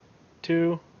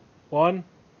2, 1.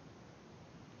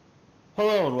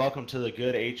 Hello and welcome to the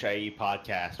Good HIE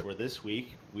podcast, where this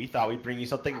week we thought we'd bring you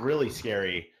something really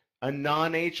scary, a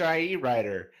non-HIE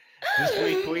writer. This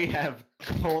week we have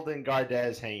Golden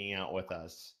Gardez hanging out with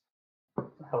us.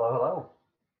 Hello.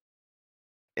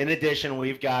 In addition,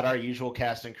 we've got our usual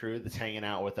cast and crew that's hanging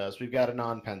out with us. We've got a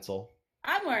non-pencil.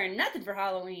 I'm wearing nothing for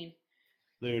Halloween.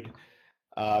 Dude,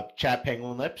 Chat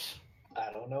Penguin Lips.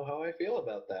 I don't know how I feel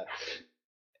about that.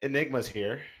 Enigma's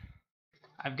here.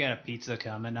 I've got a pizza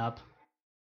coming up.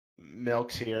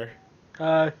 Milk's here.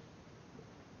 Hi.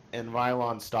 And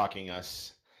Vylon's stalking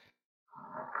us.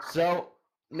 So,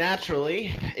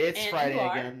 naturally, it's And Friday you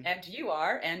are, again. And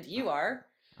you are.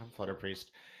 I'm Flutter Priest.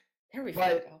 Here we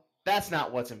But go. that's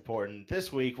not what's important.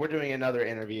 This week, we're doing another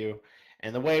interview.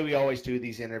 And the way we always do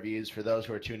these interviews, for those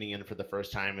who are tuning in for the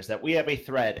first time, is that we have a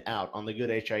thread out on the Good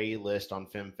HIE list on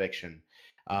Film Fiction.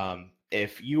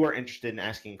 If you are interested in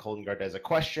asking Golden Gardez a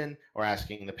question or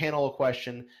asking the panel a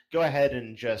question, go ahead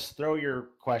and just throw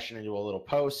your question into a little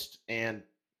post and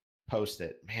post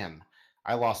it. Man,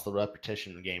 I lost the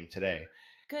repetition game today.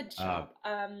 Good job.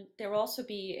 There will also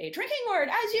be a drinking word.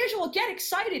 As usual, get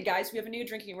excited, guys. We have a new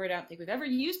drinking word I don't think we've ever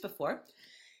used before.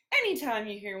 Anytime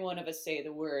you hear one of us say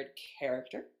the word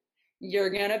character, you're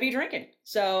going to be drinking.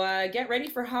 So get ready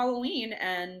for Halloween,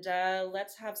 and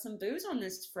let's have some booze on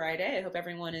this Friday. I hope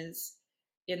everyone is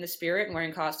in the spirit and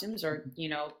wearing costumes or,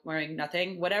 wearing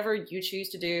nothing. Whatever you choose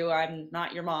to do, I'm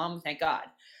not your mom, thank God.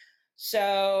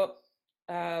 So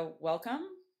welcome.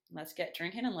 Let's get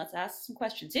drinking and let's ask some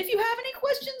questions. If you have any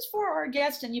questions for our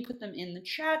guest and you put them in the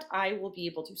chat, I will be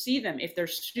able to see them. If they're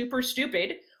super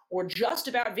stupid or just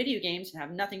about video games and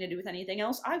have nothing to do with anything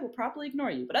else, I will probably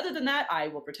ignore you. But other than that, I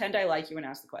will pretend I like you and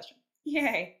ask the question.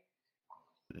 Yay.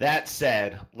 That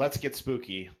said, let's get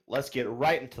spooky. Let's get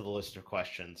right into the list of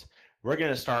questions. We're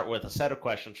going to start with a set of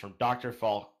questions from Dr.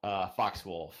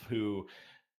 Foxwolf, who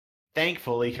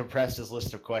thankfully compressed his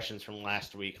list of questions from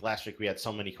last week. Last week we had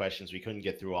so many questions we couldn't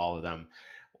get through all of them.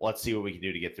 Let's see what we can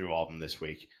do to get through all of them this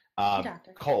week.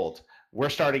 Cold,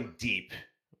 we're starting deep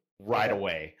right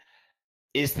away.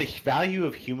 Is the value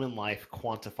of human life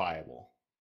quantifiable?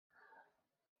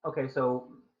 Okay, so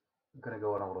I'm going to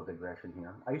go on a little digression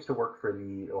here. I used to work for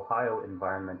the Ohio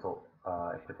Environmental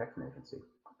Protection Agency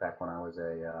back when I was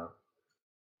a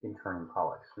intern in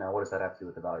college. Now, what does that have to do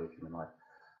with the value of human life?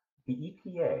 The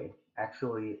EPA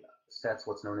actually sets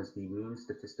what's known as the mean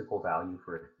statistical value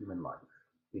for a human life,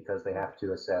 because they have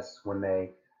to assess when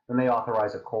they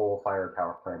authorize a coal-fired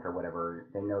power plant or whatever,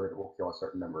 they know that it will kill a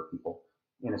certain number of people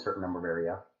in a certain number of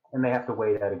area, and they have to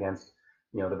weigh that against,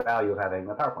 the value of having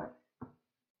a power plant.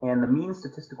 And the mean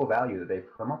statistical value that they've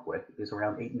come up with is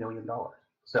around $8 million.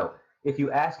 So if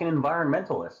you ask an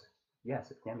environmentalist, yes,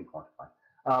 it can be quantified.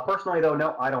 Personally, though,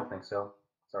 no, I don't think so.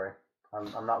 Sorry. I'm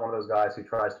not one of those guys who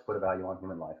tries to put a value on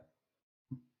human life.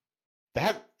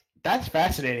 That's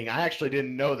fascinating. I actually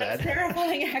didn't know that. That's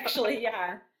terrifying, actually,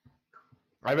 yeah.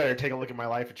 I better take a look at my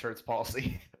life insurance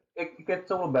policy. It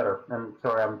gets a little better. And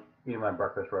sorry, I'm eating my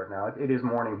breakfast right now. It is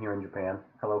morning here in Japan.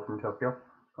 Hello from Tokyo.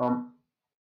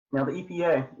 Now the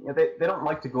EPA, they don't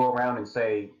like to go around and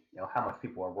say, how much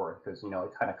people are worth, because, it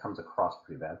kind of comes across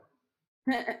pretty bad.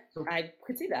 So, I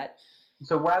could see that.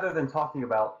 So rather than talking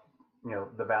about,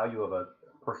 the value of a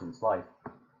person's life,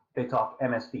 they talk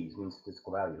MSVs, mean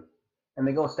statistical value. And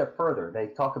they go a step further. They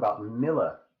talk about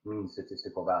mean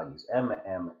statistical values,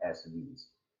 MMSVs.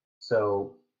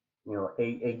 So,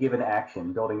 a given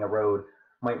action, building a road,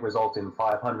 might result in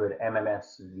 500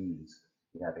 MMSVs.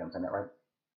 Yeah, I think I'm saying that right.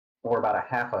 Or about a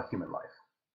half a human life.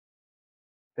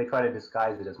 They try to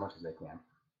disguise it as much as they can.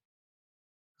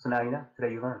 So now you know.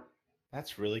 Today you learn.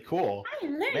 That's really cool. I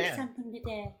learned something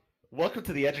today. Welcome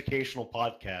to the educational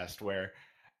podcast where,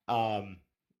 all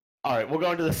right, we'll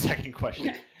go into the second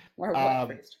question. Or what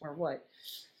first? Or what?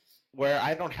 Where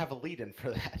I don't have a lead-in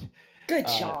for that. Good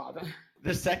job.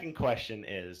 The second question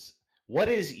is, what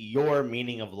is your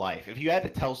meaning of life? If you had to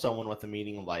tell someone what the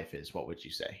meaning of life is, what would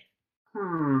you say?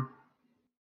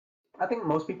 I think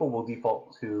most people will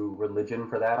default to religion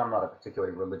for that. I'm not a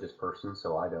particularly religious person,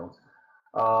 so I don't.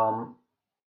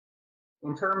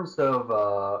 In terms of,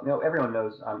 everyone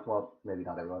knows, well, maybe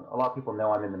not everyone, a lot of people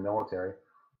know I'm in the military.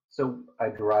 So I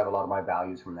derive a lot of my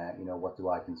values from that. What do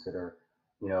I consider,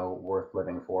 worth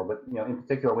living for? But, in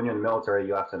particular, when you're in the military,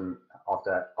 you often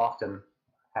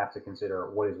have to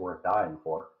consider what is worth dying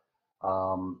for.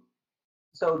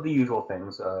 So the usual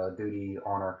things, duty,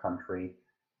 honor, country,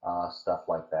 stuff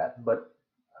like that. But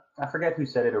I forget who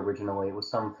said it originally. It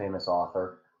was some famous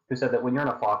author who said that when you're in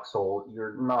a foxhole,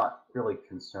 you're not really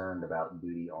concerned about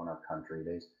duty, honor, country.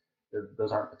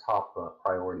 those aren't the top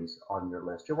priorities on your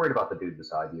list. You're worried about the dude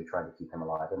beside you, trying to keep him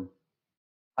alive. And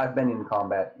I've been in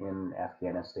combat in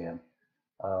Afghanistan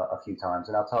a few times,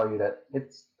 and I'll tell you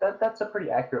that that's a pretty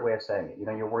accurate way of saying it.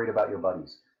 You're worried about your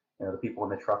buddies, the people in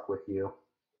the truck with you,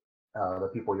 the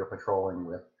people you're patrolling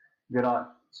with. You're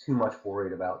not too much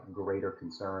worried about greater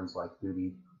concerns like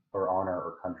duty or honor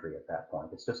or country at that point.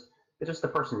 It's just the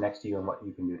person next to you and what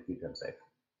you can do to keep them safe.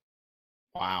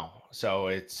 Wow. So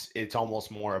it's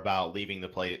almost more about leaving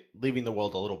the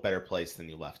world a little better place than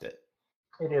you left it.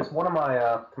 It is. One of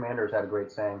my commanders had a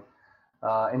great saying,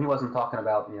 and he wasn't talking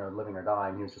about living or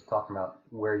dying. He was just talking about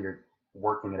where you're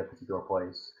working at a particular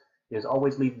place. Is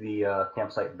always leave the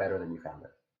campsite better than you found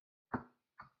it.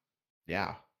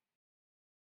 Yeah.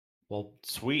 Well,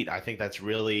 sweet. I think that's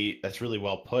really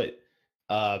well put.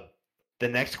 The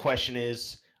next question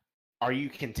is, are you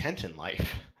content in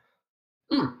life?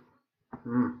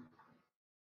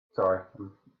 Sorry,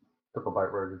 took a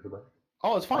bite word or two.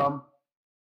 Oh, it's fine.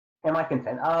 Am I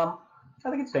content? I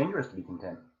think it's dangerous to be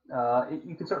content.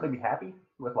 You can certainly be happy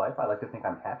with life. I like to think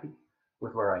I'm happy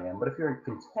with where I am. But if you're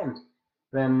content,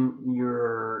 then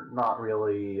you're not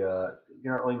really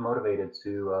motivated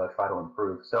to try to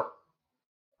improve. So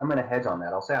I'm going to hedge on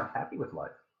that. I'll say I'm happy with life,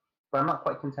 but I'm not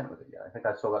quite content with it yet. I think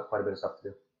I've still got quite a bit of stuff to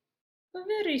do.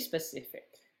 Very specific.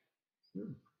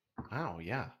 Oh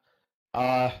yeah.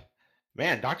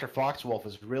 Man, Dr. Foxwolf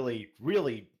is really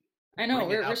I know, bringing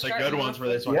we're out the starting good ones off for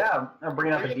this one. Yeah, I'm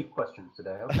bringing out the deep questions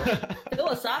today. Okay.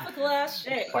 philosophical ass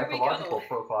shit. Here we Psychological go.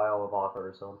 profile of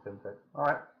authors on FinTech. All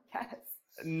right. Yes.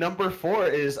 Number 4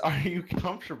 is, are you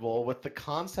comfortable with the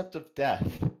concept of death?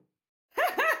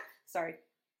 Sorry.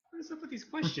 What is up with these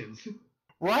questions?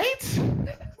 Right?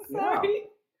 Sorry.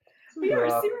 We are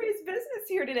Yeah. serious business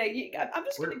here today. I'm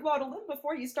just going to go out a limb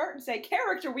before you start and say,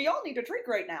 character, we all need a drink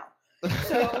right now.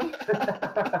 So,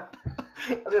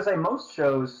 I was gonna say most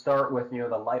shows start with the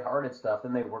lighthearted stuff,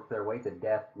 then they work their way to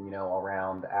death,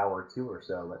 around hour 2 or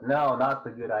so. But no, not the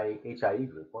good HIE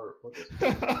group. We're just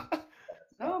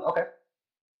no. okay.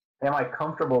 Am I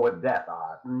comfortable with death?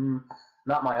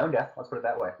 Not my own death. Let's put it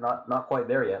that way. Not quite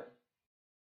there yet.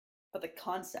 But the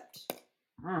concept.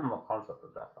 The concept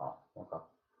of death. Oh, okay.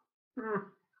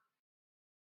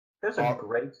 There's a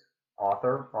great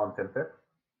author on FinFit.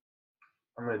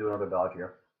 I'm going to do another dodge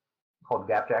here. Called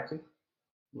Gap Jaxie.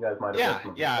 You guys might have read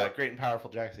some of his stuff. Great and Powerful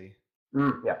Jaxie.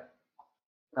 Yeah.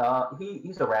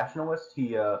 He's a rationalist.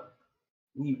 He's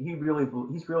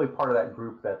really part of that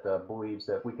group that believes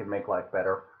that we can make life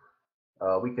better.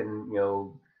 We can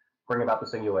bring about the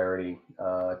singularity,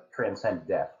 transcend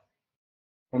death.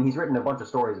 And he's written a bunch of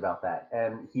stories about that.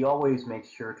 And he always makes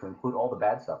sure to include all the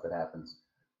bad stuff that happens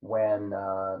when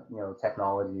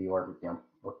technology or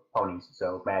with ponies,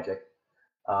 so magic,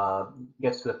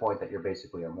 gets to the point that you're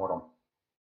basically immortal.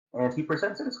 And he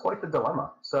presents it as quite the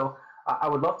dilemma. So I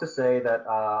would love to say that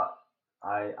I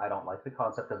don't like the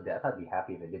concept of death. I'd be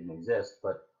happy if it didn't exist,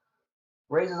 but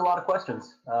raises a lot of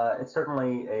questions. It's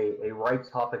certainly a right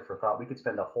topic for thought. We could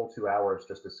spend a whole 2 hours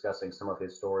just discussing some of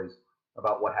his stories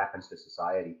about what happens to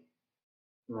society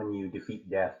when you defeat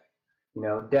death.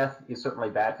 Death is certainly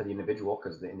bad for the individual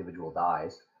because the individual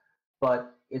dies,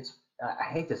 but I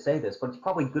hate to say this, but it's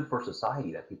probably good for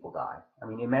society that people die. I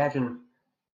mean, imagine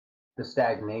the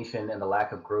stagnation and the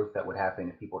lack of growth that would happen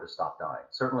if people just stopped dying.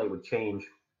 Certainly it would change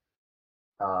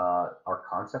our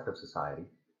concept of society,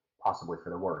 possibly for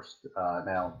the worst.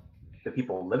 Now, the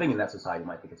people living in that society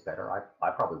might think it's better.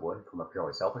 I probably would from a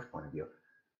purely selfish point of view.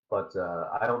 But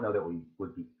I don't know that we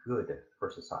would be good for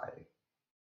society.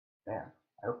 Man,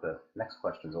 I hope the next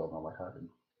question's a little more lighthearted.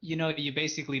 You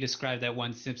basically described that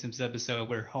one Simpsons episode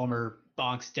where Homer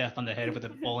bonks Death on the head with a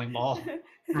bowling ball.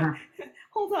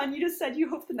 Hold on, you just said you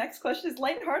hope the next question is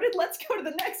lighthearted. Let's go to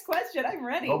the next question. I'm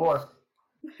ready. Oh boy.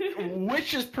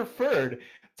 Which is preferred,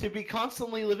 to be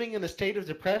constantly living in a state of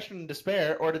depression and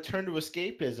despair, or to turn to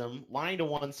escapism, lying to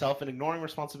oneself and ignoring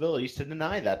responsibilities to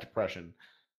deny that depression?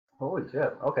 Holy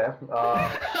shit. Okay.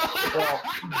 Well,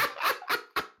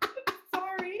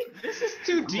 Sorry. This is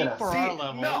too deep for our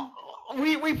level. No,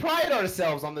 we pride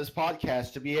ourselves on this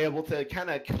podcast to be able to kind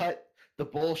of cut the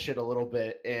bullshit a little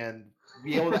bit and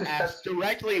be able to ask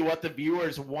directly what the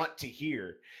viewers want to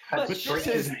hear. But this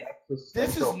is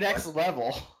next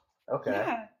level. Okay.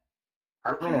 Yeah.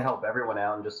 I'm going to help everyone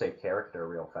out and just say character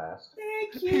real fast.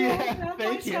 Thank you. Yeah,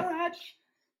 thank you. So much.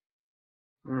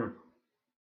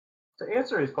 To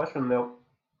answer his question, though,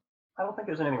 I don't think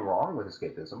there's anything wrong with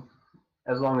escapism,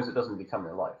 as long as it doesn't become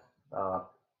your life.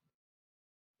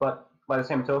 But by the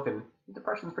same token,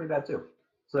 depression's pretty bad too.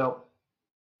 So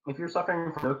if you're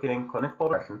suffering from no kidding clinical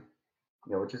depression,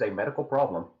 which is a medical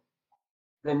problem,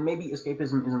 then maybe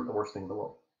escapism isn't the worst thing in the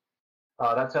world.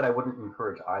 That said, I wouldn't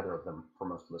encourage either of them for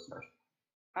most listeners.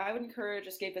 I would encourage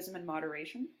escapism in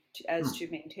moderation to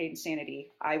maintain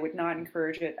sanity. I would not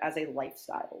encourage it as a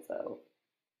lifestyle, though.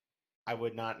 I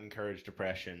would not encourage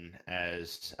depression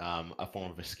as a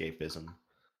form of escapism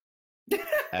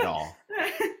at all.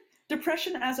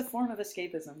 Depression as a form of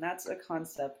escapism. That's a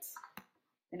concept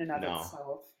in and of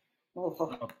itself.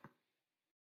 Oh.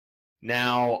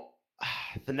 Now,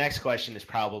 the next question is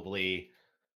probably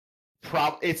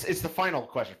it's the final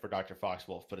question for Dr.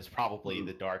 Foxwolf, but it's probably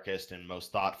the darkest and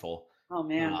most thoughtful. Oh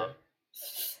man.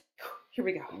 Here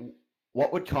we go.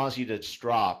 What would cause you to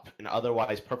drop an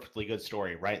otherwise perfectly good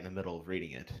story right in the middle of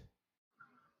reading it?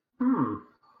 I'm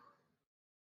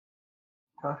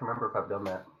trying to remember if I've done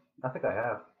that. I think I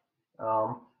have.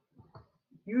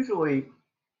 Usually,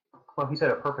 well, he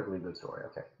said a perfectly good story.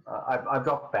 Okay. I've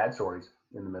dropped bad stories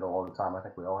in the middle all the time. I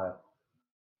think we all have.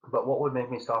 But what would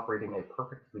make me stop reading a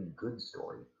perfectly good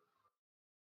story?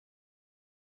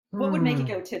 What would make it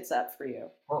go tits up for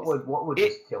you? What would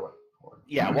just kill it?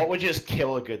 Yeah, what would just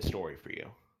kill a good story for you?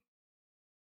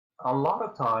 A lot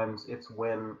of times it's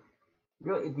when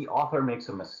really the author makes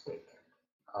a mistake.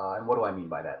 And what do I mean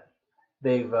by that?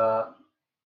 They've I'm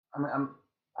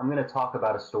going to talk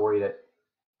about a story that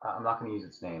I'm not going to use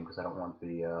its name because I don't want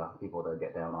the people to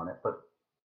get down on it. But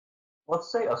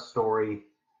let's say a story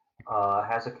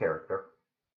has a character,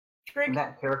 and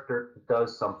that character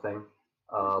does something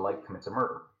like commits a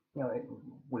murder.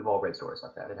 We've all read stories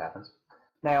like that. It happens.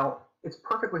 Now, it's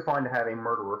perfectly fine to have a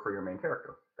murderer for your main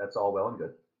character. That's all well and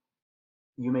good.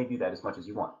 You may do that as much as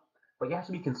you want, but you have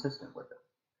to be consistent with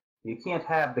it. You can't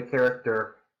have the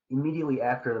character immediately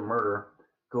after the murder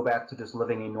go back to just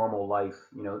living a normal life.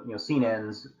 Scene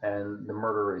ends and the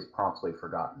murderer is promptly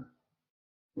forgotten.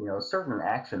 Certain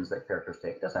actions that characters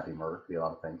take, it doesn't have to be murder, it could be a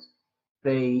lot of things.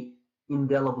 They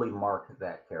indelibly mark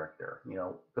that character.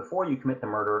 Before you commit the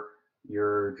murder,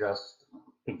 you're just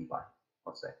Pinkie Pie,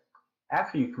 let's say.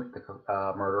 After you commit the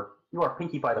murder, you are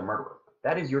Pinkie Pie the murderer.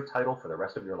 That is your title for the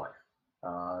rest of your life.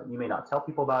 You may not tell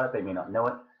people about it, they may not know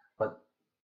it, but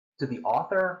to the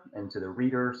author and to the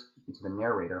readers and to the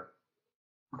narrator,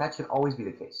 that should always be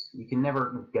the case. You can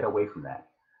never get away from that.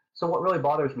 So what really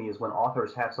bothers me is when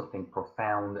authors have something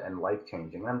profound and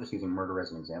life-changing, and I'm just using murder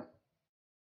as an example,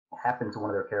 happen to one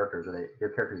of their characters or their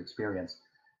character's experience,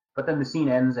 but then the scene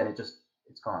ends and it's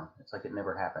gone. It's like it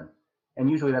never happened. And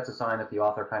usually that's a sign that the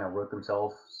author kind of wrote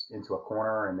themselves into a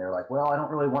corner and they're like, well, I don't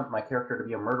really want my character to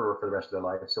be a murderer for the rest of their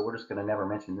life, so we're just going to never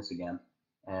mention this again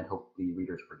and hope the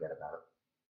readers forget about it.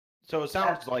 So it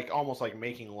sounds like almost like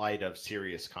making light of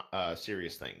serious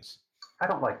things. I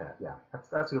don't like that. Yeah,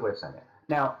 that's a good way of saying it.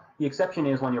 Now, the exception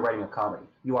is when you're writing a comedy.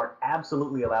 You are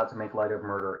absolutely allowed to make light of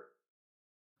murder,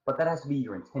 but that has to be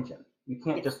your intention. You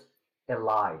can't just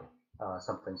elide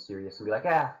something serious and be like,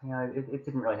 it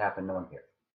didn't really happen. No one cared.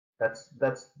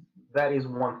 That is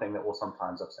one thing that will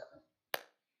sometimes upset me.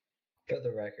 For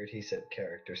the record, he said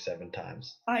character 7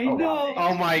 times. I know.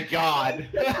 Oh my god.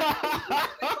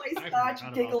 I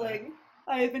started giggling.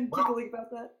 I have been giggling about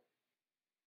that.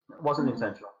 It wasn't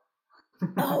intentional.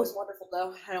 Oh, it was wonderful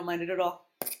though. I don't mind it at all.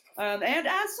 And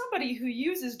as somebody who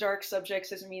uses dark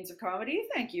subjects as a means of comedy,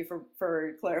 thank you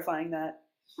for clarifying that.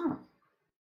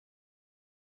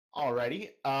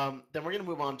 Alrighty. Then we're going to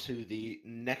move on to the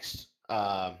next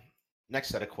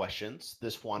set of questions.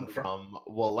 This one from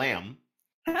Willam.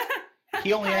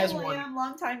 He only has one.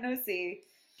 Long time no see.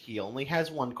 He only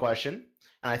has one question,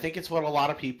 and I think it's what a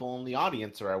lot of people in the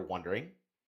audience are wondering.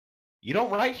 You don't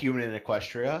write Human in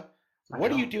Equestria.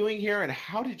 What are you doing here, and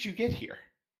how did you get here?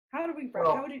 How did we drag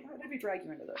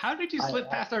you into this? How did you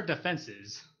slip past our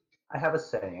defenses? I have a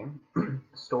saying: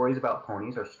 stories about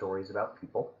ponies are stories about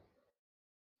people.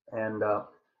 And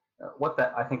what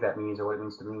I think that means, or what it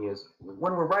means to me, is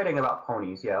when we're writing about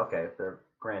ponies,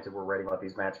 granted, we're writing about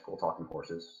these magical talking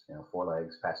horses, 4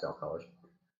 legs, pastel colors.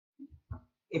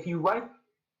 If you write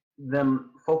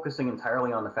them focusing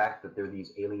entirely on the fact that they're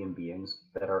these alien beings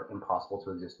that are impossible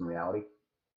to exist in reality,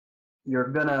 you're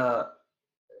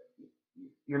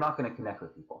not gonna connect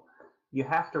with people. You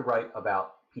have to write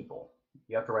about people.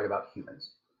 You have to write about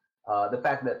humans. The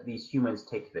fact that these humans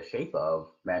take the shape of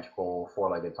magical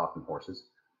 4-legged talking horses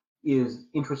is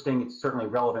interesting. It's certainly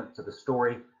relevant to the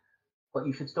story, but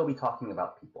you should still be talking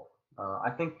about people. I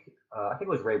think it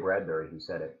was Ray Bradbury who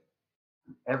said it.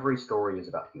 Every story is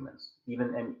about humans.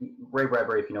 And Ray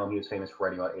Bradbury, if you know him, he was famous for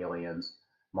writing about aliens,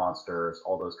 monsters,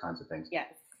 all those kinds of things.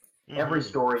 Yes. Every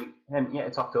story, and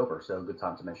it's October, so good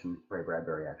time to mention Ray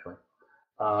Bradbury, actually.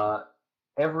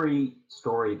 Every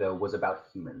story, though, was about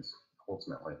humans,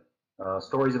 ultimately.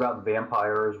 Stories about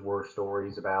vampires were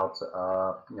stories about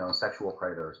sexual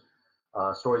predators.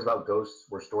 Stories about ghosts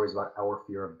were stories about our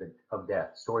fear of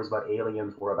death. Stories about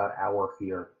aliens were about our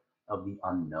fear of the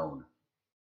unknown.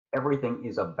 Everything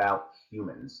is about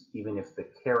humans, even if the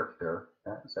character,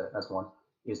 that's one,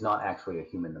 is not actually a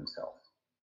human themselves.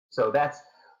 So that's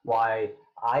why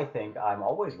I think I'm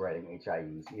always writing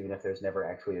HIEs, even if there's never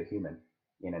actually a human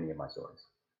in any of my stories.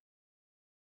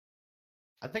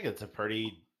 I think that's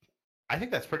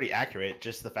pretty accurate.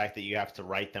 Just the fact that you have to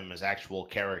write them as actual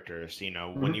characters.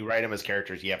 When you write them as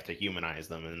characters, you have to humanize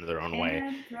them in their own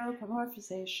way.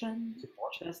 Anthropomorphization.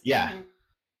 Just Yeah.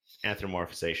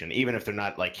 Anthropomorphization, even if they're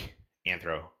not like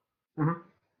anthro,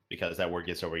 because that word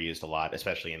gets overused a lot,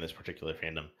 especially in this particular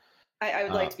fandom. I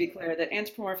would like to be clear that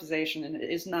anthropomorphization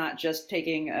is not just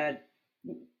taking an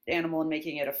animal and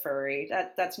making it a furry.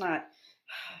 That's not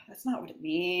what it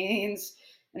means.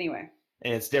 Anyway.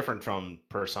 And it's different from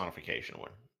personification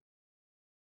one.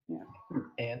 Yeah.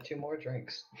 And 2 more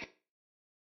drinks.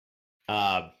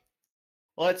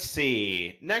 Let's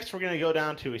see. Next, we're going to go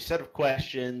down to a set of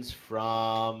questions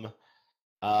from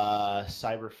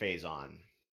Cyber Phazon.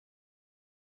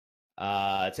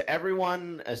 To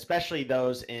everyone, especially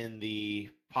those in the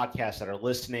podcast that are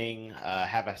listening,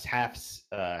 have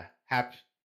a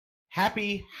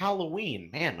happy Halloween.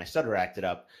 Man, my stutter acted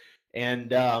up.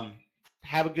 And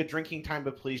have a good drinking time,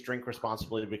 but please drink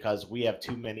responsibly because we have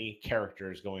too many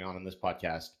characters going on in this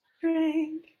podcast.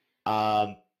 Drink.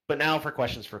 But now for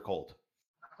questions for Colt.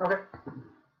 Okay.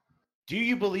 Do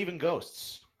you believe in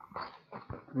ghosts?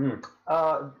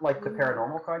 Like the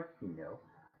paranormal kind? No.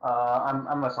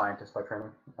 I'm a scientist by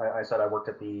training. I said I worked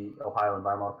at the Ohio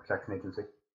Environmental Protection Agency.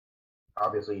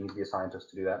 Obviously, you need to be a scientist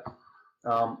to do that.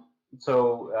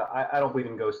 So I don't believe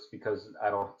in ghosts because I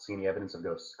don't see any evidence of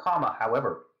ghosts.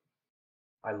 However,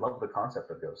 I love the concept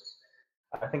of ghosts.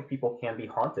 I think people can be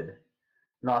haunted,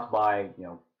 not by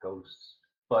ghosts,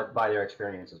 but by their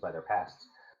experiences, by their pasts.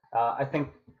 I think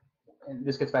and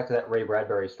this gets back to that Ray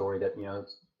Bradbury story that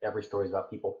every story is about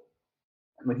people.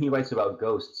 When he writes about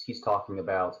ghosts, he's talking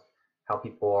about how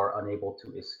people are unable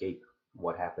to escape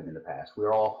what happened in the past.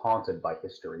 We're all haunted by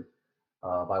history,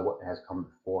 by what has come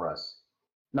before us.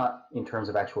 Not in terms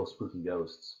of actual spooky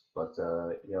ghosts, but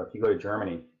if you go to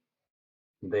Germany,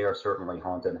 they are certainly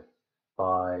haunted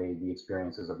by the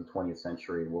experiences of the 20th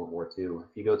century and World War II.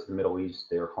 If you go to the Middle East,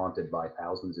 they are haunted by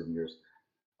thousands of years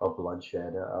of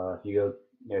bloodshed. If you go,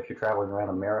 if you're traveling around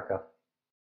America,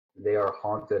 they are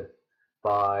haunted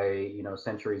by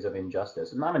centuries of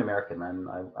injustice. And I'm an American, man.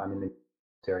 I'm in the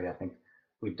military. I think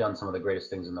we've done some of the greatest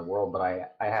things in the world, but I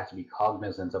have to be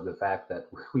cognizant of the fact that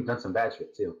we've done some bad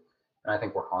shit too, and I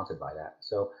think we're haunted by that.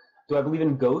 So, do I believe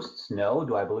in ghosts? No.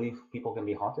 Do I believe people can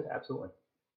be haunted? Absolutely.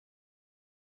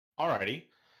 Alrighty.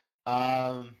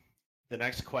 The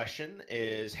next question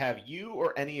is: have you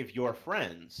or any of your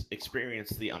friends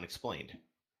experienced the unexplained?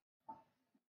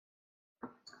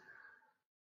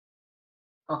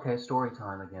 Okay, story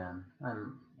time again.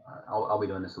 I'll be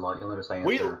doing this a lot. You'll notice I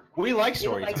answer. We like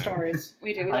stories. We like stories.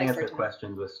 We do. We I like answer stories.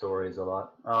 questions with stories a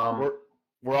lot.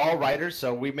 We're all writers,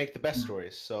 so we make the best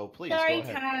stories. So please Story go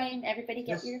ahead. time. Everybody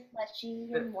get This- your fleshy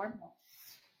and warm milk.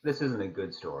 This isn't a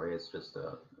good story. It's just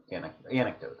a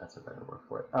anecdote. That's a better word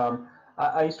for it.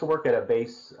 I used to work at a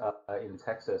base in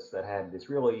Texas that had this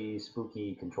really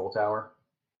spooky control tower.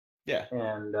 Yeah.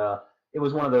 And it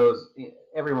was one of those.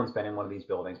 Everyone's been in one of these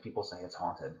buildings. People say it's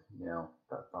haunted.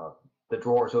 The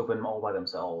drawers open all by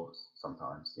themselves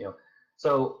sometimes.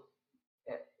 So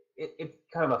it's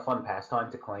kind of a fun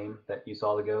pastime to claim that you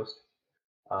saw the ghost.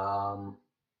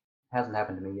 Hasn't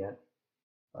happened to me yet.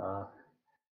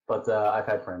 But I've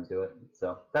had friends do it.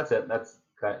 So that's it. That's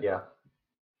kind of, yeah.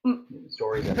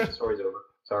 Story's over.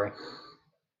 Sorry.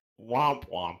 Womp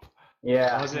womp.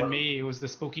 Yeah. It wasn't me. It was the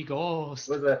spooky ghost.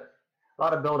 It was a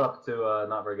lot of build up to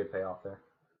not very good payoff there.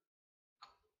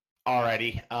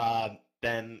 Alrighty.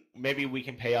 Then maybe we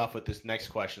can pay off with this next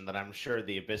question that I'm sure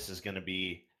the Abyss is going to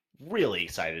be really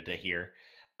excited to hear.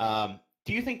 Do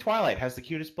you think Twilight has the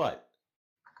cutest butt?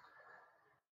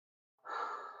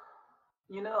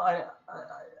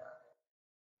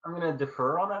 I'm going to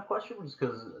defer on that question just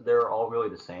because they're all really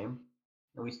the same,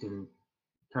 at least in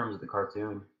terms of the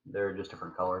cartoon. They're just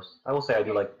different colors. I will say I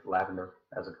do like lavender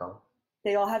as a color.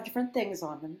 They all have different things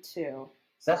on them too.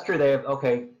 That's true. They have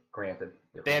granted.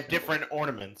 They have different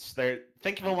ornaments.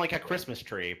 Think of them like a Christmas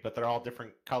tree, but they're all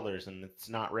different colors, and it's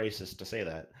not racist to say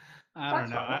that. I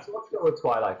don't know. Let's go with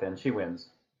Twilight then. She wins.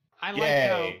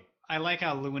 Yay. I like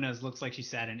how Luna's looks like she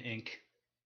sat in ink.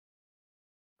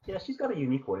 Yeah, she's got a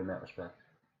unique one in that respect.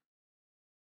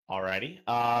 Alrighty.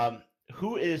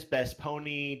 who is best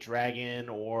pony, dragon,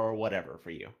 or whatever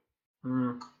for you?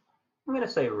 I'm going to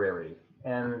say Rarity.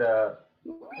 And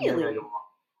Really?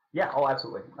 yeah, oh,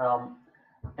 absolutely.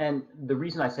 And the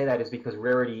reason I say that is because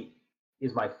Rarity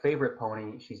is my favorite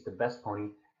pony. She's the best pony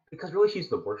because really she's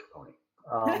the worst pony.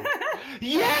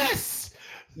 Yes!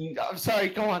 You, I'm sorry,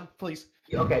 go on, please.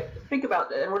 okay, think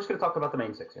about, and we're just going to talk about the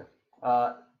main six here.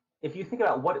 If you think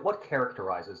about what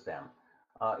characterizes them,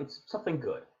 it's something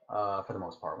good for the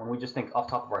most part. When we just think off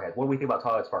the top of our head, what do we think about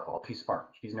Twilight Sparkle? Oh, she's smart,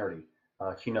 she's nerdy,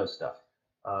 she knows stuff,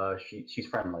 she's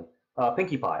friendly.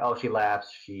 Pinkie Pie, oh, she laughs,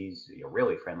 she's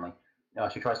really friendly.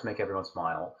 She tries to make everyone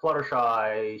smile.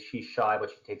 Fluttershy, she's shy, but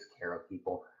she takes care of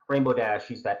people. Rainbow Dash,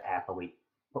 she's that athlete.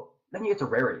 But then you get to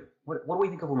Rarity. What do we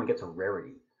think of when we get to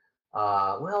Rarity?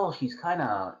 Well, she's kind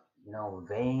of,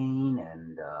 vain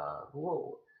and,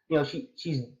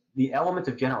 she's the element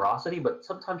of generosity, but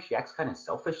sometimes she acts kind of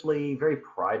selfishly, very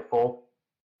prideful,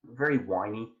 very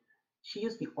whiny. She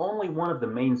is the only one of the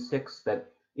main six that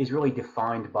is really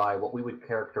defined by what we would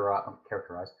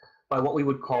characterize by what we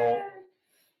would call,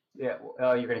 you're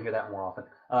going to hear that more often,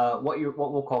 what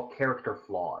we'll call character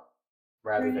flaws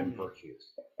rather than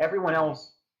virtues. Everyone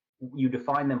else, you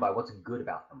define them by what's good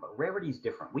about them, but Rarity's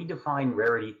different. We define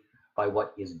Rarity by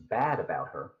what is bad about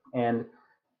her. And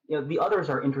the others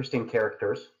are interesting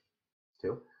characters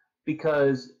too,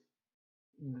 because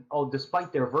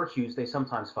despite their virtues, they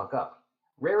sometimes fuck up.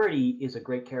 Rarity is a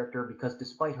great character because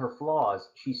despite her flaws,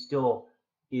 she still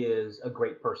is a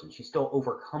great person. She still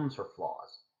overcomes her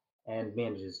flaws and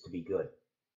manages to be good.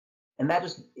 And that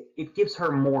just, it gives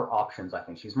her more options, I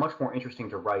think. She's much more interesting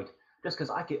to write just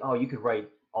because you could write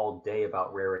all day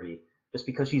about Rarity just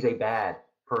because she's a bad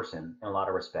person in a lot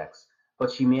of respects,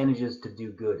 but she manages to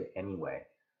do good anyway,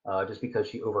 just because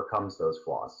she overcomes those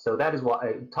flaws. So that is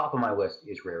why top of my list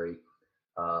is Rarity,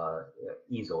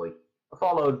 easily,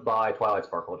 followed by Twilight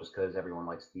Sparkle, just because everyone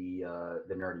likes the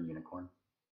nerdy unicorn,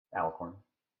 alicorn.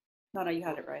 No, you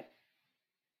had it right.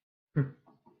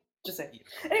 Just saying.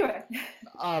 Anyway.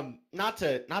 Not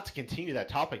to continue that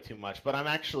topic too much, but I'm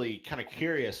actually kind of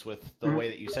curious with the way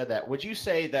that you said that. Would you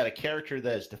say that a character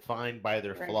that is defined by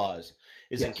their flaws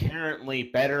is inherently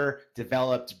better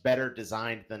developed, better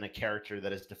designed than a character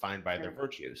that is defined by their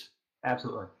virtues?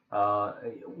 Absolutely.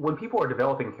 When people are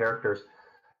developing characters,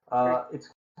 it's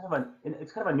kind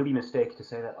of a newbie mistake to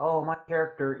say that, oh, my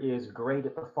character is great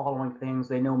at the following things.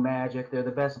 They know magic. They're the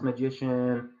best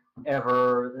magician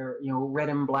ever. They're red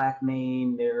and black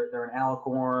mane. They're an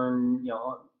alicorn.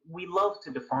 We love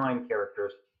to define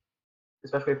characters,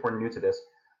 especially if we're new to this,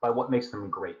 by what makes them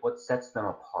great, what sets them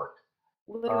apart.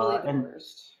 Literally the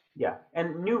worst. Yeah,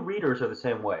 and new readers are the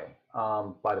same way.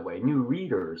 By the way, new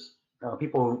readers,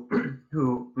 people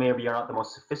who maybe are not the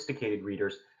most sophisticated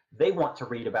readers, they want to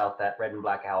read about that red and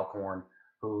black alicorn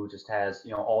who just has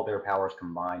all their powers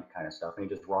combined kind of stuff, and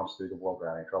he just romps through the world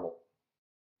without any trouble.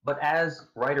 But as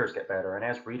writers get better and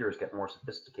as readers get more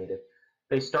sophisticated,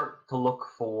 they start to look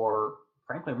for,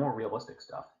 frankly, more realistic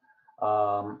stuff.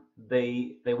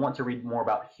 They want to read more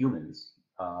about humans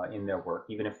in their work,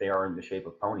 even if they are in the shape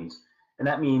of ponies. And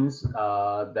that means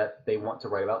that they want to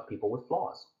write about people with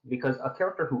flaws. Because a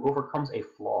character who overcomes a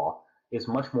flaw is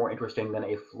much more interesting than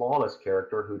a flawless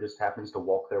character who just happens to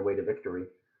walk their way to victory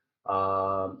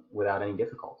without any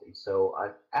difficulty. So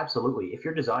absolutely, if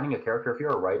you're designing a character, if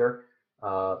you're a writer,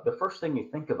 the first thing you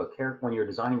think of a character when you're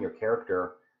designing your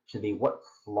character should be, what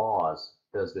flaws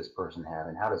does this person have,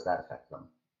 and how does that affect them?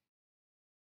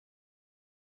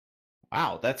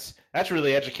 Wow, that's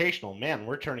really educational, man.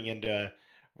 We're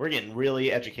getting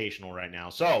really educational right now.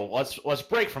 So let's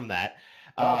break from that.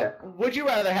 Okay. Would you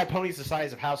rather have ponies the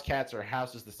size of house cats or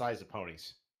houses the size of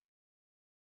ponies?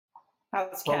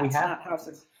 House cats, Well, not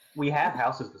houses. We have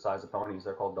houses the size of ponies.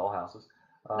 They're called doll houses.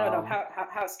 No,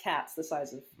 house cats the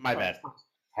size of. My bad.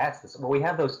 Cats. Well, we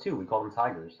have those too. We call them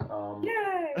tigers.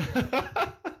 Yay!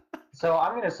 So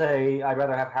I'm going to say I'd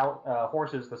rather have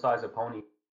horses the size of ponies,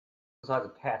 the size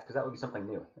of cats, because that would be something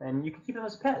new. And you could keep them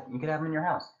as a pet. You could have them in your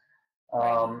house.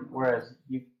 Whereas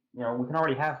we can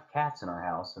already have cats in our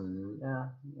house, and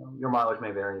your mileage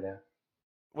may vary there.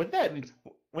 Wouldn't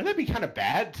that be kind of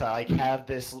bad to have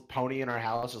this pony in our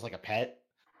house as like a pet?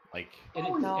 And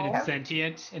it's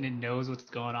sentient and it knows what's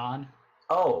going on.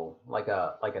 Oh, like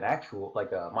a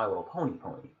My Little Pony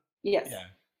pony. Yes. Yeah.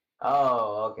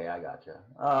 Oh, okay, I gotcha.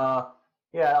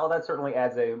 Well, that certainly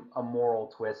adds a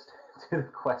moral twist to the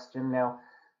question. Now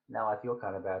I feel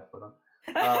kind of bad for them.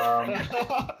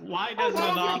 Why doesn't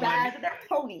a mom bad? They're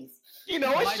ponies.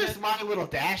 It's just My Little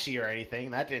Dashy or anything.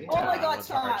 That didn't. Oh my God!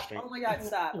 Stop! Oh my God!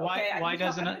 Stop. Why I'm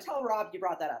doesn't going to tell Rob you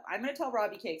brought that up. I'm going to tell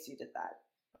Robbie Cakes you did that.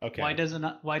 Okay. Why doesn't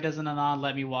Anand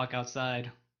let me walk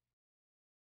outside?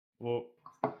 Well,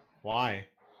 why?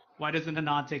 Why doesn't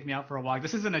Anand take me out for a walk?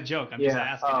 This isn't a joke. I'm just Yeah,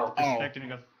 asking oh. the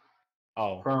perspective of.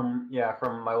 Oh. From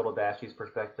my little Dashie's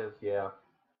perspective, yeah.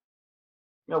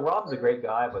 You know, Rob's a great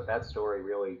guy, but that story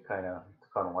really kind of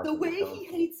went The to way the he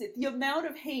hates it, the amount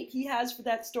of hate he has for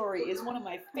that story is one of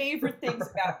my favorite things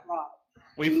about Rob.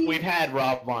 We've had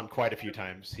Rob on quite a few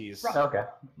times. He's Okay.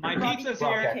 My Robbie pizza's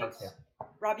Rob here. Cakes. Cakes.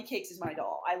 Robbie Cakes is my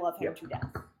doll. I love him Yep. to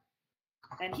death.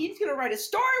 And he's gonna write a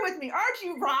story with me, aren't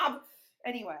you, Rob?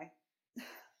 Anyway.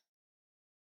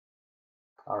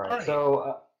 All right.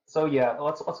 Alright. So yeah,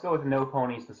 let's go with no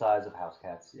ponies the size of house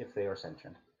cats if they are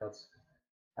sentient.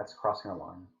 That's crossing a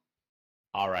line.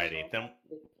 alrighty. Then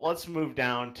let's move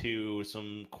down to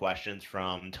some questions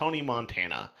from Tony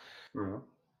Montana. Hmm.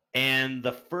 And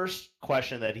the first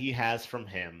question that he has from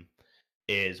him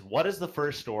is, what is the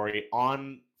first story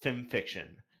on film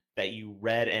fiction that you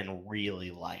read and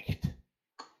really liked?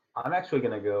 I'm actually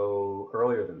going to go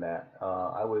earlier than that.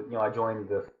 I joined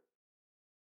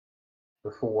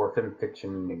before film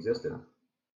fiction existed.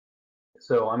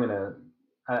 So I'm gonna.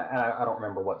 I don't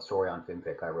remember what story on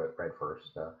FinFic I read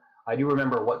first. I do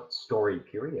remember what story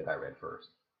period I read first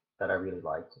that I really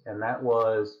liked, and that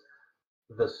was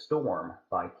The Storm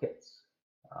by Kitts.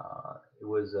 It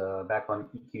was back on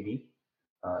EQD,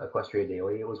 Equestria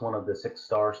Daily. It was one of the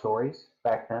 6-star stories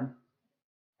back then,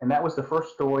 and that was the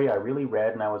first story I really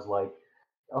read, and I was like,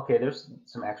 okay, there's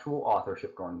some actual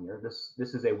authorship going here.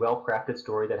 This is a well-crafted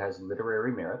story that has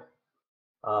literary merit.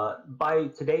 By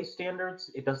today's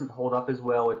standards, it doesn't hold up as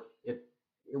well.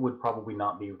 It would probably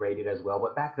not be rated as well.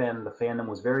 But back then, the fandom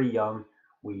was very young.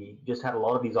 We just had a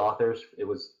lot of these authors. It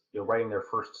was writing their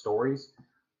first stories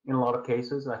in a lot of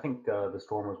cases. And I think The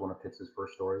Storm was one of Pitts'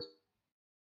 first stories,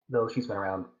 though she's been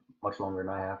around much longer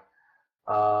than I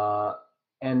have.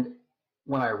 And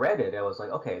when I read it, I was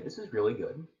like, okay, this is really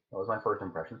good. That was my first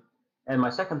impression. And my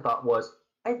second thought was,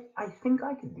 I think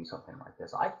I could do something like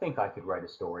this. I think I could write a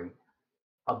story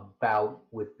about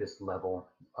with this level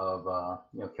of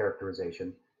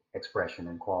characterization, expression,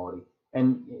 and quality.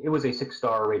 And it was a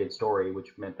 6-star rated story,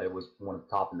 which meant that it was one of the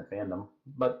top in the fandom.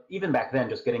 But even back then,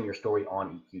 just getting your story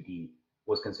on EQD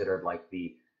was considered like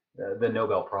the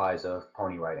Nobel Prize of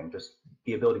pony writing. Just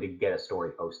the ability to get a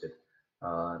story posted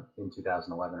in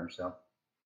 2011 or so.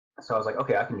 So I was like,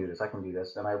 okay, I can do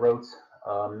this. And I wrote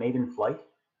Maiden Flight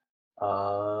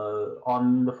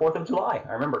on the 4th of July.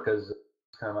 I remember because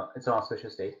it's an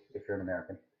auspicious date if you're an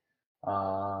American.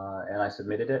 And I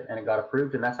submitted it, and it got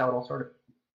approved, and that's how it all started.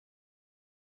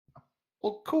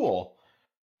 Well, cool.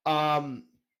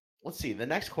 Let's see. The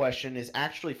next question is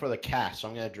actually for the cast, so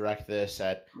I'm going to direct this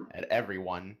at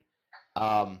everyone.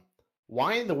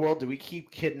 Why in the world do we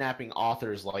keep kidnapping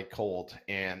authors like Colt,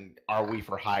 and are we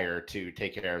for hire to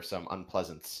take care of some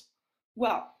unpleasance?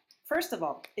 Well, first of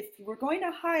all, if we're going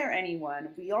to hire anyone,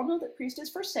 we all know that Priest is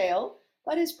for sale,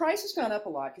 but his price has gone up a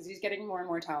lot because he's getting more and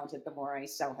more talented the more I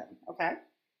sell him, okay?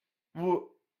 Well,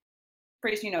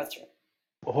 Priest, you know it's true.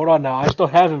 Hold on now. I still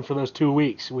have him for those 2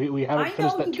 weeks. We haven't I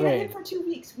finished know that you get him trade. for 2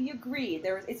 weeks. We agree.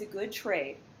 It's a good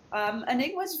trade.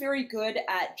 Enigma's very good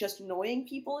at just annoying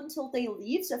people until they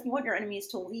leave. So if you want your enemies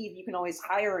to leave, you can always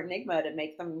hire Enigma to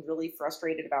make them really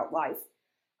frustrated about life.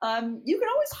 You can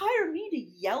always hire me to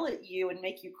yell at you and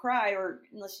make you cry, or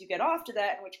unless you get off to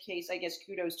that, in which case I guess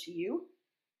kudos to you.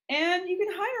 And you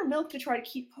can hire Milk to try to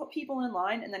keep people in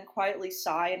line and then quietly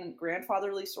sigh in a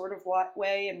grandfatherly sort of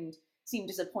way and seem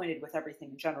disappointed with everything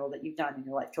in general that you've done in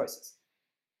your life choices.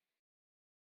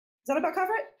 Does that about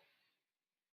cover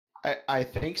it? I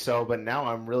think so, but now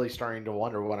I'm really starting to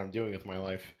wonder what I'm doing with my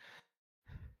life.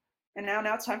 And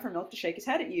now it's time for Milk to shake his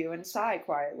head at you and sigh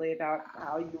quietly about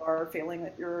how you are failing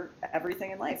at your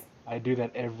everything in life. I do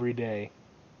that every day.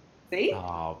 See?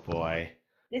 Oh, boy.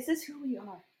 This is who we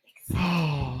are.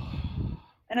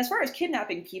 And as far as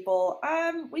kidnapping people,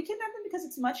 we kidnap them because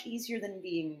it's much easier than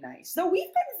being nice. Though we've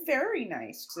been very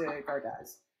nice to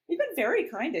Gardez. We've been very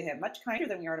kind to him, much kinder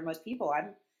than we are to most people.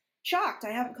 I'm shocked I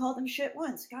haven't called him shit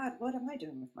once. God, what am I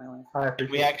doing with my life?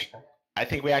 I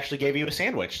think we actually gave you a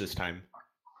sandwich this time.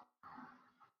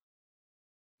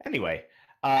 Anyway,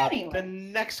 the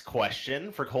next question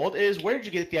for Colt is, where did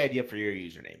you get the idea for your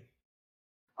username?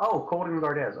 Oh, Colt and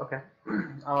Gardez. Okay.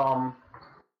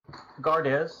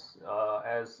 Gardez,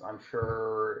 as I'm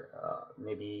sure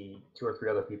maybe 2 or 3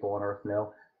 other people on Earth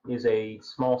know, is a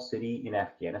small city in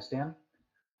Afghanistan.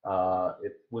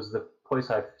 It was the place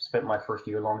I spent my first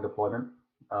year-long deployment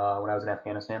when I was in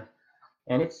Afghanistan.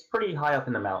 And it's pretty high up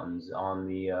in the mountains on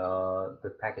the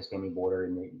Pakistani border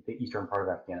in the eastern part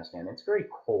of Afghanistan. It's very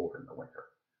cold in the winter,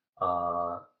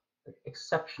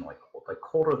 exceptionally cold. cold, like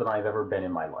colder than I've ever been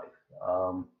in my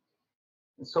life.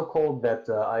 So cold that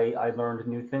I learned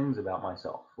new things about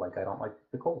myself. Like I don't like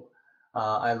the cold.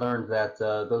 I learned that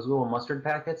those little mustard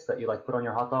packets that you like put on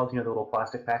your hot dogs, the little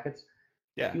plastic packets,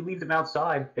 Yeah. if you leave them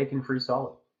outside, they can freeze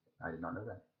solid. I did not know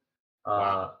that.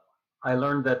 Wow. I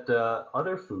learned that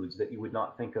other foods that you would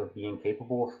not think of being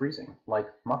capable of freezing, like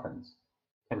muffins,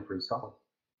 can freeze solid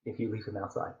if you leave them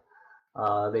outside.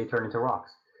 They turn into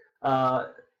rocks.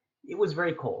 It was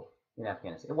very cold in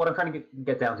Afghanistan. What I'm trying to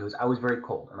get down to is I was very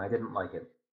cold and I didn't like it.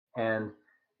 And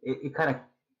it kind of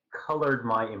colored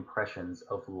my impressions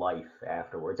of life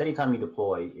afterwards. Anytime you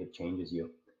deploy, it changes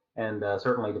you. And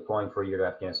certainly deploying for a year to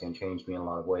Afghanistan changed me in a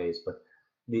lot of ways. But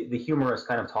the humorous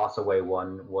kind of toss away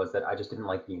one was that I just didn't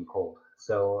like being cold.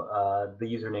 So the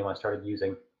username I started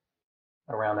using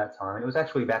around that time, and it was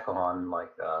actually back on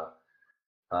like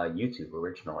YouTube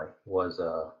originally, was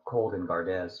Cold in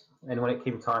Gardez. And when it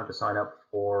came time to sign up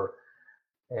for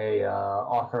a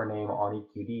author name on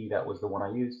EQD, that was the one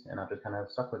I used, and I've just kind of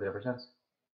stuck with it ever since.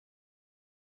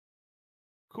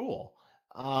 Cool.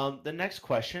 The next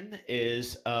question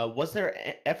is, was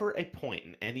there ever a point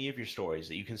in any of your stories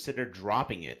that you considered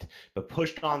dropping it, but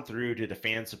pushed on through due to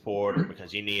fan support or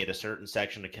because you needed a certain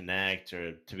section to connect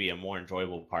or to be a more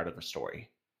enjoyable part of a story?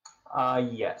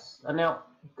 Yes. Now,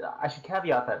 I should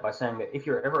caveat that by saying that if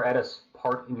you're ever at a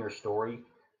part in your story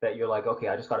that you're like, okay,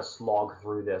 I just got to slog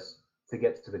through this to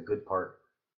get to the good part,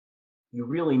 you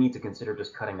really need to consider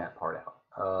just cutting that part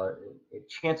out.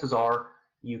 Chances are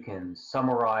you can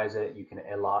summarize it, you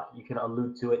can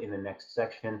allude to it in the next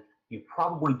section. You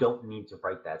probably don't need to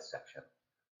write that section.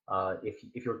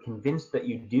 If you're convinced that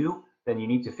you do, then you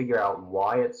need to figure out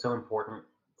why it's so important.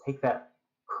 Take that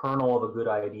kernel of a good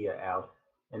idea out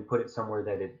and put it somewhere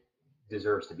that it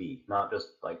deserves to be, not just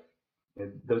like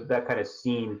that kind of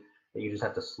scene that you just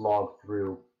have to slog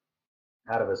through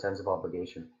out of a sense of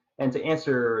obligation. And to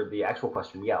answer the actual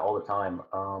question, yeah, all the time.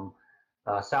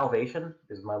 Salvation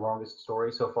is my longest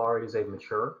story so far. It is a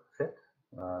mature fic,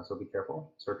 so be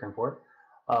careful searching for it.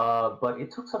 But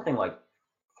it took something like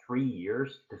 3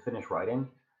 years to finish writing.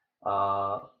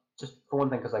 Just for one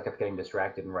thing, because I kept getting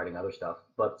distracted and writing other stuff.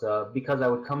 But because I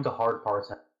would come to hard parts,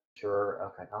 and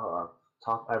sure, okay,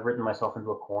 I've written myself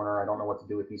into a corner. I don't know what to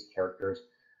do with these characters.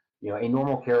 A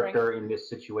normal character in this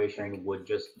situation would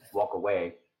just walk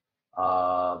away.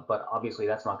 But obviously,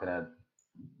 that's not gonna.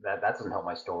 That doesn't help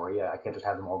my story. I can't just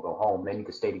have them all go home. They need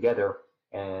to stay together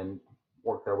and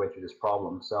work their way through this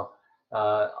problem. So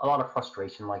a lot of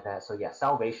frustration like that. So yeah,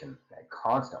 salvation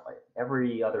constantly.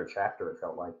 Every other chapter, it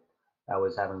felt like I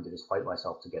was having to just fight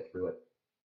myself to get through it,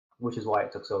 which is why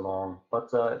it took so long. But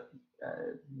the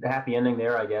happy ending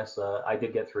there, I guess. I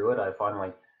did get through it. I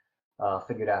finally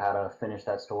figured out how to finish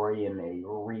that story in a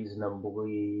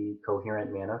reasonably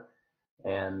coherent manner,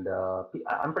 and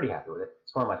I'm pretty happy with it.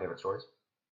 It's one of my favorite stories.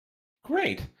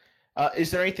 Great. Is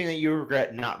there anything that you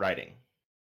regret not writing?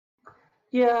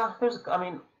 Yeah,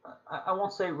 I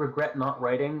won't say regret not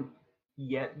writing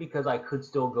yet because I could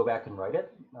still go back and write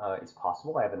it. It's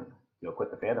possible. I haven't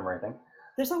quit the fandom or anything.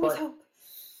 There's always hope.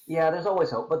 Yeah, there's always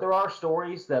hope. But there are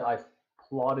stories that I've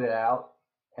plotted out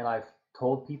and I've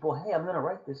told people, hey, I'm going to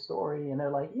write this story. And they're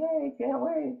like, yay, can't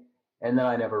wait. And then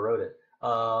I never wrote it.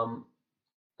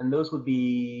 And those would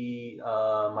be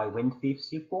my Wind Thief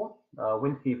sequel.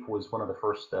 Wind Thief was one of the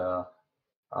first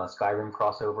Skyrim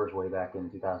crossovers way back in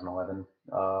 2011.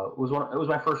 It was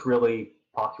my first really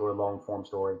popular long form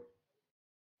story.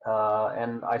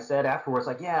 And I said afterwards,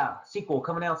 like, yeah, sequel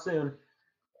coming out soon.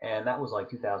 And that was like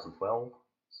 2012.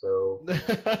 So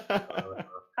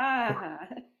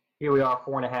here we are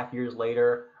 4.5 years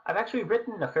later. I've actually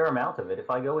written a fair amount of it. If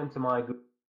I go into my Google,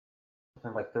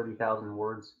 something like 30,000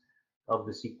 words of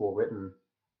the sequel written.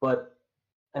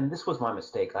 And this was my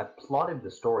mistake. I plotted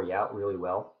the story out really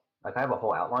well. Like I have a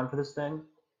whole outline for this thing.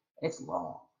 It's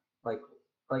long. Like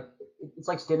it's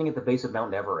like standing at the base of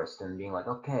Mount Everest and being like,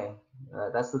 okay,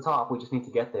 that's the top. We just need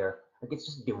to get there. Like it's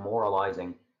just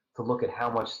demoralizing to look at how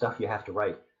much stuff you have to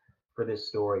write for this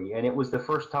story. And it was the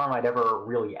first time I'd ever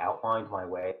really outlined my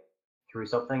way through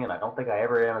something, and I don't think I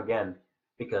ever am again,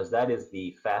 because that is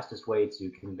the fastest way to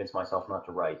convince myself not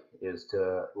to write, is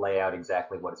to lay out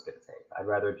exactly what it's going to take. I'd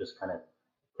rather just kind of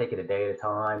take it a day at a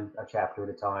time, a chapter at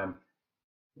a time,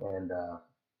 and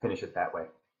finish it that way.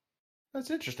 That's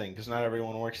interesting, because not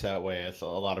everyone works that way. A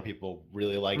lot of people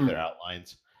really like their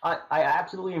outlines. I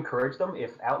absolutely encourage them.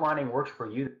 If outlining works for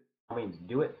you, I mean,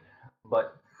 do it.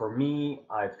 But for me,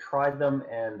 I've tried them,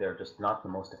 and they're just not the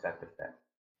most effective thing.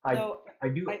 I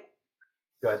do.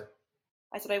 Go ahead.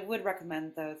 I said I would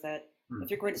recommend, though, that if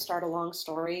you're going to start a long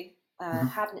story,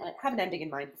 have an ending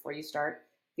in mind before you start.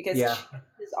 Because Yeah.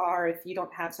 chances are, if you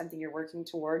don't have something you're working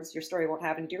towards, your story won't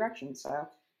have any direction. So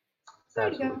It's there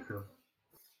you absolutely go. true.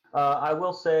 I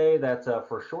will say that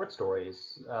for short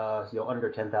stories,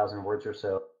 under 10,000 words or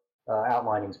so,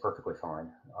 outlining is perfectly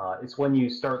fine. It's when you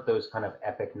start those kind of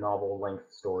epic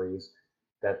novel-length stories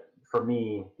that, for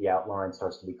me, the outline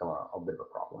starts to become a bit of a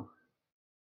problem.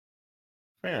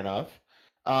 Fair enough.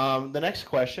 The next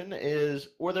question is: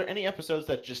 were there any episodes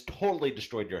that just totally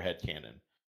destroyed your headcanon?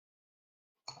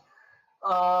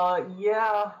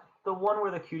 Yeah, the one where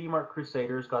the Cutie Mark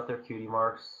Crusaders got their cutie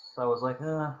marks, I was like,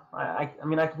 I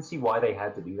mean, I can see why they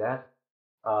had to do that,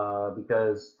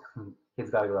 because kids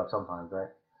gotta grow up sometimes, right?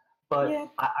 But Yeah.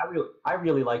 I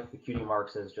really like the cutie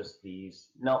marks as just these.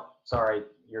 No, sorry,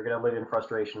 you're gonna live in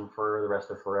frustration for the rest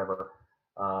of forever.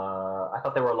 I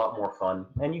thought they were a lot more fun,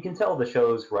 and you can tell the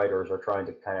show's writers are trying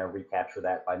to kind of recapture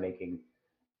that by making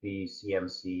these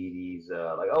CMC, these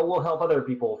like, oh, we'll help other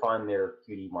people find their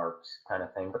cutie marks kind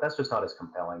of thing. But that's just not as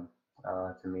compelling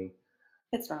to me.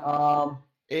 It's not.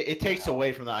 It takes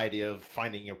away from the idea of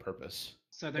finding your purpose.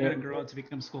 So they're going to grow up to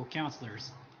become school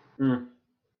counselors.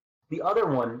 The other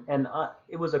one, and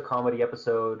it was a comedy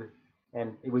episode,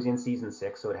 and it was in season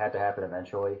 6, so it had to happen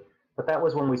eventually. But that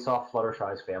was when we saw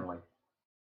Fluttershy's family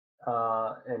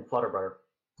and Flutterbutter.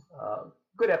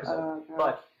 Good episode,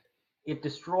 but it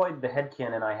destroyed the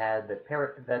headcanon I had that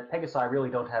Pegasi really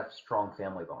don't have strong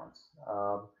family bonds.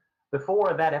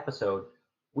 Before that episode,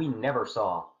 we never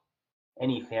saw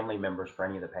any family members for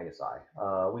any of the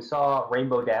Pegasi. We saw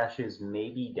Rainbow Dash's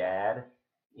maybe dad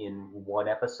in one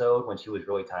episode when she was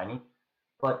really tiny,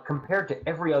 but compared to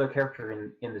every other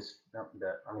character in this, I'm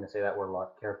going to say that word a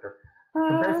lot, character,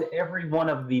 compared to every one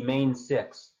of the main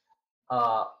 6,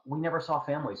 we never saw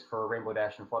families for Rainbow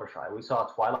Dash and Fluttershy. We saw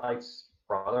Twilight's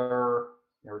brother,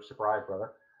 her surprise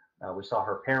brother. We saw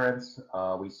her parents.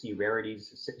 We see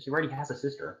Rarity's. She already has a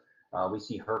sister. We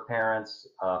see her parents.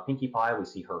 Pinkie Pie. We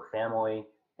see her family,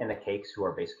 and the Cakes, who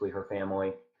are basically her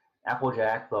family.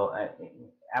 Applejack.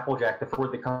 Applejack. The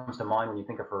word that comes to mind when you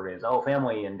think of her is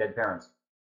family and dead parents.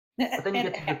 But then you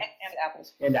get to and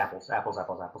apples. And apples.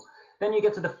 Then you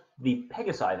get to the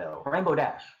Pegasi though, Rainbow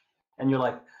Dash, and you're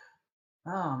like,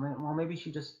 oh man, well maybe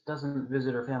she just doesn't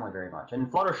visit her family very much. And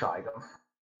Fluttershy,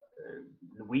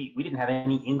 we didn't have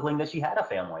any inkling that she had a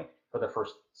family for the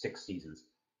first 6 seasons.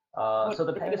 So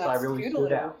the Pegasi really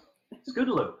stood out.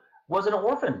 Scootaloo was an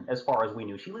orphan as far as we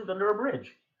knew. She lived under a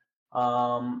bridge.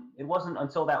 It wasn't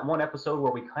until that one episode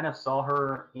where we kind of saw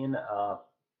her in a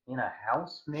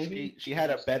house, maybe. She had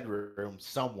a bedroom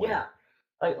somewhere. Yeah,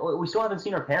 like we still haven't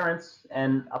seen her parents,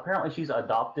 and apparently she's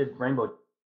adopted Rainbow.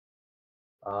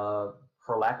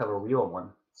 For lack of a real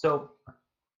one. So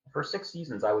for 6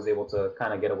 seasons, I was able to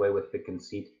kind of get away with the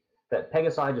conceit that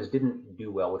Pegasi just didn't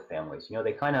do well with families.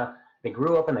 They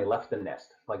grew up and they left the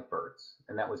nest like birds,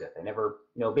 and that was it. They never,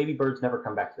 baby birds never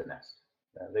come back to the nest.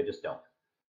 They just don't.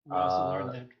 We also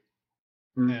learned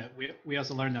that we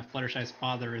also learned that Fluttershy's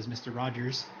father is Mr.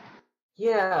 Rogers.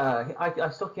 Yeah, I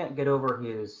still can't get over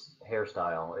his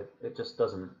hairstyle. It just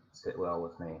doesn't sit well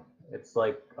with me. It's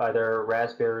like either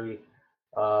raspberry,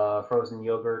 frozen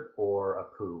yogurt, or a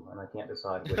poo, and I can't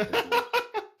decide which.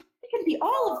 It can be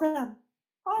all of them.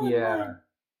 All in one.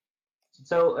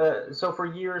 So for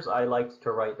years I liked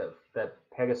to write that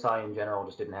Pegasi in general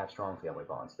just didn't have strong family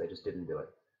bonds. They just didn't do it.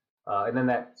 And then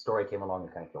that story came along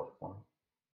and kind of killed it for me.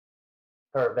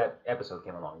 Or that episode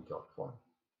came along and killed it for me.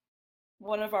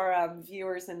 One of our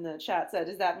viewers in the chat said,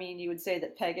 does that mean you would say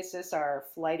that Pegasus are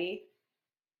flighty?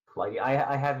 Flighty.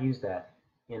 I have used that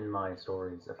in my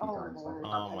stories a few times.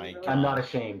 Oh my god! I'm not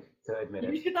ashamed to admit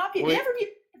it. You should not be.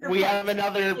 We have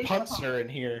another punster in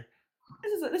here.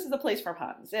 This is a place for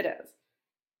puns. It is.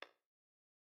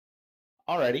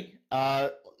 Alrighty.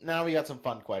 Now we got some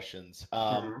fun questions.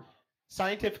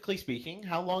 Scientifically speaking,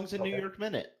 how long is a New York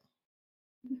minute?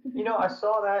 I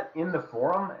saw that in the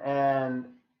forum, and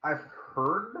I've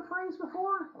heard the phrase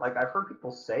before. Like, I've heard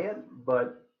people say it,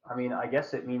 but I mean, I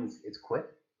guess it means it's quick.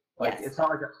 Like, yes. It's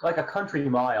not like a country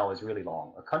mile is really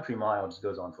long. A country mile just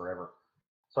goes on forever.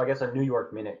 So I guess a New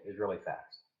York minute is really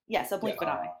fast. Yes, a blink of an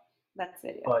eye. That's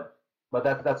it. Yeah. But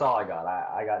that's all I got.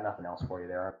 I got nothing else for you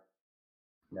there.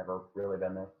 Never really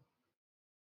been there.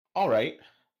 All right.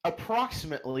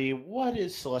 Approximately, what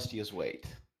is Celestia's weight?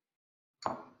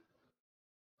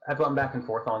 I've gone back and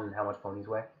forth on how much ponies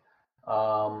weigh.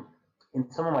 In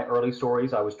some of my early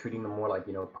stories, I was treating them more like,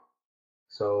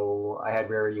 so I had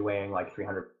Rarity weighing like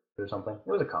 300 or something. It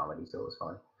was a comedy, so it was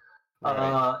fun.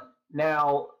 Right.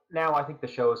 Now I think the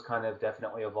show has kind of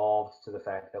definitely evolved to the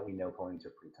fact that we know ponies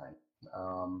are pretty tiny.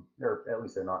 Or at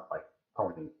least they're not like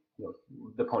pony,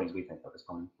 the ponies we think of as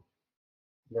pony.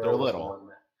 They're little.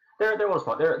 They're most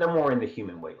fun. They're more in the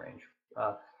human weight range.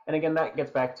 And again, that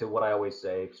gets back to what I always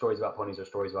say: stories about ponies are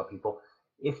stories about people.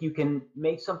 If you can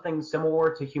make something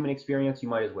similar to human experience, you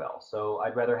might as well. So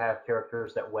I'd rather have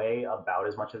characters that weigh about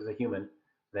as much as a human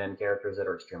than characters that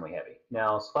are extremely heavy.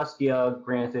 Now, Celestia,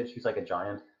 granted, she's like a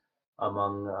giant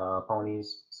among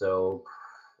ponies, so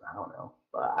I don't know.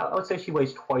 I would say she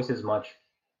weighs twice as much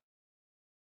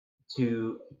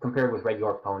compared with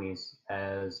regular ponies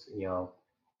as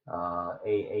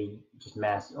a just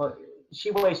mass. She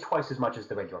weighs twice as much as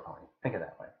the regular pony. Think of it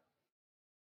that way.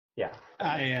 Yeah.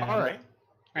 All right.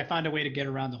 I found a way to get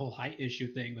around the whole height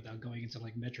issue thing without going into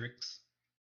like metrics.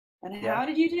 And Yeah. how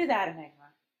did you do that,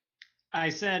 Enigma? I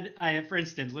said, for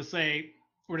instance, let's say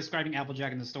we're describing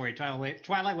Applejack in the story.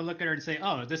 Twilight would look at her and say,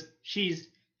 "Oh,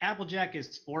 Applejack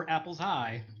is 4 apples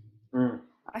high."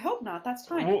 I hope not. That's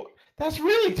tiny. Well, that's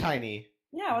really tiny.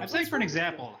 Yeah, I'm saying for an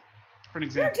example. Your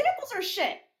examples are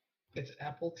shit. It's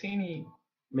apple teeny.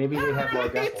 Maybe they have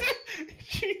large apples.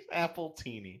 She's apple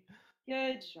teeny.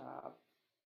 Good job.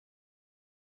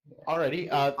 Alrighty.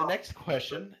 The next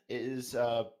question is,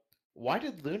 why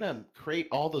did Luna create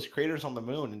all those craters on the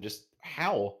moon, and just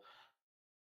how?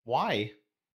 Why?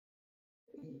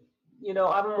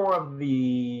 I'm more of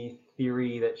the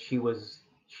theory that she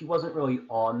wasn't really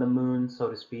on the moon, so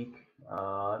to speak.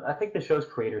 I think the show's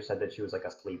creator said that she was like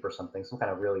asleep or something, some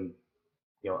kind of really,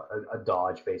 a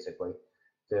dodge basically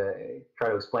to try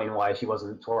to explain why she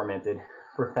wasn't tormented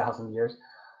for 1,000 years.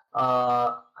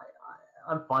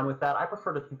 I'm fine with that. I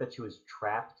prefer to think that she was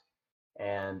trapped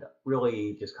and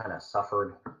really just kind of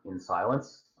suffered in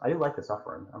silence. I do like the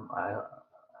suffering.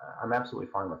 I'm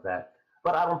absolutely fine with that.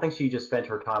 But I don't think she just spent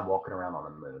her time walking around on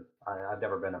the moon. I've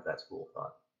never been of that school of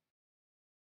thought.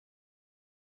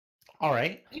 All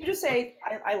right. You just say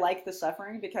I like the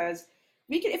suffering because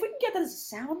if we can get that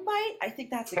as a soundbite, I think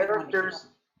that's a good one. I'm going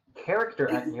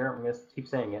to keep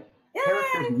saying it. Yay!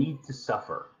 Characters need to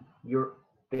suffer. Your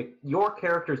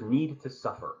characters need to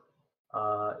suffer.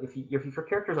 If your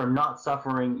characters are not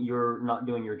suffering, you're not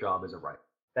doing your job as a writer.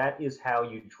 That is how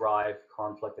you drive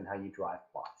conflict and how you drive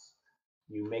plots.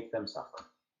 You make them suffer.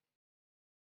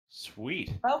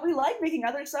 Sweet. Well, we like making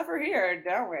others suffer here,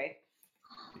 don't we?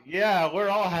 Yeah, we're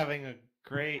all having a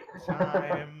great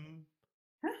time.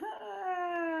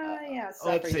 Yeah, suffer,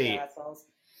 Let's see. you assholes.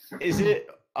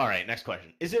 All right, next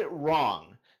question. Is it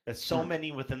wrong that so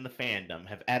many within the fandom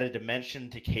have added dimension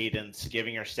to Cadence,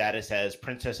 giving her status as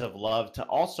Princess of Love to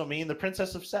also mean the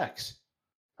Princess of Sex?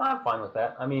 I'm fine with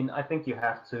that. I mean, I think you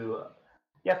have to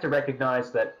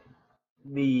recognize that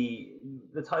the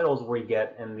titles we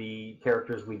get and the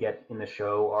characters we get in the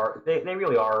show they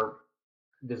really are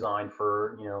designed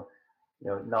for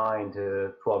 9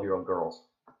 to 12-year-old girls.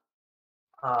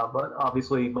 But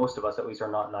obviously, most of us at least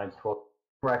are not 9 to 12.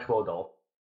 We're actual adults.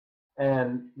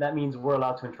 And that means we're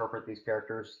allowed to interpret these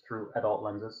characters through adult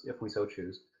lenses if we so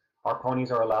choose. Our ponies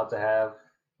are allowed to have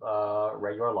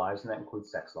regular lives, and that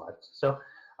includes sex lives. So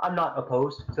I'm not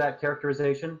opposed to that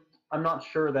characterization. I'm not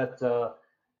sure that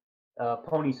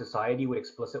Pony Society would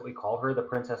explicitly call her the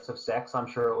Princess of Sex. I'm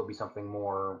sure it would be something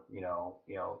more,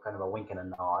 kind of a wink and a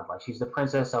nod, like she's the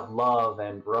Princess of Love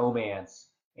and Romance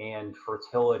and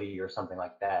Fertility or something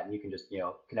like that. And you can just,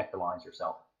 connect the lines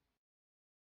yourself.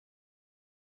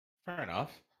 Fair enough.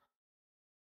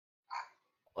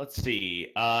 Let's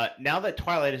see. Now that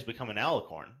Twilight has become an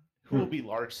alicorn, who will be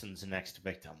Larson's next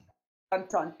victim? Dun,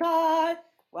 dun, dun.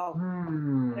 Well,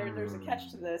 there's a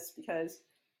catch to this because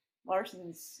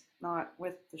Larson's not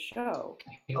with the show.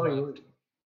 Yeah.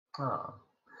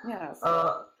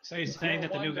 So you're saying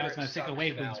that the new guy's going to take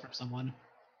away wings from someone?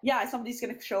 Yeah, somebody's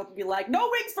going to show up and be like, "No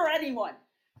wings for anyone."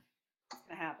 It's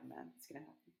going to happen, man. It's going to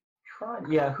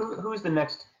happen. Yeah. Who's the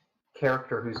next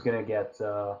character who's going to get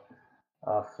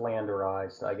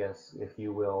Flanderized, I guess, if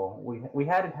you will? We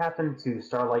had it happen to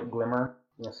Starlight Glimmer.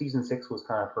 Season 6 was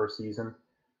kind of her season.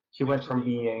 She went from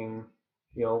being,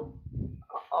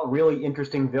 a really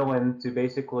interesting villain to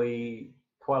basically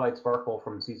Twilight Sparkle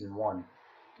from season 1.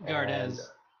 Gardez.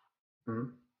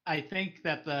 I think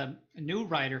that the new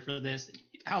writer for this,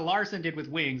 how Larson did with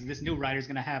Wings, this new writer's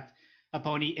going to have a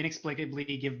pony inexplicably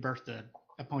give birth to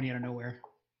a pony out of nowhere.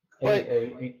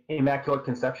 A immaculate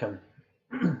conception.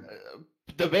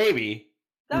 The baby.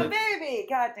 The baby!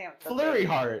 Goddamn. Flurry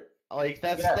Heart. Like,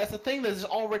 that's a thing that has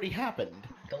already happened.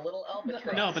 The little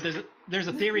albatross. No, but there's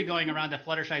a theory going around that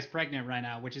Fluttershy's pregnant right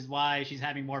now, which is why she's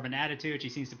having more of an attitude. She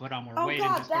seems to put on more weight. God,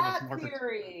 and just that more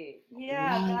theory!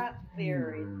 Yeah, that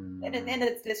theory. And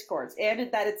it's discords. And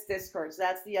that it's discords.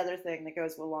 That's the other thing that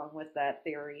goes along with that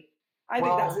theory. I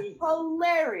think that's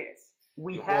hilarious.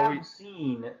 We have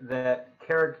seen that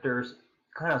characters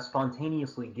kind of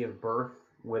spontaneously give birth,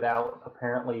 without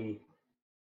apparently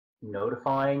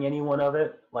notifying anyone of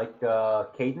it. Like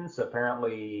Cadence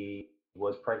apparently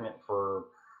was pregnant for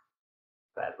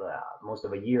most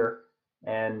of a year,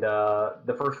 and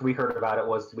the first we heard about it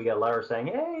was we got a letter saying,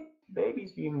 "Hey,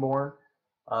 baby's being born."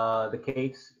 The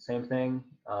Cakes, same thing.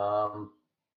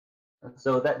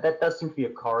 So that does seem to be a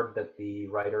card that the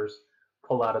writers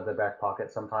pull out of their back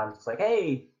pocket sometimes. It's like,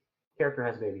 "Hey, character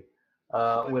has a baby,"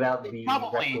 without the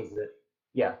requisite.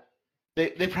 Yeah.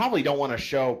 They probably don't want to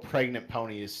show pregnant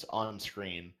ponies on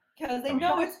screen. Because they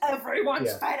know it's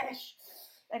everyone's fetish.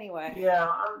 Anyway. Yeah,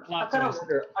 I kind of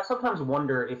wonder. I sometimes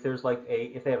wonder if there's like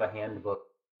if they have a handbook,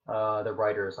 the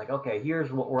writers like, okay,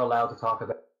 here's what we're allowed to talk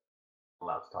about.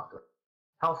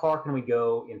 How far can we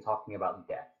go in talking about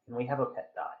death? Can we have a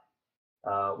pet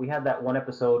die? We had that one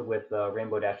episode with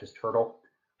Rainbow Dash's turtle,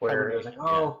 where it was like,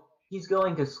 oh, he's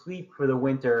going to sleep for the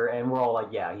winter, and we're all like,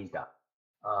 yeah, he's done.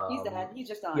 He's dead. He's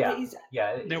just on. Yeah, He's dead.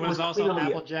 yeah. There was also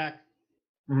Applejack.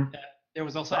 Mm-hmm. There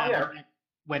was also Applejack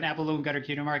when Appaloon got her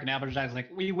cutie mark, and Applejack was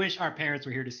like, "We wish our parents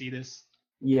were here to see this."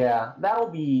 Yeah, that'll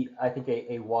be, I think,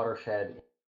 a watershed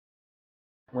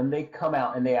when they come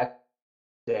out and they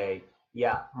say,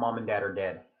 "Yeah, mom and dad are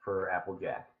dead" for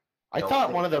Applejack. I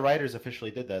thought one of the writers officially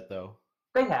did that, though.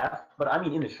 They have, but I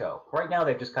mean in the show. Right now,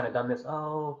 they've just kind of done this,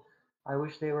 "Oh, I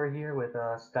wish they were here with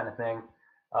us" kind of thing.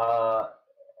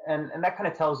 And that kind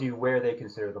of tells you where they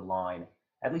consider the line,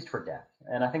 at least for death.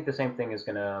 And I think the same thing is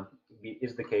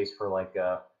the case for like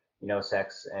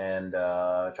sex and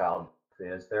child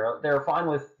is. They're fine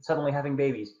with suddenly having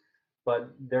babies,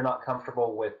 but they're not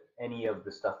comfortable with any of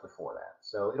the stuff before that.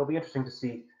 So it'll be interesting to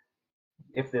see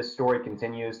if this story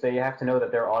continues. They have to know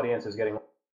that their audience is getting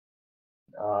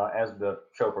as the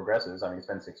show progresses. I mean, it's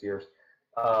been 6 years.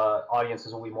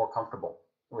 Audiences will be more comfortable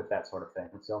with that sort of thing.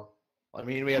 So. I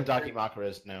mean, we have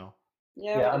Dakimakura's now.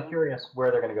 Yeah, I'm curious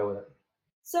where they're going to go with it.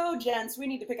 So, gents, we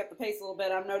need to pick up the pace a little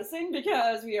bit, I'm noticing,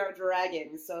 because we are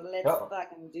dragging. So let's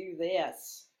fucking do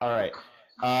this. All right.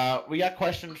 We got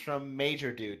questions from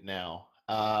Major Dude now.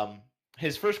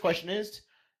 His first question is,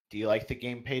 do you like the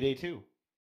game Payday 2?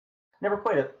 Never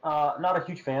played it. Not a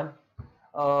huge fan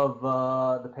of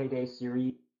the Payday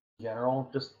series in general.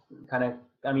 Just kind of,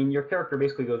 I mean, your character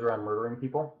basically goes around murdering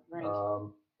people. Right. A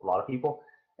lot of people.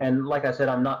 And like I said,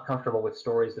 I'm not comfortable with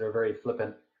stories that are very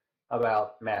flippant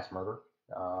about mass murder.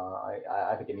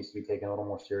 I think it needs to be taken a little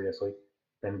more seriously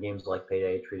than games like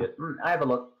Payday treat it. I have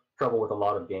trouble with a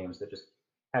lot of games that just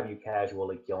have you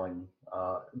casually killing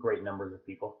great numbers of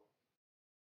people.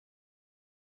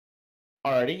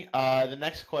 Alrighty. The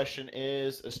next question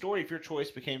is, a story of your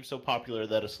choice became so popular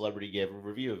that a celebrity gave a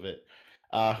review of it.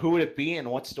 Who would it be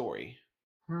and what story?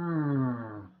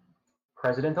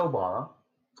 President Obama.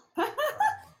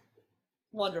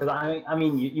 Wonderful. Because I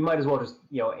mean, you might as well just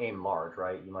aim large,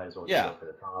 right? You might as well just go for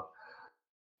the top.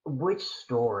 Which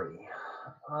story?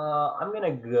 I'm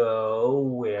gonna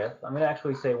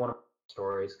actually say one of my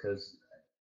stories, because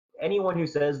anyone who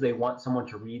says they want someone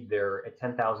to read their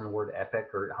 10,000 word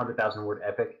epic or 100,000 word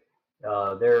epic,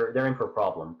 they're in for a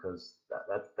problem, because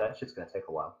that shit's gonna take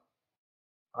a while.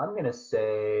 I'm gonna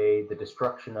say The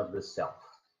Destruction of the Self,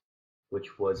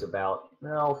 which was about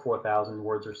 4,000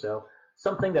 words or so.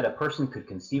 Something that a person could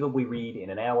conceivably read in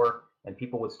an hour, and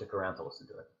people would stick around to listen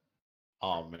to it.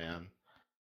 Oh man,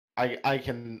 I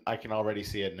can already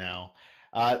see it now.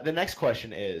 The next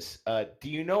question is, do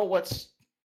you know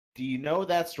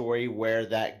that story where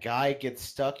that guy gets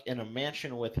stuck in a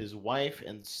mansion with his wife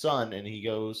and son, and he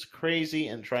goes crazy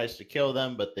and tries to kill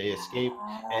them, but they escape,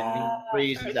 and he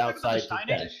freezes outside to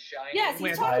death? Yes,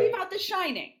 he's talking about The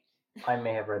Shining. I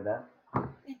may have read that.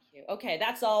 Thank you. Okay,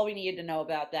 that's all we needed to know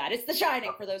about that. It's The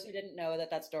Shining, for those who didn't know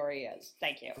that story is.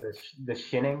 Thank you. The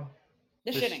Shinning?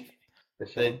 The Shinning. The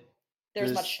Shinning.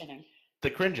 There's much shinning.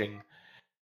 The cringing.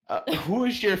 Who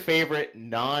is your favorite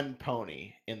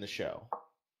non-pony in the show?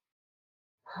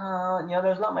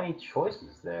 There's not many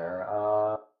choices there.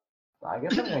 I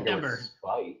guess I'm going to go with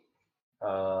Spike.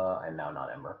 And no, not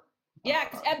Ember. Yeah,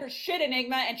 because Ember's shit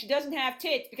Enigma, and she doesn't have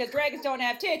tits, because dragons don't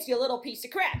have tits, you little piece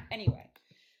of crap. Anyway.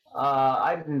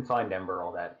 I didn't find Ember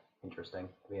all that interesting,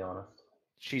 to be honest.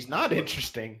 She's not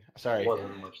interesting. Sorry.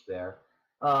 Wasn't much there.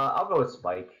 I'll go with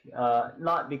Spike.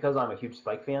 Not because I'm a huge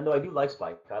Spike fan, though I do like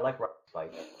Spike. I like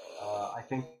Spike. I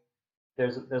think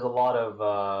there's a lot of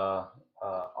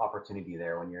opportunity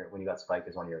there when you got Spike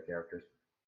as one of your characters.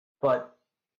 But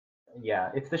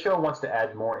yeah, if the show wants to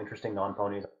add more interesting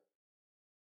non-ponies,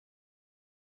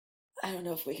 I don't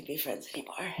know if we can be friends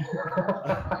anymore.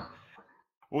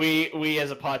 We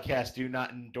as a podcast do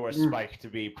not endorse Spike to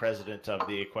be president of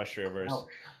the Equestriaverse.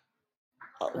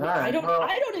 right,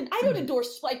 I don't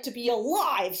endorse Spike to be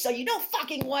alive, so you know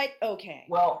fucking what? Okay.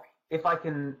 Well, if I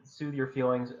can soothe your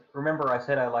feelings, remember I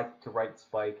said I like to write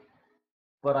Spike,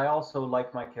 but I also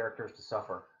like my characters to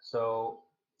suffer. So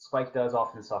Spike does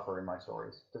often suffer in my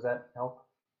stories. Does that help?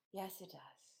 Yes, it does.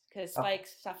 Because Spike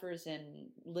suffers in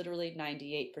literally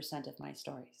 98% of my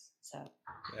stories. So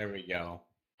There we go.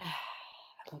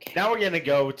 okay. Now we're going to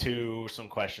go to some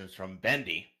questions from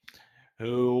Bendy,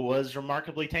 who was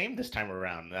remarkably tame this time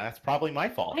around. That's probably my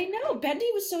fault. I know. Bendy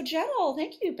was so gentle.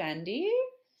 Thank you, Bendy.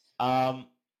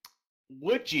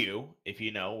 Would you, if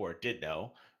you know or did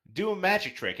know, do a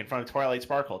magic trick in front of Twilight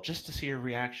Sparkle just to see her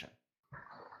reaction?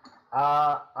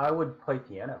 I would play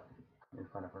piano in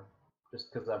front of her,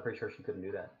 just because I'm pretty sure she couldn't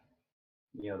do that.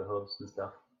 You know, the hooves and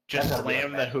stuff. Just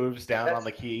slam the hooves down on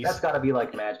the keys? That's got to be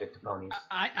like magic to ponies.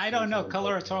 I don't know.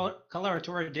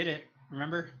 Coloratura did it.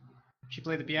 Remember? She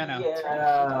played the piano.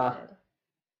 Yeah.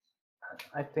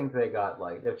 I think they got,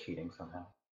 they're cheating somehow.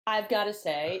 I've got to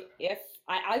say, if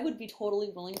I would be totally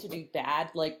willing to do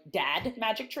dad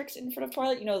magic tricks in front of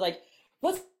Twilight, you know, like,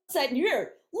 what's that in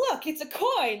here? Look, it's a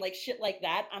coin, like shit like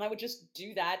that. And I would just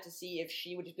do that to see if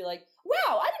she would just be like,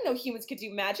 wow, I didn't know humans could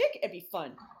do magic. It'd be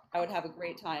fun. I would have a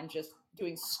great time just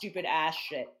doing stupid ass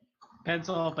shit.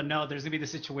 Pencil, but no, there's gonna be the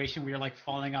situation where you're like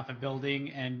falling off a building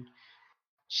and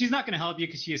she's not gonna help you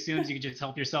because she assumes you can just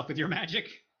help yourself with your magic.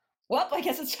 Well, I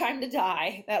guess it's time to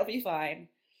die. That'll be fine.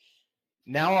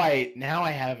 Now I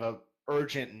have a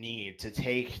urgent need to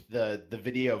take the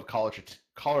video of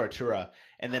Coloratura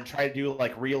and then try to do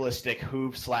like realistic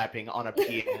hoof slapping on a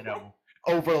piano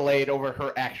overlaid over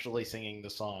her actually singing the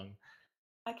song.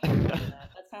 I can't remember that.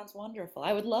 That sounds wonderful.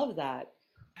 I would love that.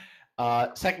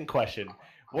 Second question.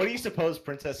 What do you suppose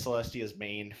Princess Celestia's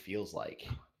mane feels like?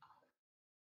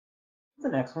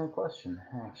 That's an excellent question,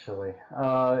 actually.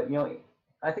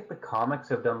 I think the comics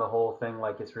have done the whole thing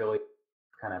like it's really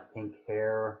kind of pink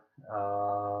hair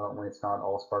when it's not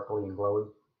all sparkly and glowy.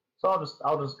 So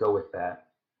I'll just go with that.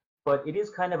 But it is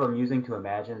kind of amusing to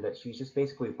imagine that she's just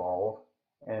basically bald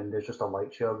and there's just a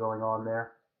light show going on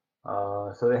there.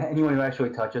 So that anyone who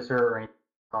actually touches her or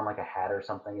on like a hat or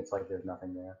something, it's like there's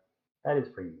nothing there. That is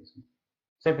pretty amusing.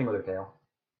 Same thing with her tail.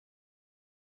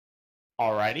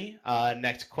 Alrighty.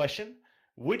 Next question.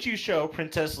 Would you show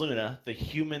Princess Luna the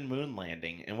human moon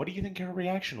landing, and what do you think her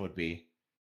reaction would be?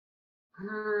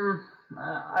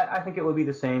 I think it would be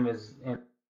the same as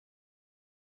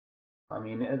I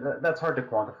mean, that's hard to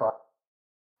quantify.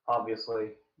 Obviously,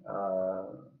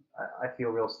 I feel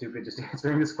real stupid just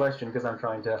answering this question because I'm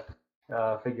trying to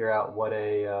figure out what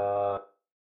a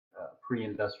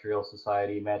pre-industrial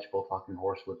society magical talking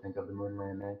horse would think of the moon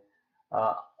landing.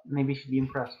 Maybe she'd be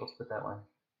impressed. Let's put it that way.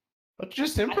 Let's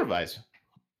just improvise.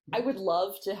 I would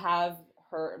love to have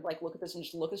her like look at this and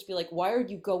just look at us and be like, "Why are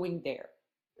you going there?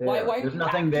 Why are There's you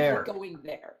nothing there. going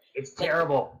there? It's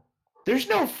terrible. There's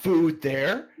no food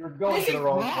there. You're going to the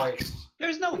wrong place."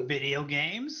 There's no video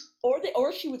games.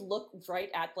 Or she would look right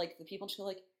at like the people and she'd be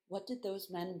like, "What did those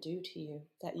men do to you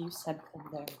that you sent them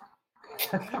there?"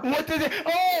 What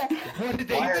did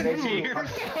they Why are they do? Tears.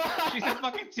 She's in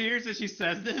fucking tears as she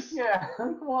says this. Yeah,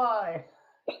 like why?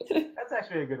 That's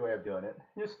actually a good way of doing it.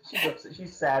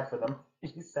 She's sad for them.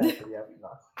 She's sad for the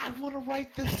astronauts. I want to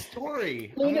write this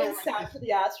story. Luna's sad for the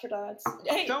astronauts.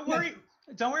 Hey, Don't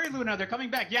worry, Luna. They're coming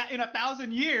back. Yeah, in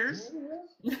 1,000 years.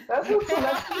 That's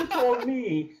what you told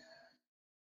me.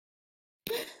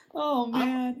 Oh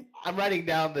man. I'm writing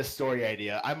down this story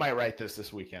idea. I might write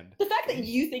this weekend. The fact that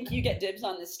you think you get dibs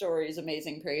on this story is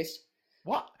amazing, Priest.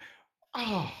 What?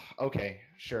 Oh, okay,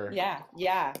 sure. Yeah.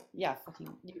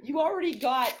 Fucking, you already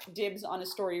got dibs on a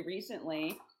story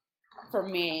recently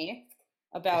from me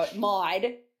about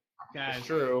Maud. Guys,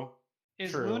 True.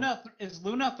 Is True.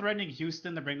 Luna threatening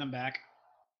Houston to bring them back?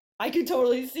 I could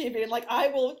totally see it being like, I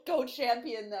will go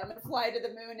champion them and fly to the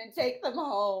moon and take them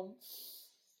home.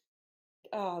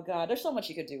 Oh god, there's so much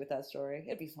you could do with that story.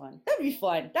 It'd be fun. That'd be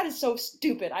fun. That is so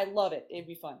stupid. I love it. It'd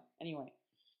be fun. Anyway.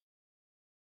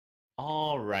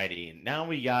 Alrighty, now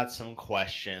we got some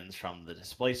questions from the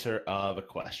Displacer of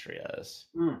Equestrias.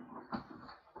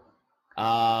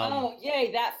 Oh,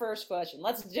 yay, that first question.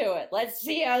 Let's do it. Let's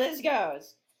see how this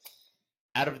goes.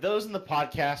 Out of those in the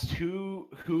podcast, who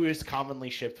is commonly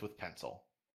shipped with Pencil?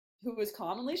 Who is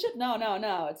commonly shipped? No.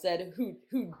 It said,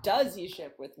 who does he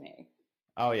ship with me?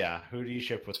 Oh yeah, who do you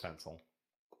ship with Pencil?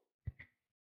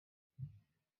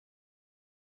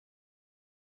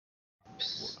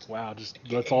 Wow, just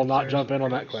let's all not jump in on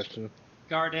that question.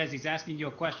 Gardez, he's asking you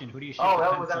a question. Who do you ship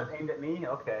Oh, with that was Pencil? aimed at me?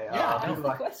 Okay. Yeah, That's the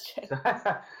question.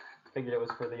 Figured it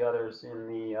was for the others in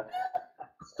the...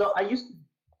 So I used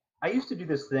I used to do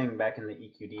this thing back in the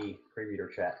EQD pre-reader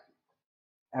chat.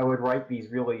 I would write these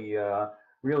really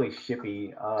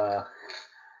shippy,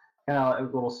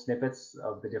 little snippets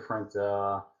of the different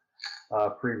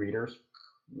pre-readers.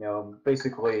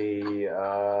 Basically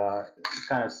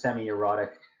kind of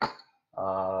semi-erotic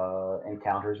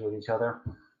encounters with each other.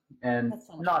 And That's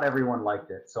so much not fun. everyone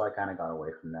liked it, so I kind of got away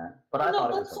from that. But No, I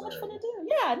thought it was that's so much fun to hilarious.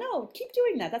 do. Yeah, no, keep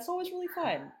doing that. That's always really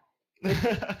fun.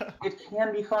 It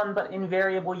can be fun, but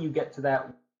invariably you get to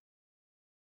that,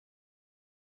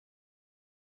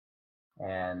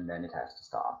 and then it has to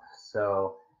stop.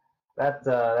 So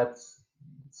that's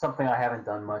something I haven't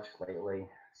done much lately.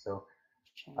 So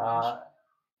Change.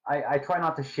 I try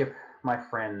not to ship my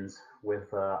friends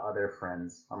with other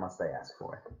friends unless they ask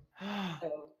for it.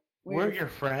 So, We're your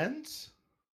friends?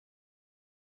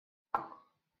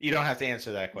 You don't have to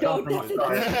answer that No, question.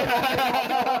 Sorry.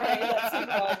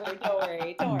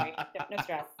 Don't worry. No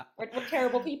stress. We're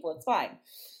terrible people. It's fine.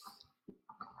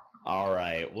 All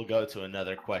right, we'll go to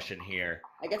another question here.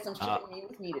 I guess I'm shipping me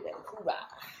with me today. Hoorah.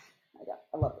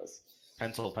 I love this.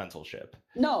 Pencil ship.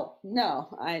 No.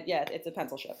 It's a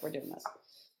pencil ship. We're doing this.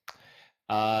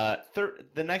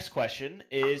 The next question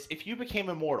is: if you became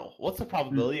immortal, what's the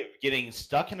probability of getting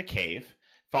stuck in a cave,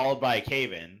 followed by a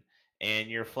cave-in, and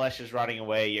your flesh is rotting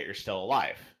away, yet you're still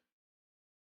alive?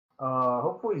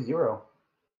 Hopefully 0.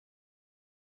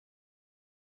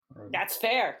 That's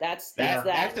fair. That's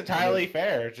entirely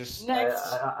fair. Just next.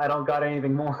 I don't got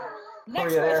anything more for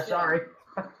Next you there. question. Sorry.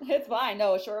 It's fine.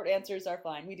 No, short answers are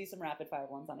fine. We do some rapid fire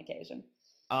ones on occasion.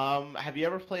 have you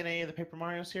ever played any of the Paper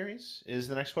Mario series? Is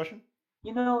the next question.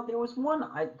 There was one.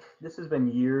 This has been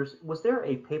years. Was there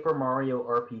a Paper Mario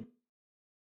RPG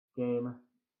game?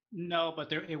 No, but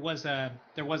there was an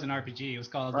RPG. It was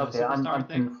called Okay, Superstar I'm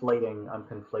thing.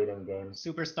 conflating games.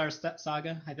 Superstar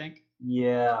Saga, I think.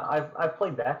 Yeah, I've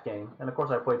played that game, and of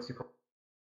course I played Super.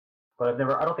 But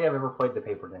I don't think I've ever played the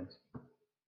paper games.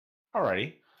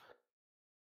 Alrighty.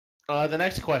 The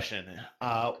next question: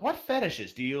 what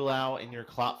fetishes do you allow in your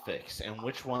clop fix, and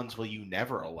which ones will you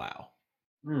never allow?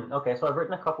 Okay, so I've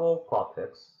written a couple plot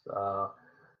picks.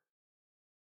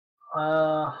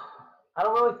 I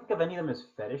don't really think of any of them as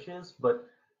fetishes, but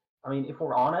I mean, if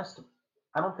we're honest,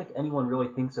 I don't think anyone really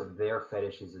thinks of their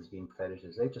fetishes as being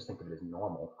fetishes. They just think of it as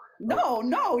normal.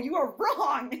 No, you are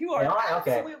wrong. You are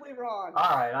absolutely wrong.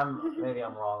 All right, maybe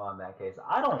I'm wrong on that case.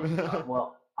 I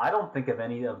don't think of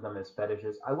any of them as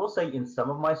fetishes. I will say in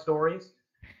some of my stories,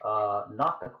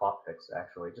 not the clock fix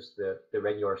actually, just the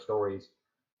regular stories.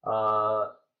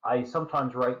 I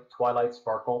sometimes write Twilight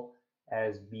Sparkle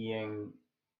as being,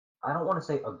 I don't want to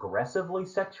say aggressively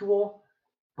sexual,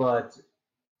 but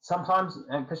sometimes,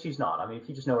 because she's not. I mean, if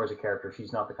you just know her as a character,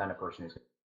 she's not the kind of person who's.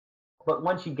 But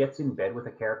when she gets in bed with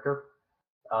a character,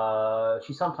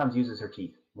 she sometimes uses her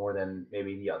teeth more than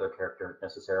maybe the other character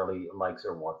necessarily likes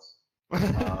or wants.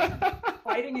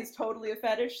 Fighting is totally a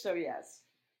fetish, so yes.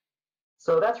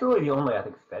 So that's really the only, I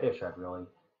think, fetish I've really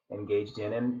engaged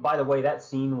in. And by the way, that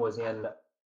scene was in,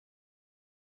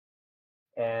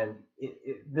 and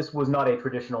this was not a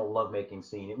traditional lovemaking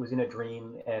scene. It was in a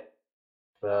dream, and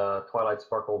the Twilight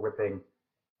Sparkle ripping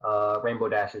Rainbow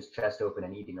Dash's chest open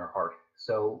and eating her heart.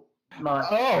 So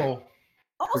not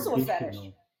also a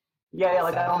fetish. Yeah,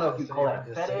 like I don't know if you call that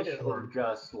fetish or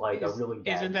just like a really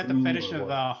bad. Isn't that the fetish of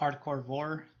hardcore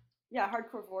vor? Yeah,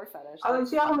 hardcore vor fetish. I don't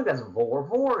think that's vor.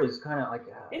 Vor is kind of like.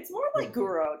 It's more like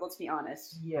Guru. Let's be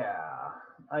honest. Yeah,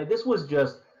 this was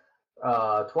just.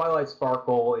 Twilight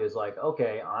Sparkle is like,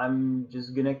 okay, I'm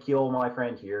just gonna kill my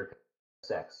friend here,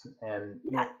 sex, and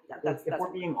if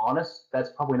we're being honest,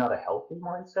 that's probably not a healthy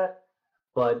mindset,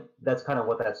 but that's kind of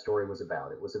what that story was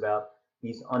about. It was about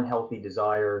these unhealthy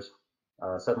desires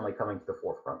suddenly coming to the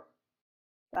forefront.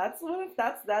 That's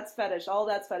fetish. All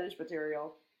that's fetish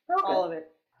material. Okay. All of it.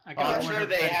 I'm sure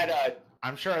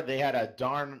they had a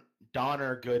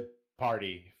Donner good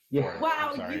party. Yeah.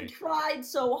 Wow, you tried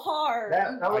so hard.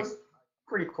 That was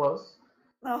pretty close.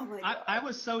 Oh my God. I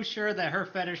was so sure that her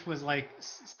fetish was like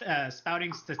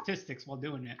spouting statistics while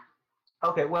doing it.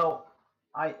 Okay, well,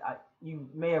 you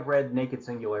may have read Naked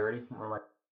Singularity.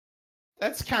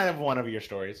 That's kind of one of your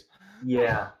stories.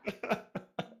 Yeah.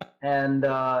 and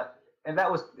that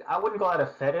was, I wouldn't call it a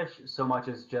fetish so much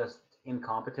as just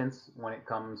incompetence when it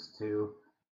comes to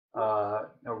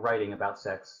writing about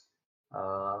sex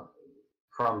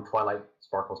from Twilight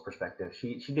Sparkle's perspective.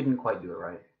 She didn't quite do it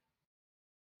right.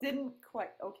 Didn't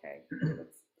quite. Okay.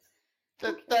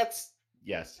 That's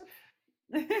yes.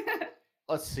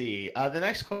 Let's see. The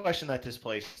next question that this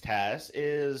place has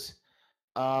is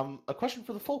a question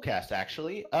for the full cast,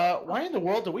 actually. Why in the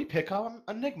world do we pick on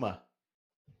Enigma?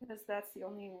 Because that's the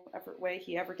only way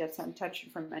he ever gets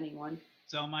attention from anyone.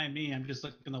 Don't mind me. I'm just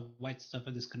looking at the white stuff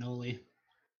of this cannoli.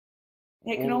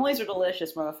 Hey, cannolis are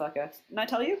delicious, motherfucker. Didn't I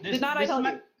tell you? Did not I tell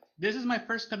you? This is my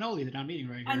first cannoli that I'm eating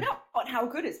right here. I know, but how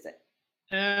good is it?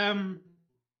 If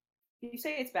you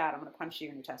say it's bad, I'm going to punch you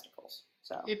in your testicles.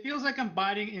 So it feels like I'm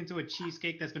biting into a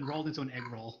cheesecake that's been rolled into an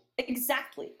egg roll.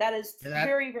 Exactly. That is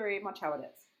very, very much how it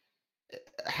is.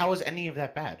 How is any of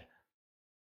that bad?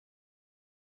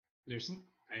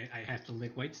 I have to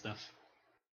lick white stuff.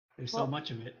 There's so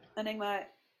much of it. Enigma,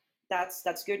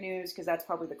 that's good news because that's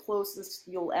probably the closest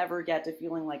you'll ever get to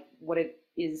feeling like what it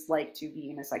is like to be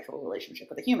in a sexual relationship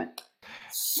with a human.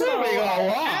 So,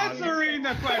 answering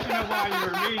the question of why you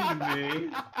were mean to me.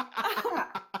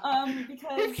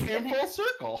 Because it came full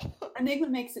circle. Enigma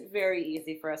makes it very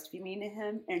easy for us to be mean to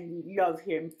him, and we love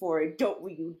him for it, don't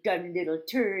we, you dumb little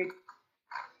turd?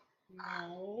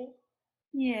 No.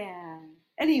 Yeah.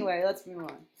 Anyway, let's move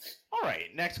on. All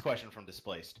right, next question from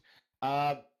Displaced.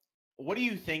 What do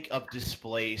you think of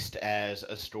Displaced as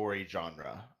a story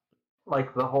genre?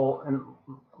 Like the whole, and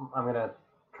I'm going to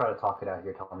try to talk it out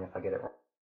here, tell me if I get it wrong.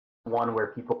 One where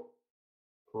people,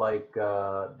 like,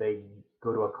 they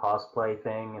go to a cosplay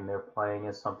thing and they're playing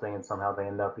as something and somehow they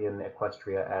end up in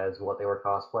Equestria as what they were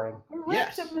cosplaying?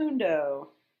 Yes. Rectamundo.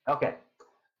 Okay.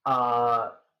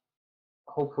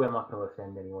 Hopefully I'm not going to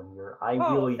offend anyone here.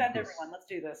 Offend everyone. Let's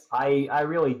do this. I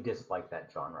really dislike that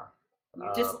genre.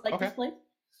 You dislike Displaced?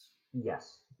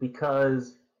 Yes,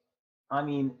 because, I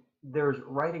mean, there's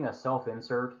writing a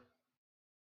self-insert,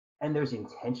 and there's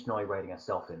intentionally writing a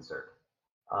self-insert.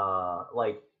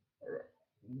 Like,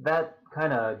 that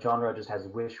kind of genre just has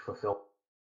wish fulfillment.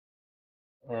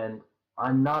 And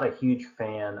I'm not a huge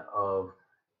fan of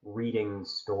reading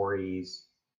stories.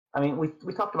 I mean,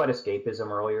 we talked about escapism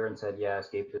earlier and said, yeah,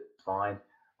 escapism is fine.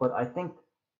 But I think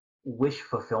wish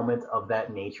fulfillment of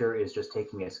that nature is just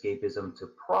taking escapism to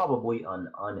probably an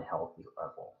unhealthy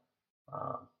level.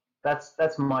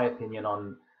 That's my opinion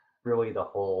on really the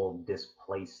whole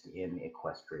Displaced in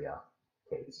Equestria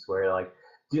case, where like,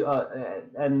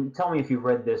 and tell me if you've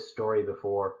read this story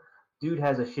before. Dude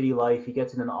has a shitty life. He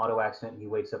gets in an auto accident. And he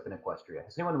wakes up in Equestria.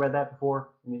 Has anyone read that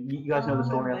before? You guys know the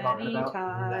story I'm talking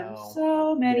about?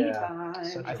 So many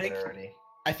times.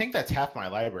 I think that's half my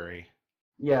library.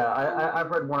 Yeah,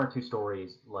 I've read one or two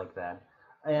stories like that,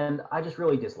 and I just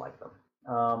really dislike them.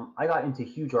 I got into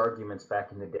huge arguments back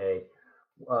in the day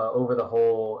over the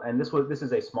whole, and this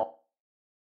is a small.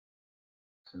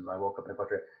 I woke up in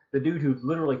Equestria. The dude who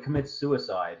literally commits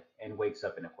suicide and wakes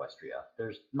up in Equestria.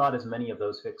 There's not as many of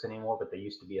those fics anymore, but they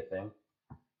used to be a thing.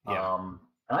 Yeah. And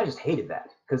I just hated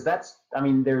that because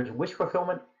there's wish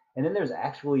fulfillment, and then there's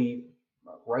actually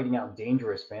writing out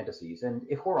dangerous fantasies. And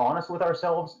if we're honest with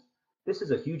ourselves, this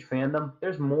is a huge fandom.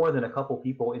 There's more than a couple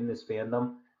people in this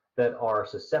fandom that are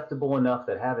susceptible enough,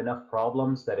 that have enough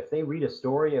problems, that if they read a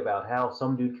story about how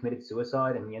some dude committed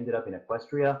suicide and he ended up in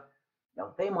Equestria,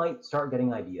 they might start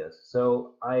getting ideas.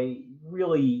 So I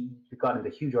really got into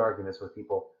huge arguments with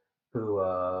people who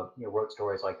wrote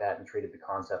stories like that and treated the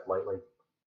concept lightly.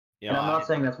 And I'm not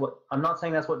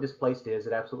saying that's what Displaced is.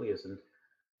 It absolutely isn't.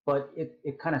 But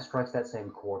it kind of strikes that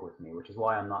same chord with me, which is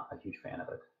why I'm not a huge fan of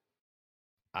it.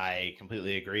 I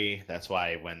completely agree. That's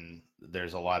why when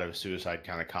there's a lot of suicide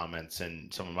kind of comments in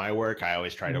some of my work, I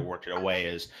always try to work it away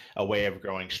as a way of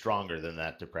growing stronger than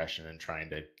that depression and trying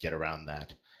to get around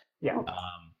that. Yeah.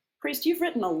 Priest, you've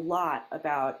written a lot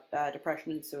about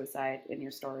depression and suicide in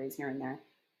your stories here and there.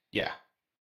 Yeah.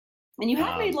 And you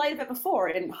have made light of it before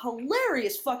in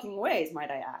hilarious fucking ways, might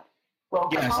I add. Well,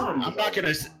 yes, I'm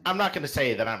not gonna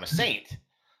say that I'm a saint.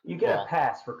 You get a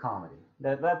pass for comedy.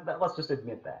 That let's just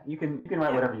admit that. You can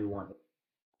write whatever you want.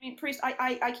 I mean, Priest,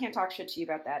 I can't talk shit to you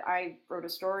about that. I wrote a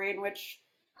story in which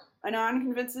Anon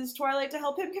convinces Twilight to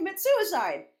help him commit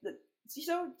suicide.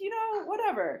 So,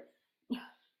 whatever.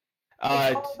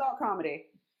 It's all about comedy.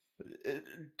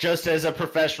 Just as a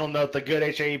professional note, the Good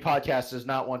HAE podcast does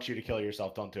not want you to kill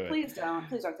yourself. Don't do it. Please don't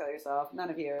kill yourself.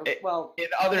 None of you. In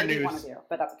other news, want to do,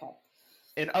 but that's okay.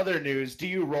 In other news, do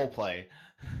you role play?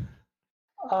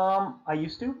 I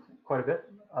used to quite a bit.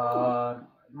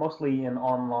 Mostly in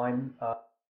online.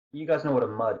 You guys know what a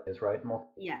MUD is, right?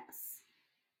 Yes.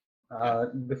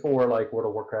 Before World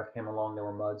of Warcraft came along, there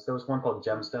were MUDs. There was one called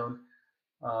Gemstone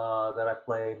that I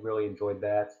played. Really enjoyed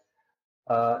that.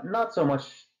 Not so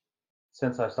much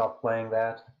since I stopped playing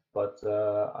that, but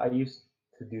I used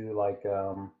to do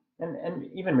and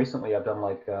even recently I've done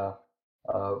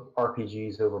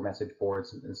RPGs over message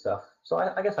boards and stuff. So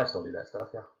I guess I still do that stuff,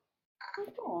 yeah.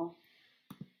 Cool.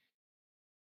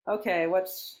 Okay, All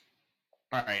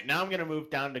right, now I'm going to move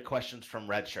down to questions from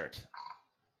Redshirt.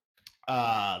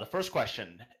 The first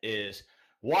question is,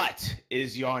 what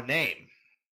is your name?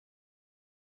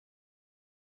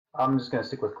 I'm just gonna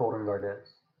stick with Colton Gardez.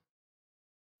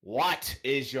 What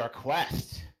is your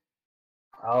quest?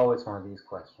 Oh, it's one of these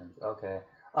questions. Okay.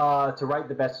 To write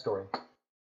the best story.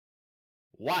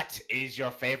 What is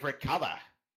your favorite color?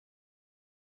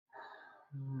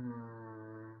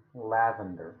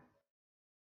 Lavender.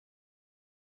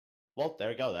 Well, there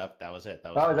we go. That was it.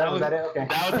 That Oh, was was that it? Okay.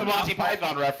 that was a Monty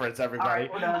Python reference, everybody. All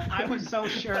right, we're done. I was so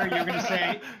sure you were going to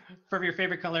say, for your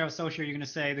favorite color, I was so sure you were going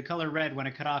to say the color red when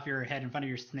I cut off your head in front of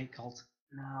your snake cult.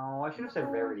 No, I should have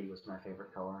said rarity was my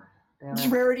favorite color. Damn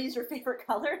it. Rarity is your favorite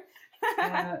color?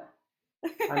 Damn it.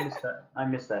 I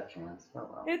missed that chance. Oh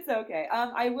well. It's okay.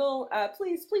 I will,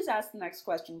 please ask the next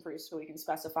question, Priest, so we can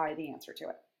specify the answer to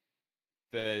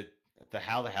it. The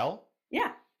how the hell?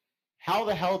 Yeah. How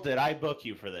the hell did I book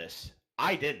you for this?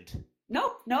 I didn't.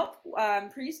 Nope.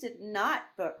 Priest did not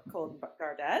book Colton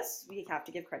Gardez. We have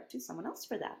to give credit to someone else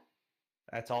for that.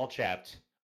 That's all, Chapped.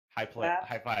 High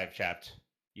five, Chapped.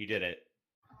 You did it.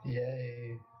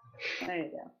 Yay. There you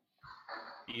go.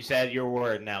 You said your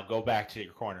word. Now go back to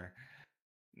your corner.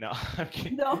 No, I'm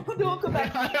kidding. No, don't go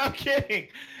back. I'm kidding.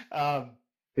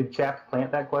 Did Chap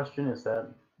plant that question? Is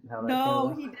that how that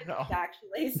No, came he about? didn't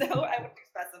actually, so I would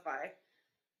specify.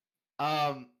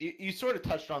 You sort of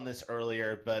touched on this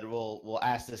earlier, but we'll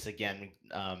ask this again.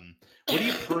 What do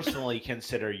you personally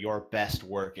consider your best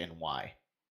work and why?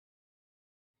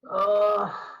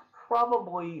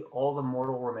 Probably All the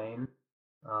Mortal Remain.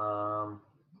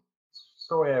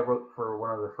 Story I wrote for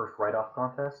one of the first write-off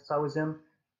contests I was in,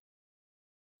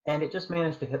 and it just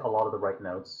managed to hit a lot of the right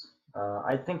notes.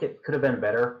 I think it could have been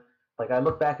better. Like, I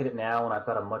look back at it now, and I've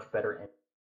got a much better ending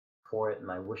for it, and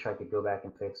I wish I could go back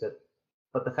and fix it.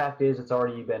 But the fact is, it's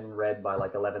already been read by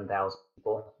like 11,000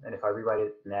 people, and if I rewrite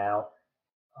it now,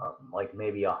 like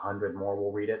maybe 100 more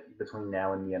will read it between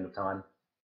now and the end of time.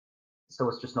 So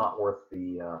it's just not worth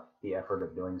the effort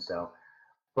of doing so.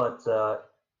 But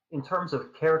in terms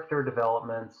of character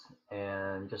development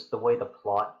and just the way the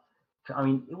plot, I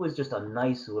mean, it was just a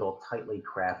nice little tightly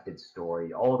crafted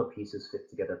story. All the pieces fit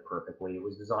together perfectly. It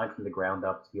was designed from the ground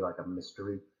up to be like a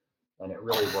mystery, and it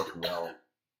really worked well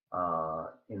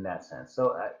in that sense.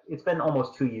 So it's been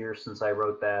almost 2 years since I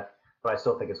wrote that, but I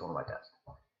still think it's one of my best.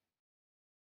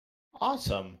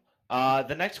 Awesome.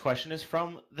 The next question is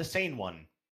from the sane one.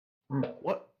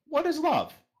 What is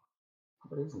love?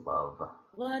 What is love?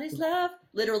 What is love?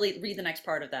 Literally, read the next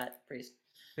part of that, Priest.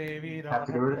 Baby, don't Have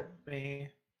to do with hurt me.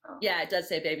 Yeah, it does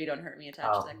say "baby, don't hurt me"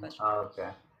 attached to that question. Okay.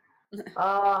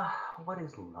 What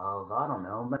is love? I don't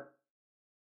know. But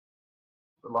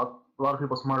a lot of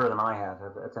people smarter than I have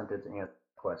attempted to answer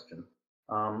the question.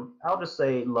 I'll just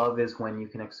say love is when you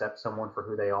can accept someone for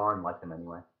who they are and like them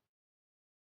anyway.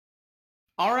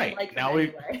 All right. Like now them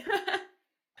we. anyway.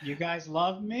 You guys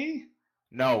love me?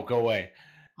 No, go away.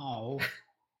 Oh.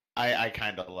 I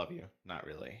kind of love you. Not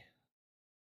really.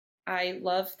 I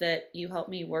love that you help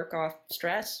me work off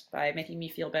stress by making me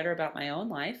feel better about my own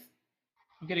life.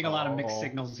 I'm getting a lot of mixed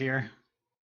signals here.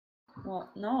 Well,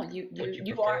 no, you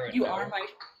prefer are my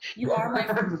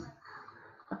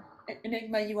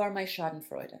Enigma, you are my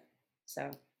Schadenfreude. So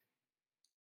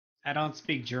I don't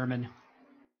speak German.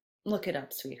 look it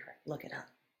up, sweetheart. Look it up.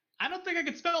 I don't think I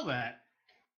could spell that.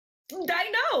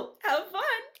 I know. Have fun.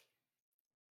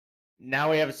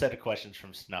 Now we have a set of questions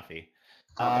from Snuffy.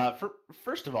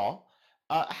 First of all,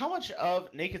 how much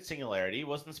of Naked Singularity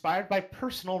was inspired by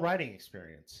personal writing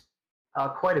experience?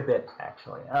 Quite a bit,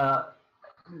 actually.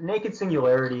 Naked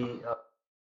Singularity,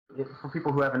 for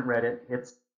people who haven't read it,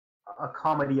 it's a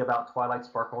comedy about Twilight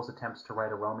Sparkle's attempts to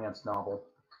write a romance novel.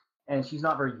 And she's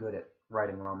not very good at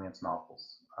writing romance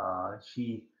novels.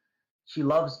 She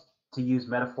loves to use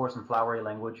metaphors and flowery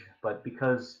language, but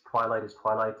because Twilight is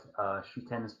Twilight, she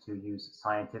tends to use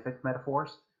scientific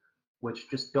metaphors, which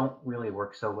just don't really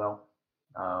work so well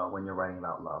when you're writing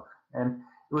about love. And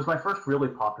it was my first really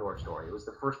popular story. It was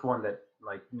the first one that,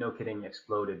 like, no kidding,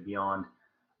 exploded beyond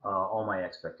all my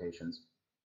expectations.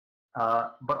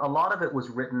 But a lot of it was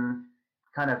written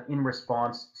kind of in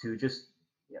response to just,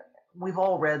 we've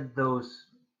all read those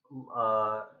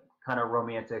kind of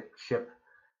romantic ship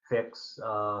fics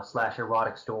 /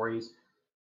 erotic stories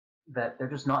that they're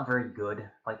just not very good.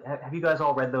 Like, have you guys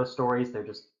all read those stories? They're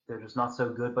just not so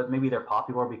good, but maybe they're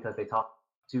popular because they talk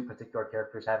to particular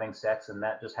characters having sex, and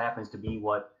that just happens to be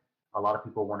what a lot of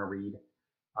people want to read.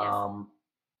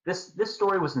 Yes. This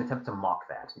story was an attempt to mock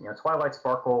that. Twilight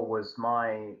Sparkle was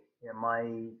my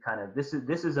kind of this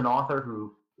is an author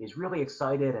who is really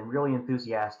excited and really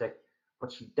enthusiastic,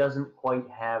 but she doesn't quite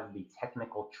have the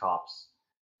technical chops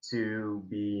to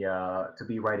be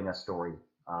writing a story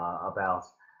about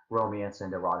romance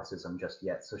and eroticism just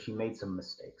yet. So she made some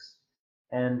mistakes,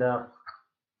 and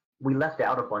we left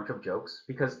out a bunch of jokes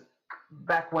because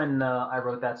back when I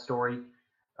wrote that story,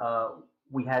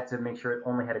 we had to make sure it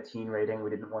only had a teen rating. We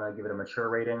didn't want to give it a mature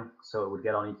rating, so it would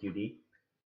get on EQD.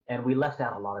 And we left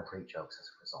out a lot of great jokes as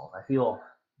a result. I feel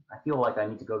like I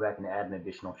need to go back and add an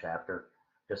additional chapter,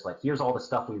 just like here's all the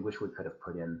stuff we wish we could have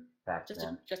put in back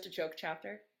then. Just a joke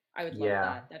chapter. I would love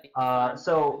that. That'd be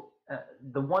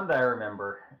the one that I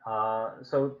remember,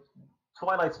 so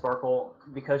Twilight Sparkle,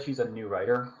 because she's a new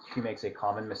writer, she makes a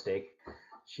common mistake.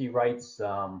 She writes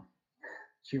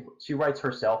she writes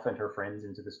herself and her friends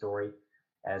into the story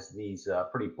as these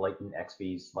pretty blatant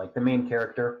XBs. Like the main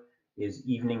character is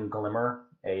Evening Glimmer,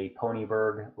 a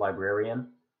Ponyburg librarian,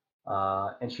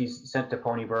 and she's sent to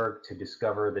Ponyburg to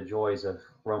discover the joys of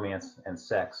romance and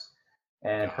sex.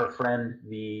 And her friend,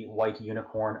 the White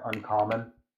Unicorn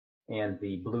Uncommon, and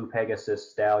the Blue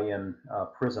Pegasus Stallion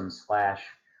Prism Slash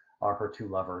are her two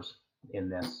lovers in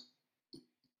this.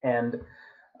 And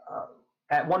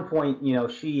at one point,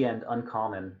 she and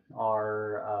Uncommon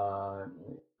are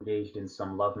engaged in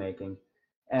some lovemaking,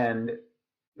 and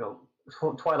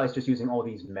Twilight's just using all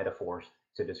these metaphors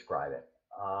to describe it.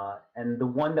 And the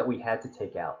one that we had to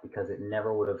take out because it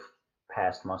never would have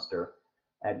passed muster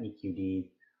at EQD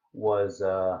was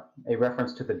a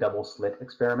reference to the double slit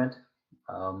experiment.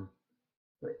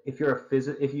 If you're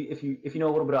if you know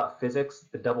a little bit about physics,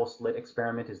 the double slit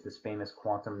experiment is this famous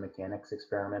quantum mechanics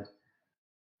experiment,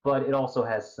 but it also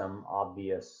has some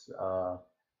obvious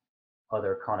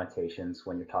other connotations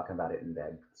when you're talking about it in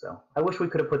bed. So I wish we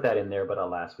could have put that in there, but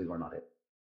alas, we were not it.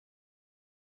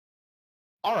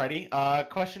 Alrighty.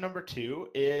 Question number 2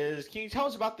 is: can you tell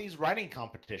us about these writing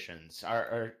competitions?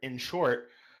 Or in short,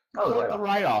 plug the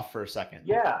write-off for a second.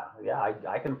 Yeah,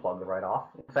 I can plug the write-off.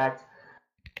 In fact,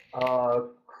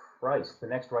 the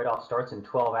next write-off starts in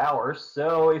 12 hours.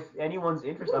 So if anyone's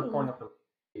interested, I'm pulling up the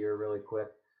here really quick.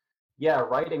 Yeah,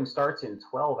 writing starts in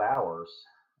 12 hours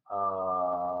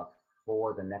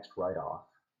for the next write-off.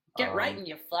 Get writing,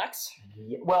 you fucks.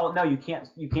 Yeah, well, no, you can't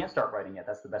start writing yet.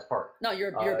 That's the best part. No, you're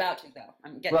about to though.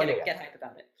 Get hyped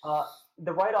about it.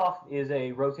 The write-off is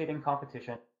a rotating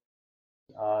competition.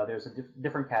 There's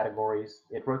different categories.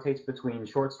 It rotates between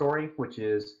short story, which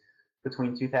is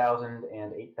between 2,000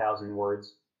 and 8,000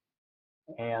 words,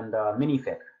 and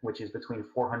minific, which is between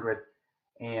 400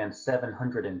 and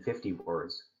 750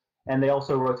 words. And they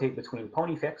also rotate between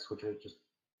ponyfics, which are just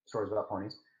stories about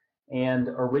ponies, and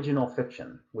original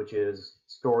fiction, which is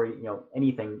story,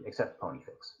 anything except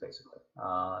ponyfics, basically.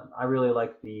 I really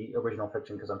like the original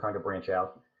fiction because I'm trying to branch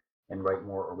out and write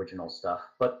more original stuff.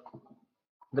 But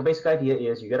the basic idea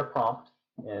is you get a prompt,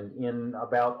 and in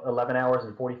about 11 hours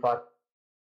and 45,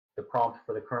 the prompt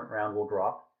for the current round will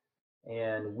drop,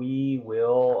 and we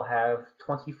will have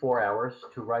 24 hours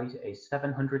to write a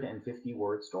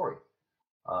 750-word story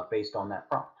based on that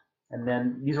prompt. And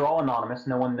then these are all anonymous.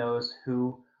 No one knows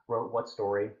who wrote what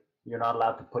story. You're not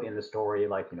allowed to put in the story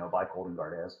like, by Colden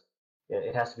Gardez.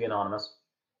 It has to be anonymous.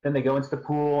 Then they go into the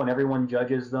pool, and everyone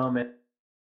judges them, and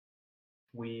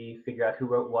we figure out who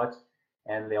wrote what,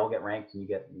 and they all get ranked, and you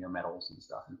get medals and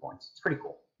stuff and points. It's pretty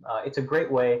cool. It's a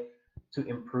great way to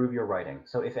improve your writing.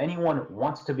 So if anyone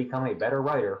wants to become a better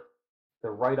writer, the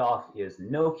write-off is,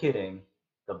 no kidding,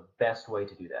 the best way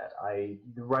to do that.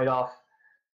 The write-off,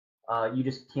 you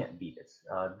just can't beat it.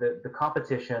 The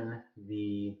competition,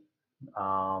 the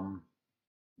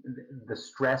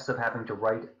stress of having to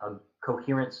write a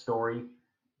coherent story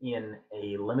in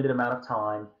a limited amount of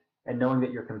time, and knowing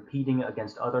that you're competing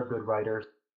against other good writers,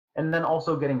 and then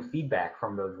also getting feedback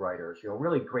from those writers,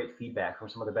 really great feedback from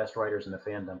some of the best writers in the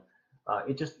fandom.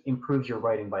 It just improves your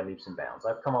writing by leaps and bounds.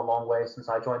 I've come a long way since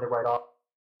I joined the write-off.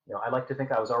 I like to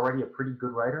think I was already a pretty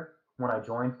good writer when I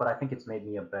joined, but I think it's made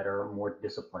me a better, more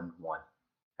disciplined one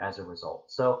as a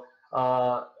result. So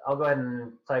I'll go ahead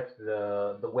and type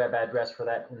the web address for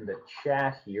that in the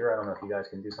chat here. I don't know if you guys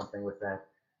can do something with that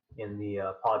in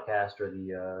the podcast or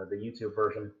the YouTube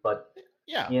version, but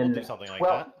yeah, we'll do something like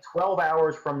that. 12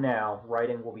 hours from now,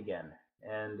 writing will begin,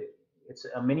 and it's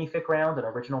a minific round, an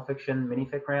original fiction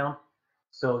minific round.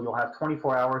 So you'll have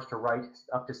 24 hours to write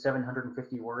up to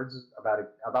 750 words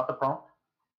about the prompt,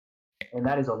 and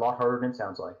that is a lot harder than it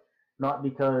sounds like. Not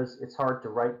because it's hard to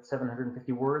write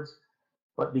 750 words,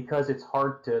 but because it's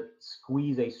hard to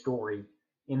squeeze a story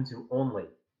into only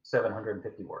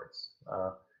 750 words.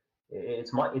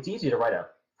 It's easy to write a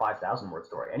 5,000 word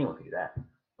story. Anyone can do that.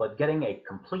 But getting a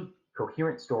complete,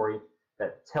 coherent story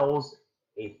that tells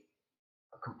a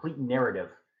complete narrative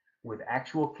with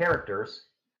actual characters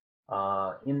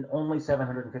in only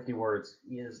 750 words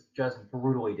is just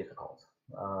brutally difficult.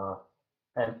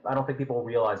 And I don't think people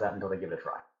realize that until they give it a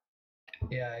try.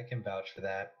 Yeah, I can vouch for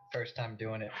that. First time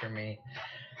doing it for me.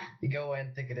 You go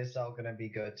in thinking it's all going to be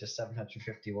good, just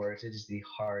 750 words. It is the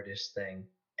hardest thing.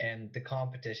 And the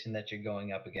competition that you're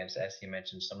going up against, as you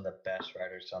mentioned, some of the best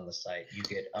writers on the site. You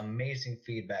get amazing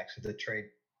feedback, so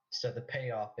the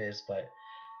payoff is, but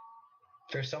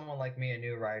for someone like me, a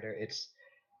new writer, it's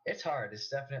hard. It's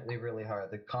definitely really hard.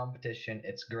 The competition,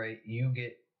 it's great.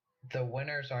 The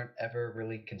winners aren't ever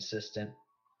really consistent.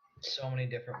 So many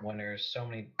different winners,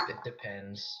 it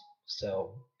depends.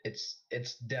 So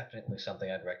it's definitely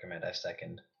something I'd recommend. I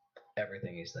second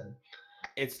everything he said.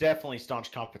 It's definitely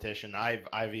staunch competition.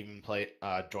 I've even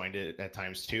joined it at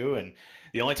times too, and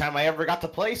the only time I ever got to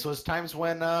place was times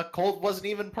when Cold wasn't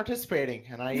even participating,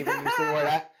 and I even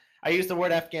used the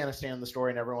word Afghanistan in the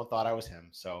story, and everyone thought I was him.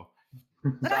 So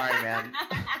sorry, man.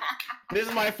 This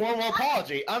is my formal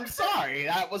apology. I'm sorry.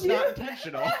 That was not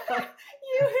intentional.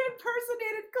 You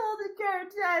impersonated Cold and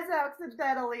Gardez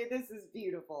accidentally. This is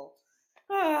beautiful.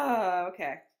 Oh,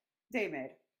 okay. Day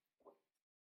made.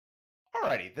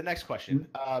 Alrighty, the next question.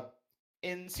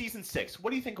 In season 6, what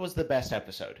do you think was the best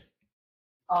episode?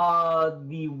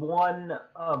 The one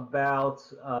about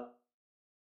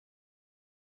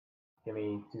give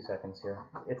me 2 seconds here.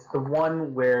 It's the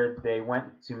one where they went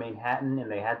to Manhattan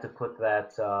and they had to put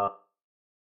that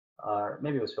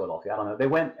maybe it was Philadelphia, I don't know. They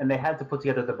went and they had to put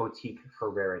together the boutique for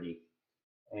Rarity.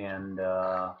 And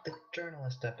the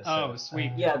journalist episode. Oh,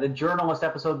 sweet. Yeah, the journalist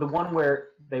episode, the one where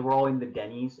they were all in the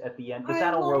Denny's at the end. The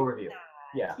Saddle Row review. That.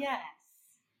 Yeah. Yes.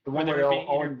 The one where they're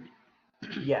all in...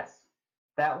 Yes.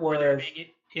 That was... Where they're being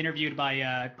interviewed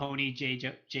by Pony J.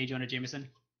 Jonah Jameson.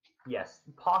 Yes.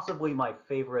 Possibly my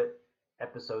favorite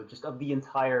episode just of the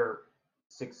entire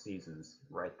 6 seasons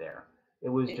right there. It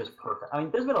was just perfect. I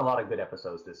mean, there's been a lot of good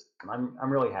episodes this season. I'm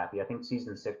really happy. I think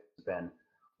season 6 has been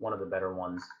one of the better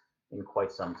ones in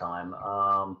quite some time.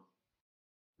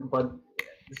 But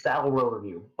the Saddle Row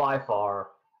review, by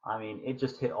far, I mean, it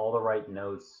just hit all the right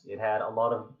notes. It had a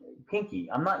lot of Pinky.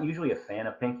 I'm not usually a fan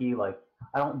of Pinky. Like,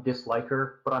 I don't dislike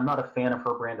her, but I'm not a fan of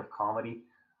her brand of comedy,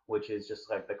 which is just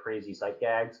like the crazy sight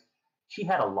gags. She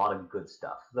had a lot of good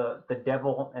stuff. The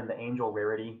devil and the angel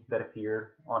Rarity that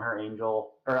appeared on her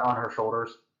on her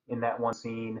shoulders in that one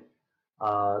scene.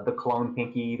 The clone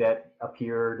Pinky that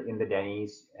appeared in the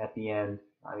Denny's at the end.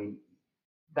 I mean,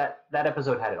 that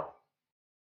episode had it all.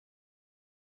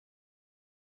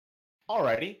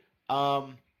 Alrighty.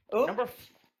 Number.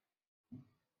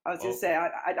 I was going to say,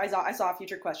 I saw a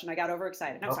future question. I got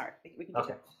overexcited. I'm sorry. We can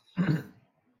continue.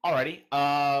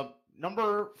 Alrighty.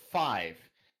 Number 5.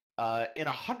 In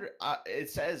 100, it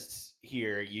says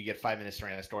here you get 5 minutes to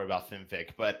write a story about FimFic,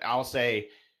 but I'll say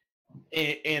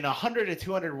in 100 to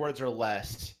 200 words or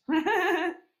less,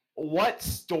 what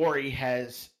story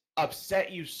has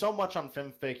upset you so much on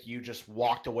FimFic you just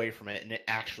walked away from it and it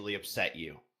actually upset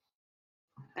you?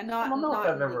 And not in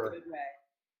a good way.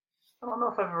 I don't know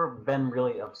if I've ever been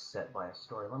really upset by a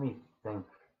story. Let me think.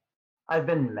 I've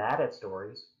been mad at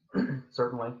stories,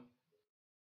 certainly.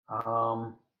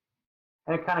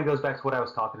 And it kind of goes back to what I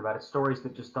was talking about. It's stories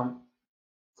that just don't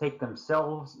take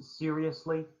themselves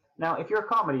seriously. Now, if you're a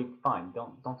comedy, fine.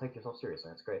 Don't take yourself seriously.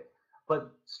 That's great.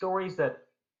 But stories that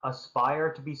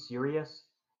aspire to be serious,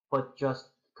 but just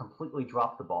completely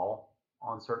drop the ball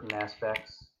on certain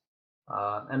aspects.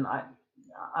 And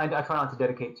I try not to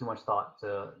dedicate too much thought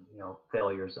to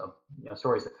failures of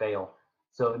stories that fail.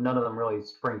 So none of them really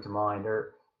spring to mind,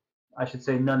 or I should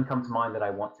say, none come to mind that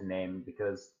I want to name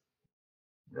because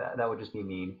that would just be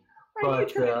mean. Are you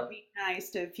trying to be nice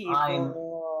to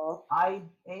people? I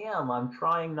am. I'm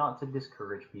trying not to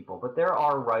discourage people, but there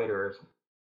are writers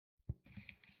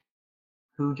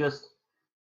who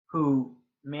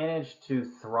manage to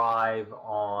thrive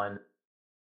on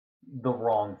the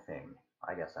wrong thing,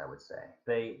 I guess I would say.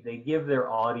 They give their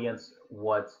audience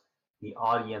what the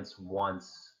audience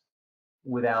wants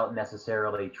without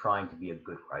necessarily trying to be a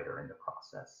good writer in the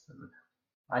process. And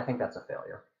I think that's a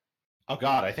failure. Oh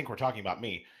God, I think we're talking about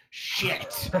me.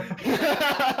 Shit.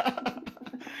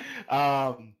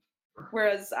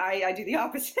 Whereas I do the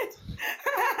opposite.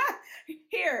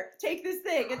 Here, take this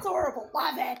thing. It's horrible.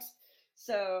 Love it.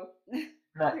 So.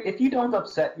 If you don't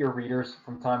upset your readers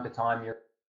from time to time, you're.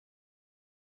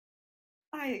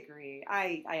 I agree.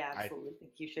 I absolutely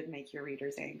think you should make your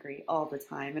readers angry all the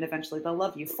time, and eventually they'll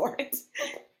love you for it.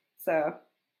 So.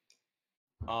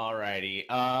 Alrighty.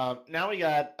 Now we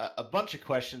got a bunch of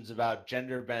questions about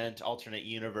gender bent, alternate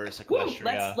universe,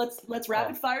 Equestria. Let's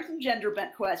rapid fire some gender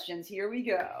bent questions. Here we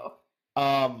go.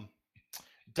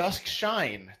 Dusk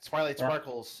Shine, Twilight Yeah.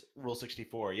 Sparkles, Rule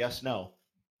 64. Yes, no.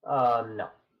 No.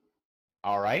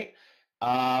 All right.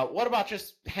 What about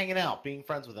just hanging out, being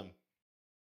friends with him?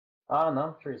 No,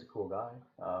 I'm sure he's a cool guy.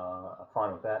 I'm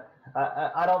fine with that.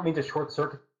 I don't mean to short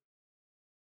circuit.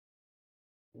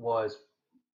 Was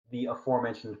the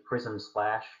aforementioned Prism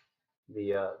Slash,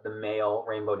 the male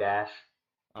Rainbow Dash,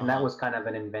 and that was kind of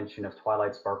an invention of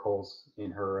Twilight Sparkles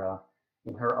in her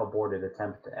aborted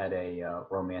attempt at a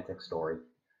romantic story.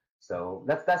 So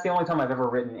that's the only time I've ever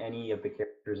written any of the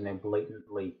characters in a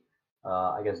blatantly,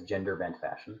 I guess, gender bent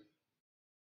fashion.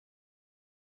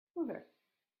 Okay.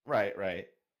 Right.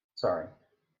 Sorry.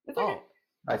 It's okay.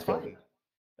 That's I killed fine.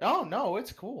 Oh no,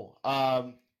 it's cool.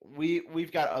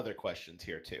 We've got other questions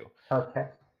here too. Okay.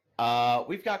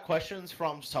 We've got questions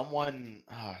from someone.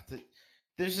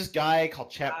 There's this guy called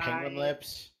Chat Penguin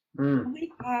Lips. Mm. Oh my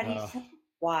god, he's such a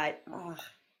what? Ugh.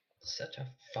 Such a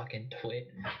fucking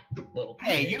twit. Little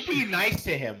Hey, you bitch. be nice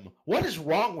to him. What is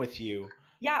wrong with you?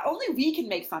 Yeah, only we can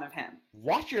make fun of him.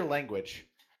 Watch your language.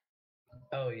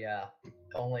 Oh yeah,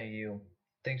 only you.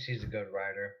 Thinks he's a good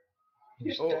writer.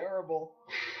 He's Oh. terrible.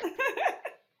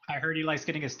 I heard he likes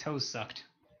getting his toes sucked.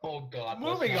 Oh god.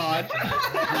 Moving let's on. not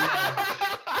mention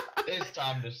that. It's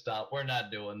time to stop. We're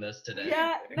not doing this today.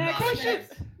 Yeah, next. Not again.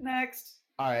 Next.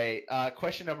 All right.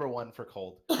 Question number 1 for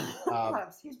Cold.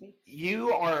 Excuse me.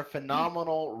 You are a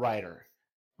phenomenal writer,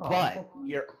 Oh, but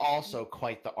you're also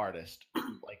quite the artist.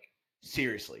 Like,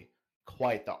 seriously,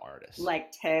 quite the artist.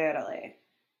 Like totally.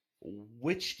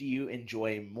 Which do you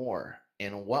enjoy more,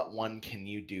 and what one can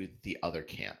you do that the other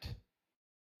can't?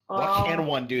 What can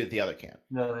one do that the other can't?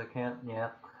 No, they can't. Yeah.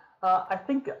 I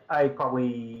think I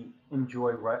probably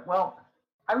enjoy Well,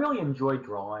 I really enjoy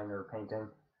drawing or painting,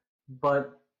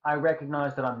 but I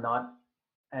recognize that I'm not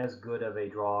as good of a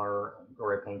drawer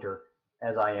or a painter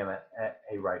as I am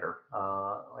a writer.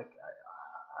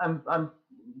 I'm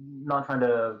not trying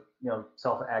to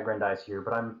self-aggrandize here,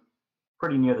 but I'm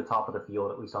pretty near the top of the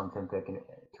field, at least on FinPic in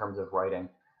terms of writing.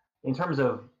 In terms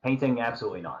of painting,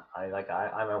 absolutely not.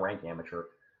 I'm a rank amateur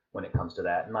when it comes to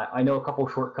that, and I know a couple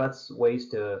shortcuts, ways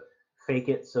to fake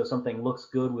it so something looks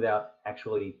good without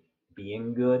actually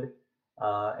being good.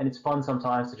 And it's fun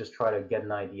sometimes to just try to get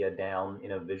an idea down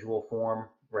in a visual form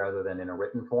rather than in a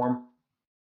written form.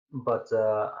 But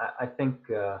I think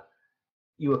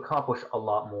you accomplish a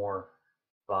lot more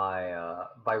by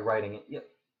writing it.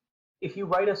 If you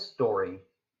write a story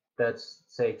that's,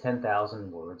 say,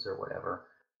 10,000 words or whatever,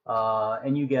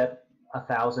 and you get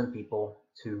 1,000 people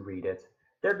to read it,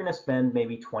 they're going to spend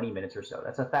maybe 20 minutes or so.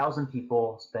 That's 1,000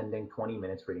 people spending 20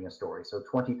 minutes reading a story. So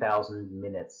 20,000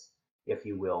 minutes, if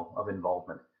you will, of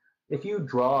involvement. If you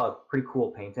draw a pretty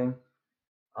cool painting,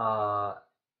 how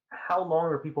long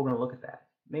are people going to look at that?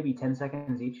 Maybe 10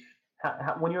 seconds each?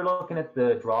 When you're looking at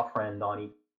the draw friend on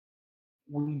each,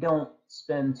 we don't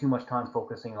spend too much time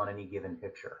focusing on any given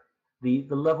picture. The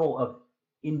level of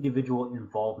individual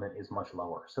involvement is much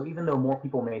lower. So even though more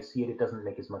people may see it, it doesn't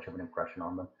make as much of an impression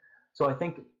on them. So I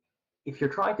think if you're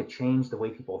trying to change the way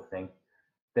people think,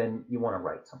 then you want to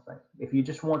write something. If you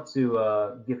just want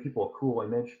to give people a cool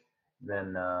image,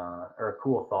 then or a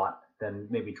cool thought, then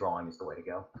maybe drawing is the way to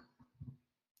go.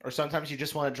 Or sometimes you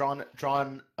just want to draw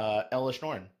Elish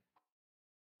Norn.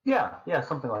 Yeah,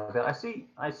 something like that. I see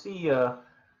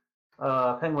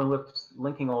Penguin Lips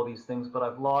linking all these things, but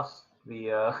I've lost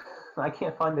the. I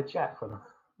can't find the chat for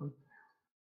them.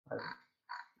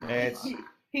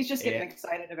 He's just getting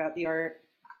excited about the art.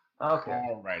 Okay.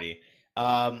 Alrighty.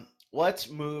 Let's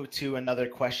move to another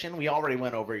question. We already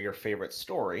went over your favorite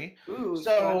story. Ooh,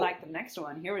 so I like the next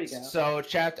one. Here we go. So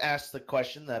chat asked the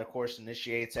question that, of course,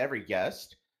 initiates every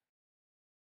guest.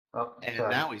 Oh, and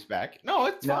sorry. Now he's back. No,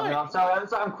 it's fine. No, I'm sorry.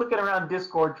 I'm clicking around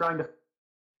Discord trying to.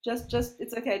 Just,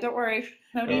 it's okay. Don't worry.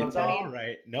 No need. It's all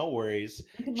right. No worries.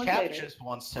 Chat just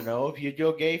wants to know if you'd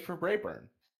go gay for Brayburn.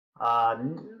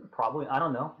 Probably. I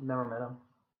don't know. Never met him.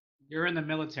 You're in the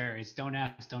military. Don't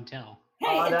ask, don't tell.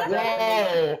 Hey, that's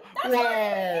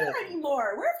not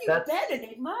anymore. Where have you been,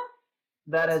 Enigma?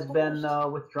 That has been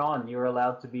withdrawn. You're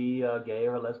allowed to be gay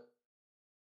or lesbian.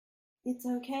 It's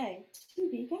okay to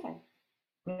be gay.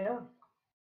 Yeah.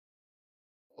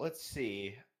 Let's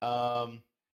see. Now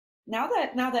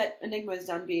that Enigma is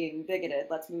done being bigoted,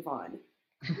 let's move on.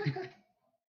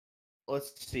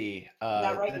 Let's see.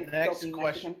 Right, the next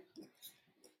question.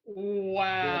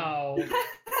 Wow.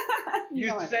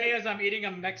 You say as I'm eating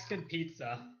a Mexican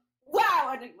pizza.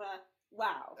 Wow, Enigma.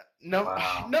 Wow.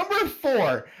 Number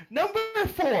four.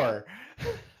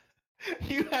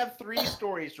 You have 3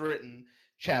 stories written,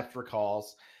 Chaps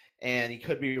recalls, and he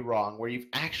could be wrong, where you've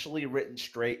actually written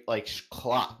straight, like,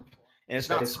 clop and it's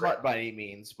That not is smut correct. by any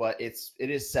means, but it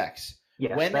is sex.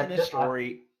 Yes, When in a that-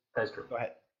 story, that's true. go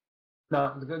ahead.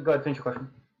 No, go ahead, finish your question.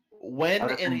 When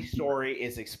just in a saying- story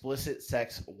is explicit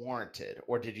sex warranted,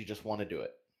 or did you just want to do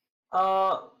it?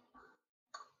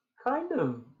 Kind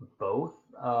of both.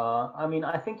 I mean,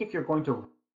 I think if you're going to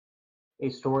a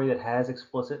story that has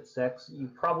explicit sex, you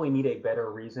probably need a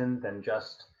better reason than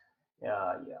just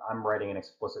yeah, I'm writing an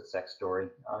explicit sex story.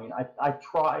 I mean, I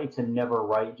try to never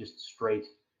write just straight,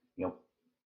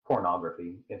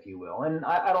 pornography, if you will. And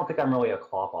I don't think I'm really a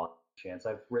clop on chance.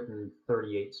 I've written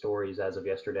 38 stories as of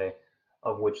yesterday,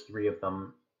 of which 3 of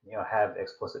them, have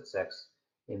explicit sex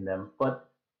in them. But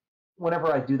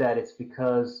whenever I do that, it's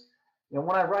because,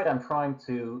 when I write, I'm trying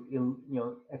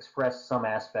to, express some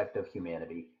aspect of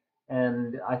humanity.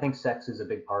 And I think sex is a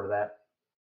big part of that.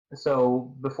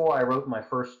 So before I wrote my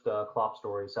first clop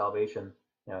story, Salvation,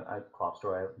 clop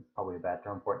story, probably a bad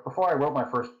term for it. Before I wrote my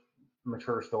first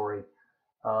mature story,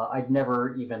 I'd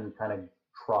never even kind of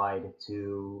tried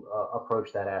to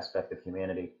approach that aspect of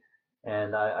humanity.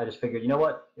 And I just figured, you know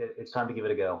what, it's time to give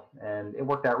it a go. And it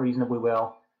worked out reasonably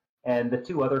well. And the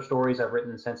 2 other stories I've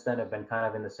written since then have been kind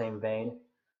of in the same vein.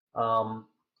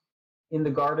 In the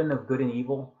Garden of Good and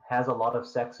Evil has a lot of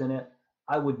sex in it.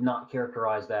 I would not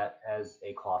characterize that as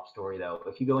a clop story, though.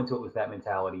 If you go into it with that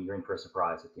mentality, you're in for a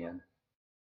surprise at the end.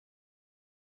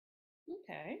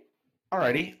 Okay.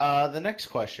 Alrighty. The next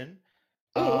question.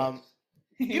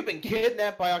 You've been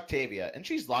kidnapped by Octavia, and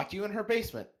she's locked you in her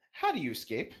basement. How do you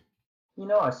escape?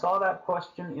 I saw that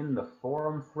question in the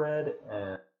forum thread,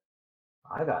 and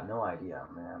I got no idea,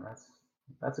 man.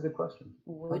 That's a good question.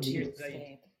 Would you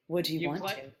escape? Would you want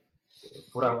to? It's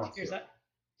what I want to.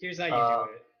 Here's how you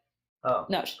do it. Oh,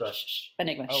 No, go ahead. shh,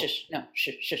 Enigma, Oh. shush, no,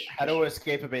 shush. How to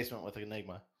escape a basement with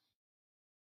Enigma?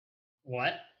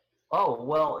 What? Oh,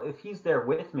 well, if he's there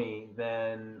with me,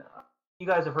 then you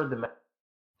guys have heard the.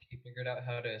 He figured out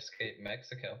how to escape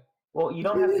Mexico. Well, you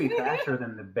don't have to be faster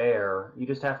than the bear. You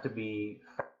just have to be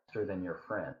faster than your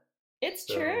friend. It's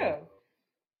So- true.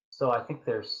 So I think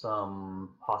there's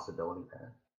some possibility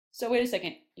there. So wait a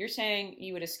second. You're saying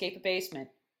you would escape a basement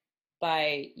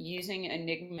by using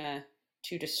Enigma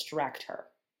to distract her?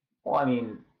 Well, I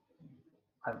mean,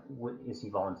 is he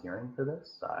volunteering for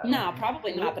this? No,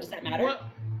 probably not. But does that matter?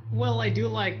 Well, I do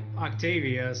like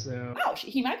Octavia, so. Oh,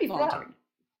 he might be volunteering.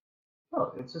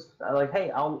 Oh, it's just like,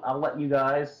 hey, I'll let you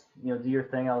guys, do your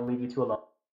thing. I'll leave you two alone.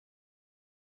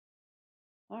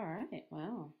 All right.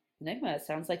 Wow. Enigma, it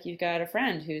sounds like you've got a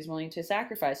friend who's willing to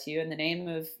sacrifice you in the name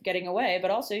of getting away, but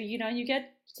also, you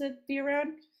get to be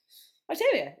around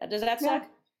Octavia. Does that suck?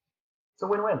 It's a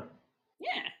win-win.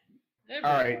 Yeah.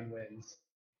 All right. Everyone wins.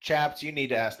 Chaps, you need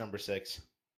to ask number 6.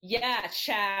 Yeah,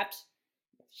 chapped.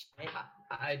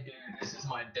 I do. This is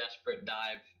my desperate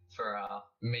dive for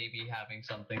maybe having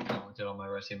something talented on my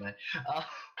resume.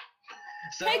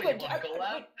 So Hey, you but- want to go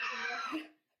out?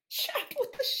 Chapped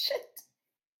with the shit.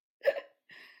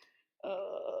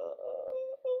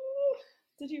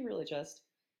 Did you really just?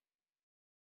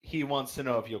 He wants to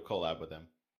know if you'll collab with him.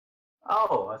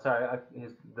 Oh, sorry.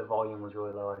 The volume was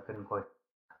really low. I couldn't quite.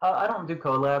 I don't do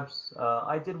collabs.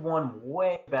 I did one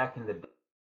way back in the day,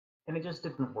 and it just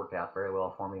didn't work out very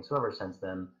well for me. So ever since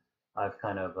then, I've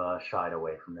kind of shied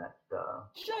away from that.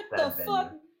 Shut that the venue.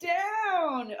 fuck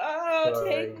down! Oh, Sorry.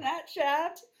 take that,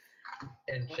 chapped.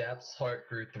 And Chap's heart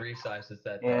grew 3 sizes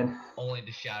that And- day, only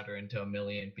to shatter into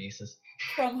 1,000,000 pieces.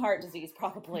 From heart disease,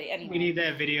 probably. Anyway. We need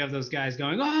that video of those guys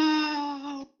going,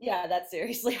 oh! Yeah, that's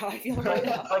seriously how I feel right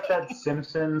now. It's like that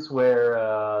Simpsons where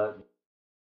I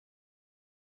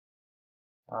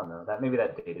don't know. Maybe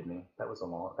that dated me. That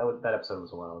episode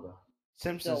was a while ago.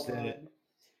 Simpsons Go did it.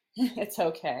 on. It's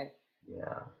okay.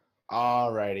 Yeah.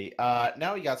 Alrighty.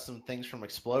 Now we got some things from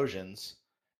Explosions.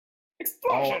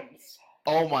 Explosions!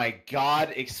 Oh my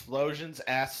god, Explosions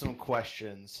asked some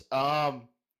questions.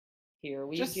 Here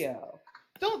we Just- go.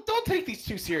 Don't take these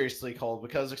too seriously, Cole,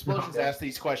 because Explosions Okay. asked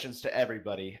these questions to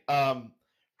everybody.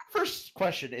 First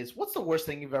question is, what's the worst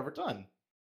thing you've ever done?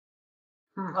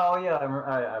 Oh yeah,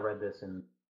 I read this in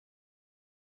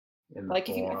the Like,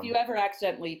 if forum. you ever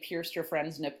accidentally pierced your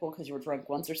friend's nipple because you were drunk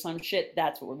once or some shit,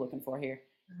 that's what we're looking for here.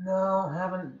 No,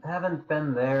 haven't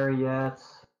been there yet.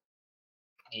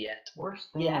 Yet.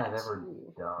 Worst thing Yet. I've ever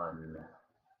done.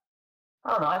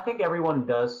 I don't know. I think everyone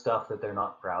does stuff that they're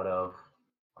not proud of.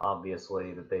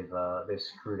 Obviously, that they've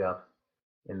screwed up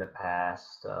in the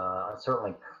past.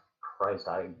 Certainly, Christ,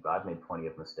 I've made plenty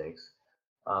of mistakes,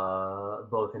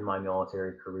 both in my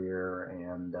military career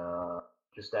and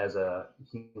just as a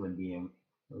human being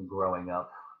growing up.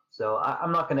 So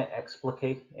I'm not going to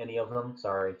explicate any of them.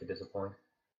 Sorry to disappoint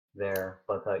there,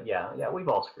 but yeah, we've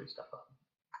all screwed stuff up.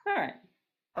 All right.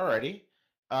 Alrighty.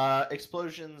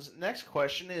 Explosion's next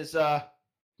question is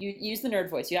You use the nerd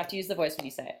voice. You have to use the voice when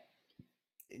you say it.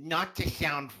 not to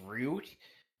sound rude,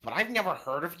 but I've never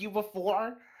heard of you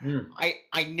before. Mm.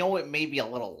 I know it may be a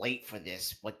little late for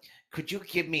this, but could you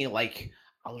give me like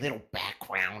a little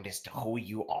background as to who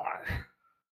you are?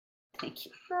 Thank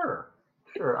you. Sure.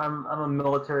 I'm a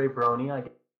military brony.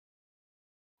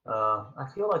 I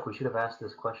feel like we should have asked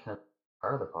this question at the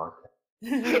start of the podcast.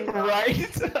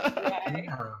 Right?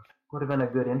 Yeah, would have been a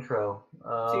good intro.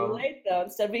 Too late though.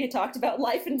 Instead, we had talked about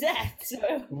life and death. So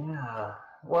Yeah.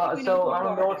 Well, We know so who I'm you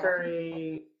a are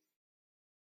military.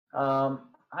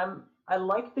 I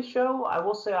like the show. I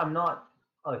will say I'm not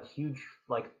a huge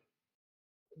like.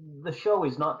 The show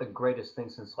is not the greatest thing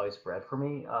since sliced bread for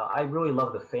me. I really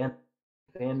love the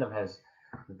fandom has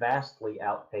vastly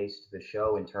outpaced the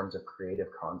show in terms of creative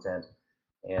content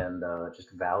and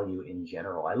just value in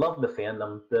general. I love the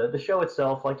fandom. The show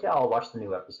itself, like yeah, I'll watch the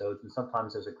new episodes, and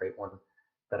sometimes there's a great one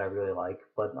that I really like.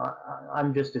 But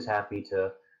I'm just as happy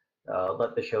to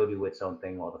let the show do its own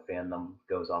thing while the fandom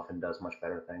goes off and does much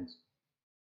better things.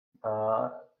 Uh,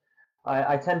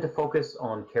 I tend to focus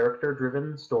on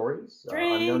character-driven stories.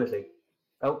 I'm known as a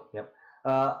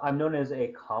I'm known as a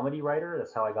comedy writer.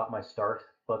 That's how I got my start.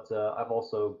 But I've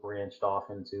also branched off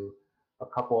into a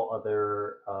couple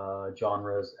other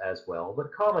genres as well.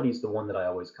 But comedy is the one that I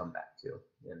always come back to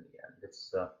in the end.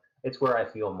 It's where I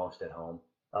feel most at home.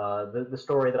 The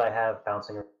story that I have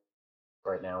bouncing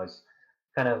right now is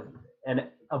kind of an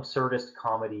absurdist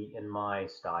comedy in my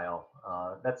style.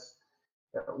 That's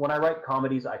when I write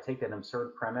comedies, I take an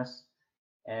absurd premise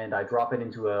and I drop it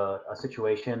into a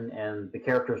situation, and the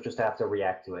characters just have to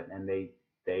react to it, and they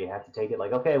have to take it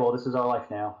like, okay, well, this is our life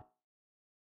now.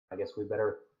 I guess we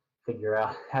better figure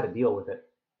out how to deal with it.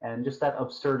 And just that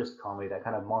absurdist comedy, that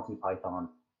kind of Monty Python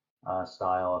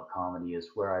style of comedy,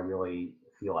 is where I really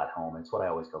feel at home. It's what I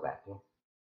always go back to.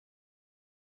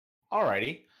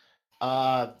 Alrighty.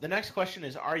 The next question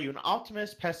is: are you an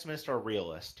optimist, pessimist, or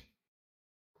realist?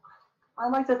 I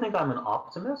like to think I'm an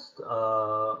optimist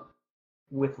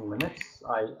with limits.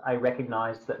 I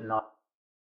recognize that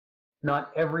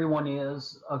not everyone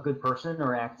is a good person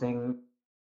or acting,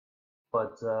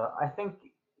 but I think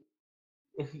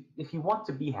if you want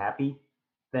to be happy,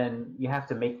 then you have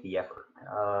to make the effort.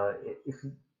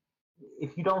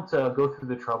 If you don't go through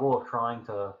the trouble of trying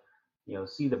to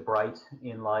see the bright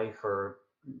in life or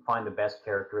find the best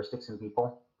characteristics in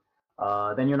people,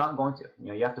 then you're not going to.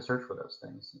 You have to search for those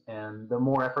things. And the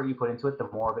more effort you put into it, the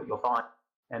more of it you'll find,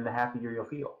 and the happier you'll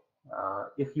feel.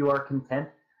 If you are content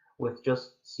with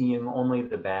just seeing only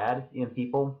the bad in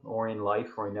people or in life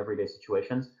or in everyday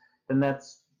situations, then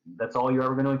that's all you're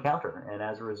ever going to encounter. And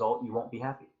as a result, you won't be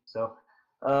happy. So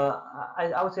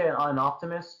I would say an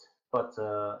optimist, but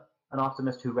an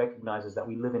optimist who recognizes that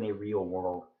we live in a real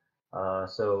world.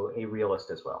 So a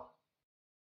realist as well.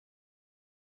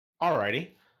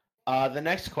 Alrighty. The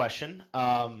next question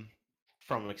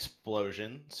from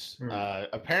Explosions.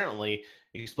 Apparently,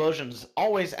 Explosions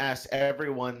always asks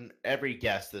every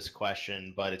guest this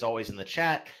question, but it's always in the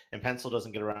chat, and Pencil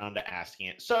doesn't get around to asking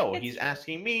it. So he's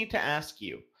asking me to ask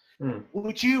you,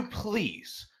 would you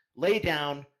please lay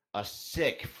down a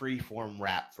sick freeform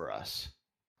rap for us?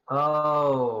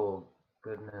 Oh,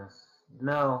 goodness.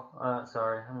 No,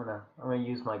 sorry. I'm gonna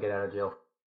use my get out of jail.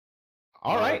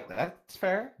 All right, that's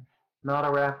fair. Not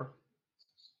a rapper.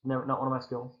 Never, not one of my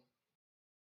skills.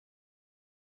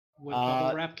 Would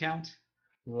bubble wrap count?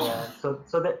 Yeah. So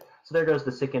there goes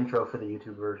the sick intro for the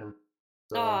YouTube version.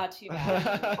 So, too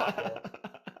bad.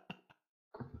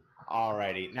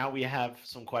 Alrighty, now we have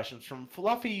some questions from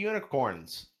Fluffy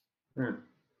Unicorns.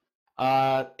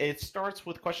 It starts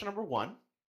with question number 1.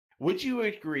 Would you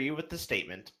agree with the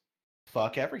statement,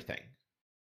 "Fuck everything"?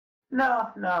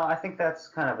 No. I think that's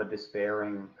kind of a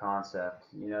despairing concept.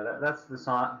 That's the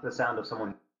sound of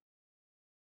someone.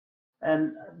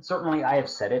 And certainly, I have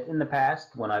said it in the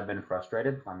past when I've been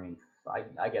frustrated. I mean,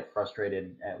 I get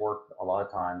frustrated at work a lot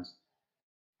of times,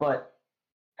 but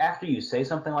after you say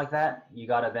something like that, you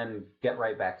got to then get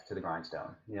right back to the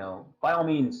grindstone. By all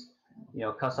means,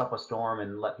 cuss up a storm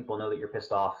and let people know that you're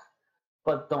pissed off,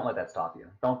 but don't let that stop you.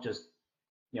 Don't just,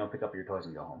 pick up your toys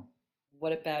and go home.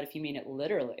 What about if you mean it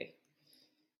literally?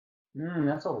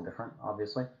 That's a little different,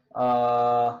 obviously.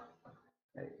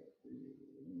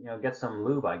 Get some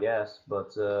lube, I guess,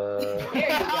 but There you go.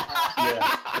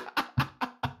 Yeah.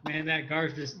 Man, that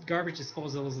garbage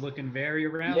disposal is looking very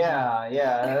arousing.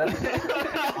 Yeah.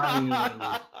 I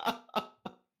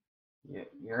mean,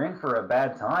 you're in for a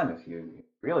bad time if you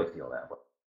really feel that way.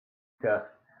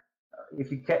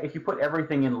 If you put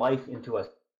everything in life into a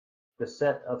the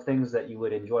set of things that you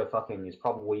would enjoy fucking is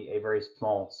probably a very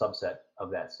small subset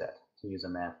of that set, to use a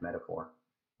math metaphor.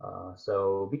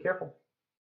 So be careful.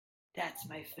 That's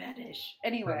my fetish.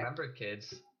 Anyway. Remember,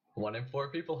 kids, 1 in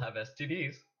 4 people have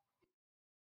STDs.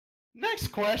 Next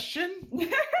question.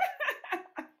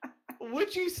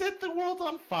 Would you set the world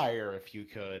on fire if you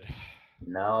could?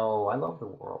 No, I love the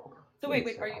world. So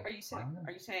wait, are you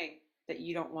saying that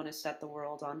you don't want to set the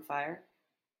world on fire?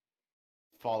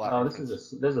 Fallout. Oh,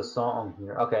 there's a song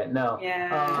here. Okay, no.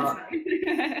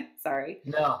 Yeah. Sorry.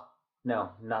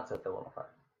 No, not set the world on fire.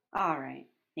 All right.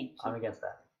 Thank you. I'm against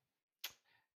that.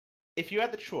 If you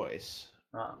had the choice,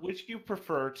 would you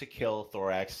prefer to kill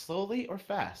Thorax slowly or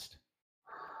fast?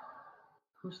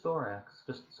 Who's Thorax?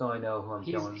 Just so I know who I'm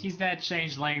killing. He's that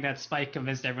changeling that Spike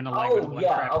convinced everyone to like. Oh,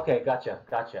 yeah. Okay, gotcha.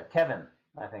 Kevin,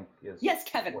 I think is. Yes,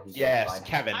 Kevin. Yes,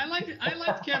 Kevin. I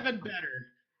liked Kevin better.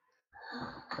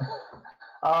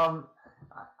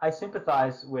 I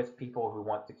sympathize with people who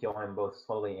want to kill him both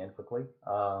slowly and quickly.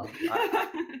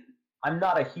 I'm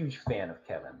not a huge fan of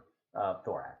Kevin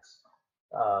Thorax.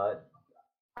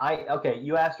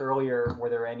 You asked earlier, were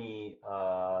there any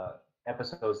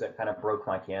episodes that kind of broke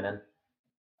my canon?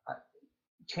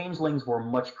 Changelings were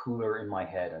much cooler in my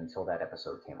head until that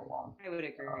episode came along. I would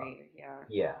agree. Yeah.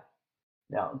 Yeah.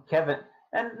 Now Kevin,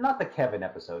 and not the Kevin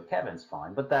episode. Kevin's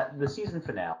fine, but the season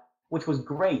finale, which was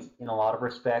great in a lot of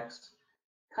respects,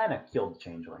 kind of killed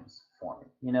changelings for me.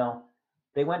 You know,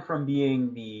 they went from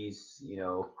being these,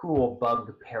 cool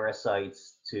bug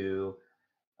parasites to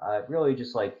really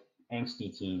just like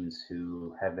angsty teens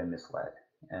who have been misled.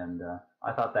 And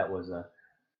I thought that was a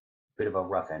bit of a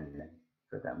rough ending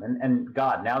for them. And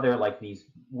God, now they're like these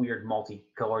weird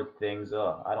multicolored things.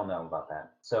 I don't know about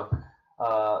that. So,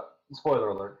 spoiler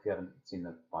alert if you haven't seen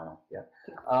the final yet.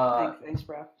 Thanks,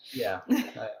 bro. Yeah,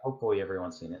 hopefully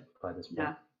everyone's seen it by this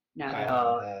point. No.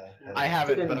 I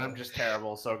haven't, but I'm just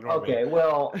terrible, so ignore me. Okay,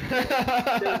 well,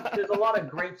 there's a lot of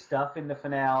great stuff in the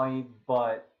finale,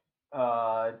 but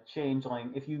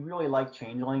Changeling, if you really like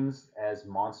Changelings as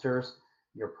monsters,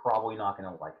 you're probably not going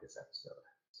to like this episode.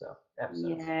 So,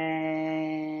 episodes.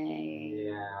 Yay.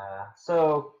 Yeah.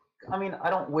 So, I mean, I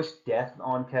don't wish death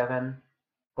on Kevin,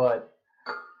 but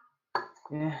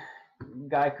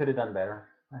guy could have done better,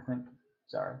 I think.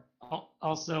 Sorry.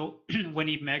 Also, when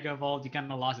he mega evolved, he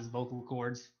kind of lost his vocal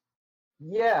cords.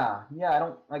 Yeah, I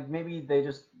don't, like, maybe they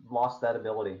just lost that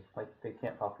ability. Like, they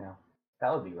can't talk now.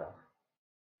 That would be rough.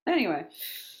 Anyway.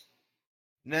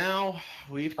 Now,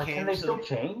 we've Can they still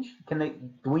change? Do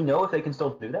we know if they can still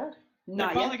do that?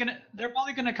 Not yet. They're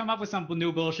probably gonna come up with some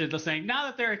new bullshit that's saying now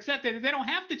that they're accepted, they don't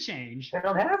have to change. They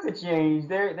don't have to change.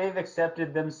 They've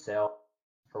accepted themselves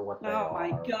for what they are. Oh my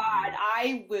God,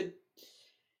 I would.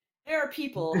 There are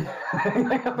people. Put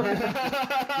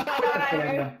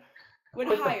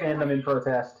the fandom in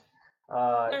protest. There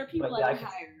are people that I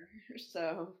hire,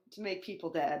 so to make people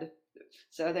dead.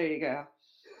 So there you go.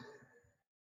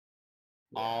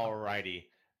 Alrighty.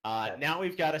 Now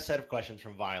we've got a set of questions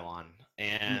from Vylon,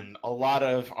 and a lot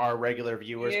of our regular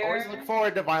viewers always look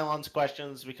forward to Vylon's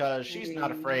questions because she's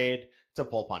not afraid to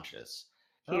pull punches.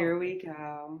 Here we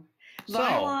go.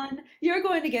 Vylon, you're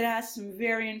going to get asked some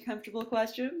very uncomfortable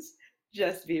questions.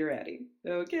 Just be ready,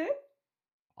 okay?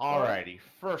 Alrighty.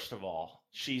 First of all,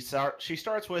 she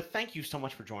starts with, thank you so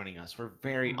much for joining us. We're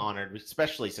very honored,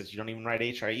 especially since you don't even write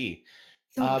HIE.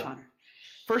 So much honor.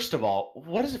 First of all,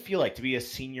 what does it feel like to be a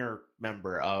senior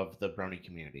member of the Brony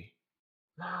community?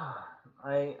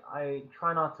 I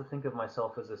try not to think of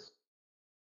myself as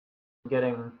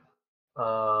getting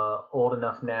old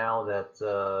enough now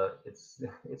that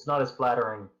it's not as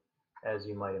flattering as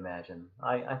you might imagine.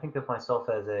 I think of myself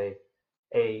as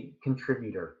a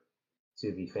contributor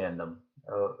to the fandom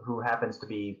who happens to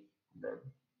be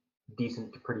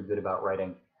decent to pretty good about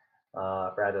writing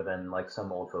rather than like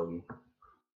some old fogey.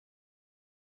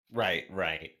 Right.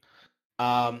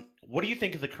 What do you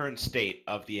think of the current state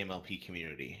of the MLP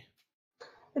community?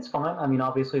 It's fine. I mean,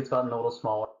 obviously, it's gotten a little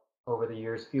smaller over the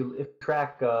years. If you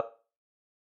track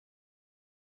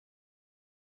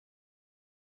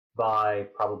by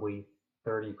probably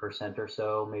 30% or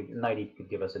so, maybe 90 could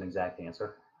give us an exact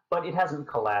answer. But it hasn't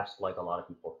collapsed like a lot of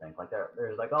people think. Like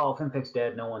there's like, oh, FinFic's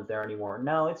dead, no one's there anymore.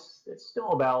 No, it's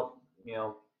still about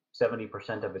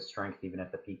 70% of its strength, even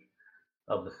at the peak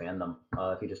of the fandom,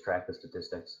 if you just track the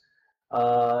statistics.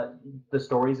 The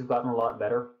stories have gotten a lot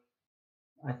better.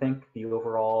 I think the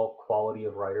overall quality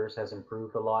of writers has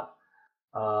improved a lot.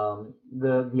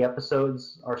 The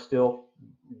episodes are still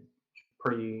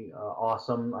pretty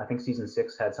awesome. I think season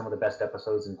 6 had some of the best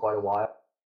episodes in quite a while.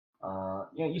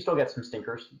 You still get some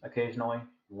stinkers occasionally,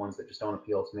 ones that just don't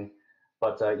appeal to me.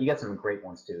 but you get some great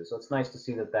ones too. So it's nice to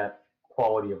see that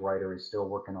quality of writer is still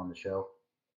working on the show.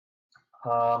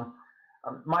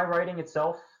 My writing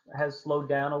itself has slowed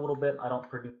down a little bit. I don't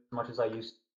produce as much as I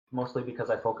used, mostly because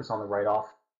I focus on the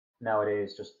write-off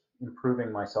nowadays, just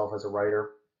improving myself as a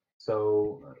writer.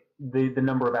 So the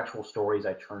number of actual stories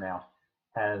I churn out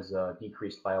has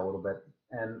decreased by a little bit,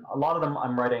 and a lot of them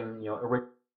I'm writing, originally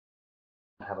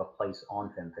have a place on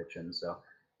FimFiction. So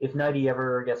if Nighty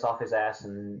ever gets off his ass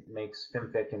and makes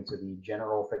FimFic into the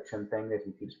general fiction thing that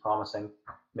he keeps promising,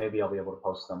 maybe I'll be able to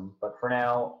post them. But for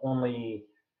now, only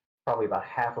probably about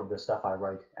half of the stuff I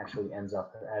write actually ends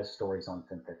up as stories on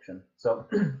FimFiction. So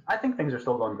I think things are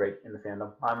still going great in the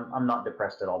fandom. I'm not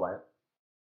depressed at all by it.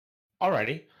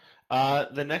 Alrighty.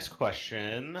 The next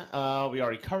question, we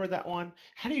already covered that one.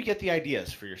 How do you get the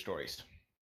ideas for your stories?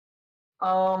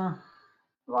 A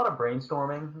lot of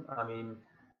brainstorming. I mean,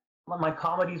 my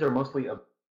comedies are mostly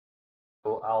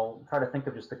I'll try to think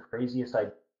of just the craziest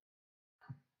idea,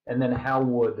 and then how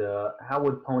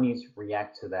would ponies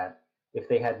react to that if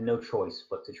they had no choice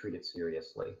but to treat it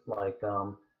seriously? Like,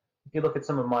 if you look at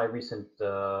some of my recent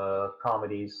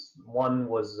comedies, one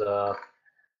was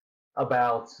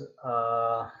about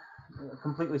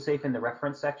completely safe in the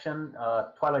reference section.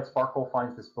 Twilight Sparkle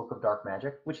finds this book of dark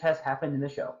magic, which has happened in the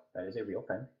show. That is a real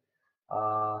thing.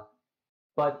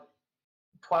 But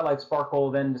Twilight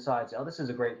Sparkle then decides, oh, this is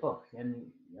a great book, and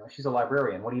she's a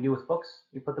librarian. What do you do with books?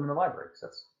 You put them in the library, because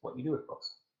that's what you do with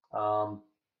books.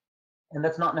 And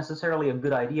that's not necessarily a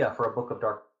good idea for a book of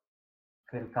dark.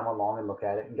 You can come along and look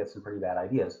at it and get some pretty bad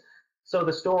ideas. So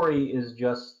the story is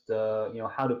just,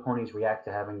 how do ponies react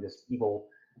to having this evil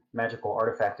magical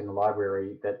artifact in the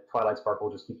library that Twilight Sparkle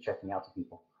just keeps checking out to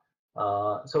people.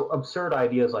 So absurd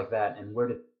ideas like that, and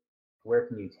where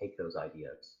can you take those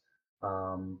ideas?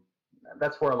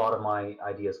 That's where a lot of my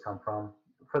ideas come from.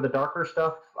 For the darker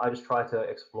stuff, I just try to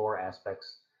explore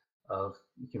aspects of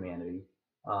humanity.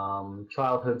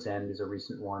 Childhood's End is a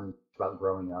recent one about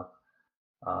growing up.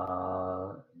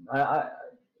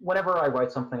 Whenever I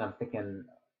write something, I'm thinking,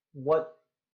 what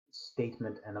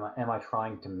statement am I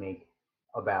trying to make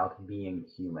about being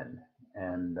human?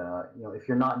 And if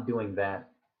you're not doing that,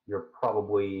 you're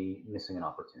probably missing an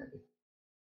opportunity.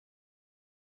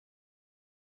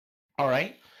 All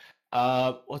right.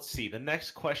 Let's see. The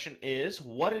next question is,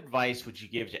 what advice would you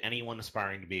give to anyone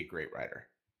aspiring to be a great writer?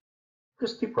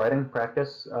 Just keep writing,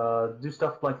 practice, do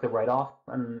stuff like the write-off,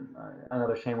 and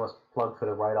another shameless plug for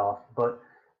the write-off, but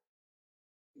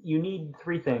you need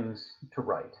three things to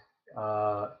write.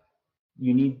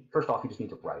 First off, you just need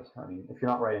to write. I mean, if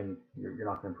you're not writing, you're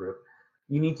not going to improve.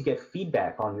 You need to get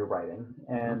feedback on your writing,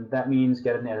 and that means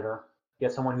get an editor,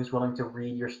 get someone who's willing to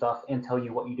read your stuff and tell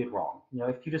you what you did wrong.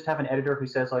 If you just have an editor who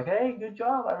says like, hey, good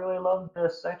job, I really love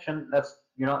this section,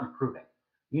 you're not improving.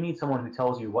 You need someone who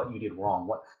tells you what you did wrong,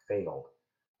 what failed.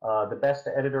 The best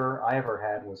editor I ever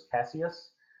had was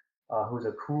Cassius, who was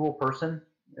a cruel person.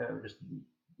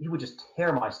 He would just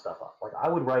tear my stuff up. Like, I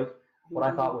would write what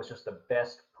I thought was just the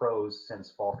best prose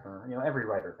since Faulkner. Every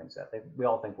writer thinks that. We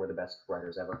all think we're the best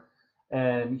writers ever.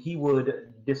 And he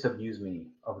would disabuse me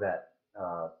of that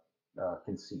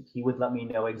conceit. He would let me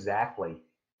know exactly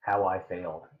how I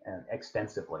failed, and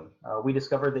extensively. We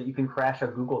discovered that you can crash a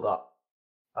Google Doc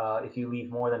if you leave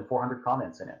more than 400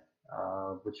 comments in it,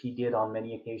 which he did on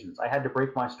many occasions. I had to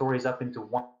break my stories up into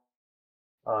one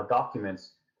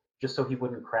documents just so he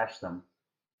wouldn't crash them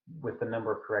with the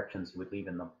number of corrections he would leave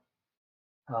in them.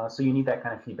 So you need that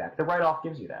kind of feedback. The write-off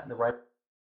gives you that.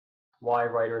 Why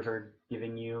writers are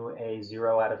giving you a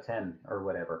 0 out of 10 or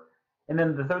whatever. And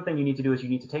then the third thing you need to do is you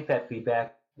need to take that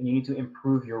feedback and you need to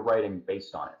improve your writing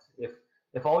based on it.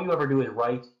 If all you ever do is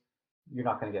write, you're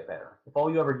not going to get better. If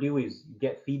all you ever do is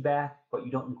get feedback, but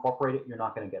you don't incorporate it, you're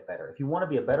not going to get better. If you want to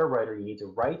be a better writer, you need to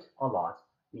write a lot.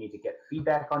 You need to get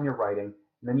feedback on your writing,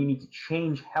 and then you need to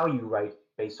change how you write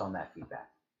based on that feedback.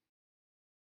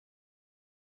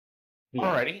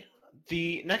 Alrighty.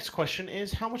 The next question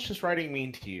is, how much does writing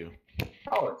mean to you?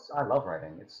 Oh, I love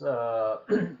writing. It's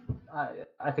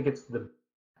I think it's the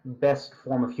best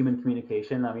form of human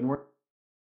communication. I mean, we're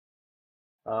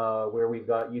where we've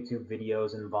got YouTube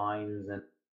videos and Vines and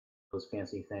those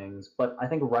fancy things, but I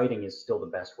think writing is still the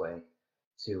best way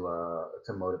to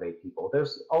motivate people.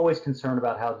 There's always concern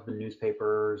about how the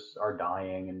newspapers are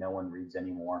dying and no one reads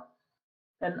anymore,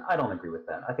 and I don't agree with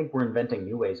that. I think we're inventing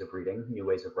new ways of reading, new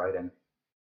ways of writing,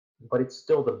 but it's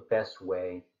still the best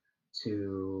way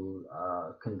to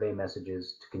convey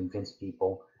messages, to convince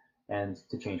people, and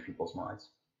to change people's minds.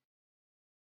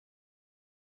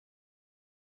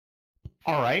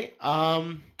 All right.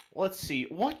 Let's see.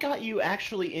 What got you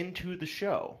actually into the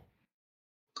show?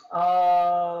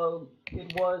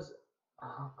 It was,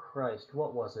 oh Christ,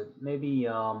 what was it? Maybe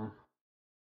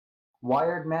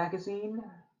Wired magazine,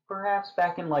 perhaps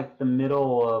back in like the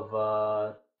middle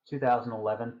of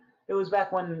 2011. It was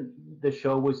back when the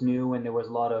show was new, and there was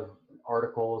a lot of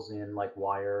articles in like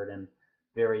Wired and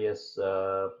various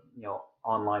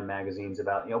online magazines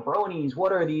about bronies.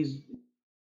 What are these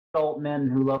adult men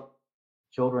who love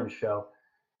children's show?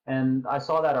 And I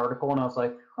saw that article and I was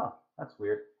like, huh, that's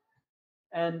weird.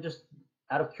 And just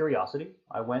out of curiosity,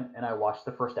 I went and I watched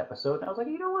the first episode, and I was like,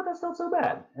 you know what, that's not so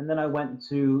bad. And then I went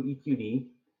to EQD,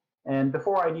 and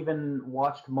before I'd even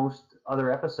watched most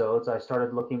other episodes, I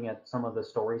started looking at some of the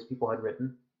stories people had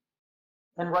written.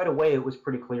 And right away, it was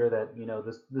pretty clear that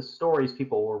the stories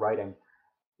people were writing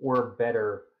were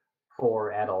better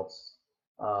for adults,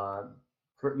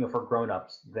 for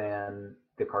grown-ups than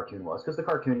the cartoon was. Because the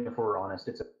cartoon, if we're honest,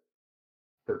 it's a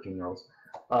 13-year-olds.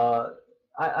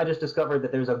 I just discovered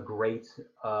that there's a great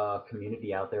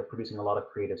community out there producing a lot of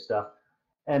creative stuff.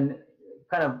 And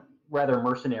kind of rather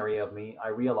mercenary of me, I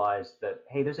realized that,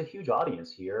 hey, there's a huge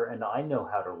audience here, and I know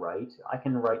how to write. I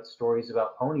can write stories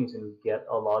about ponies and get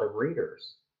a lot of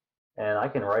readers. And I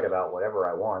can write about whatever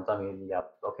I want. I mean, yeah,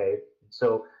 okay,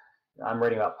 so I'm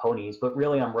writing about ponies, but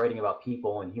really I'm writing about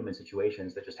people and human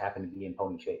situations that just happen to be in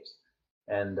pony shapes.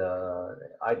 And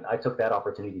I took that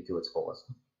opportunity to its fullest.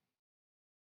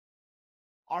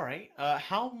 All right.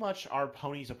 How much are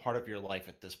ponies a part of your life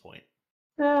at this point?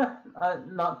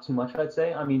 Not too much, I'd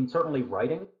say. I mean, certainly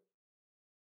writing.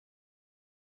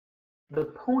 The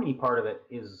pony part of it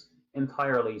is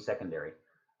entirely secondary.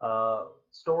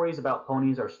 Stories about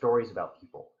ponies are stories about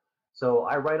people. So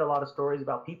I write a lot of stories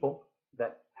about people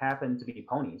that happen to be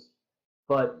ponies,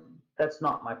 but that's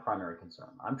not my primary concern.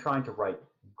 I'm trying to write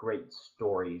great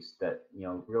stories that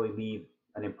really leave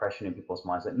an impression in people's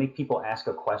minds, that make people ask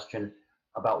a question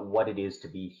about what it is to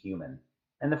be human.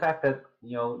 And the fact that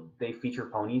they feature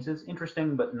ponies is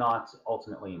interesting, but not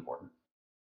ultimately important.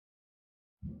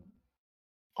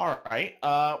 All right.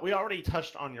 We already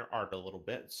touched on your art a little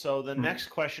bit. So the next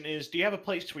question is, do you have a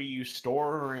place where you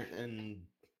store and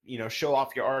show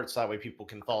off your art so that way people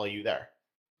can follow you there?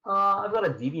 I've got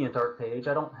a DeviantArt page.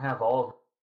 I don't have all of.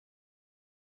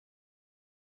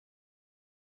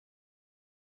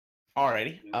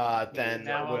 Alrighty. Then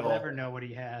now we'll I'll never know what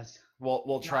he has.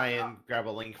 We'll try and grab a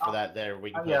link for that there.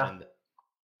 We can put it in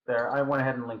there. I went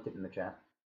ahead and linked it in the chat.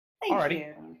 Thank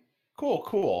you.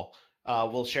 Cool.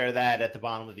 We'll share that at the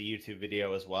bottom of the YouTube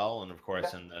video as well, and of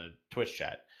course in the Twitch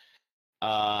chat.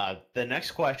 The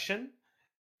next question: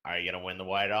 are you gonna win the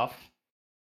white off?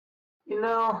 You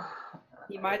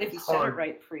mind if you said it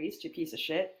right, Priest? You piece of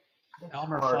shit.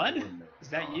 Elmer Fudd? Is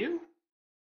that you?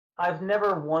 I've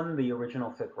never won the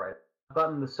original fic right. I've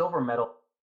gotten the silver medal,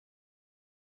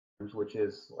 which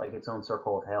is like its own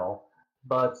circle of hell,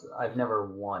 but I've never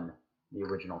won the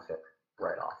original fic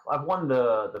right off. I've won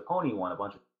the pony one a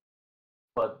bunch of,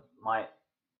 but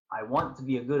I want to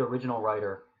be a good original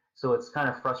writer, so it's kind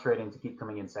of frustrating to keep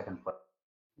coming in second place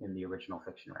in the original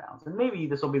fiction rounds. And maybe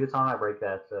this will be the time I break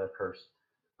that curse,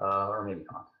 or maybe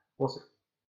not. We'll see.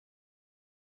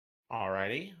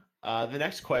 Alrighty. The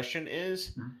next question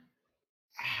is,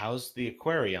 how's the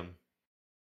aquarium?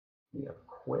 The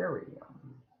aquarium.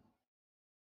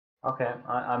 Okay,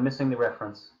 I'm missing the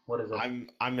reference. What is it?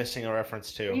 I'm missing a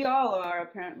reference too. We all are,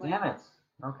 apparently. Damn it.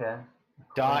 Okay.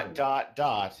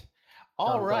 Dot.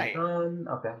 All right.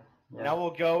 Okay. Yeah. Now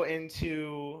we'll go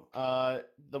into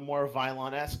the more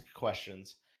Vylon-esque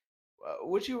questions.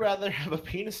 Would you rather have a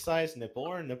penis-sized nipple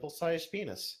or a nipple-sized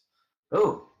penis?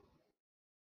 Oh.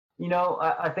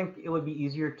 I think it would be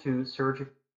easier to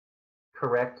surgically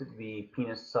correct the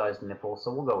penis-sized nipple,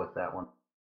 so we'll go with that one.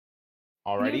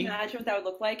 Alrighty. Can you imagine what that would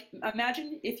look like?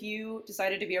 Imagine if you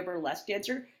decided to be a burlesque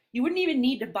dancer. You wouldn't even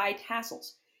need to buy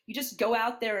tassels. You just go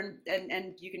out there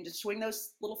and you can just swing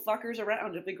those little fuckers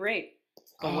around. It'd be great.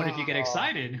 But what if you get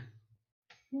excited?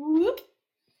 Whoop.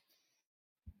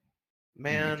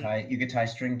 Man. You could tie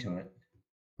string to it.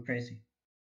 Crazy.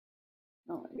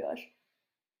 Oh my gosh.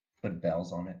 Put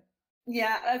bells on it.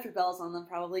 Yeah, I put bells on them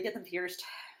probably. Get them pierced.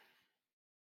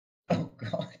 Oh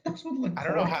god, those would look. I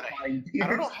don't know how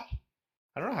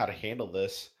to handle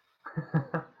this.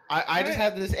 I just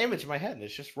have this image in my head and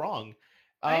it's just wrong.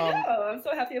 I know. I'm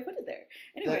so happy I put it there.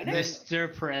 Anyway,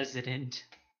 Mr. President.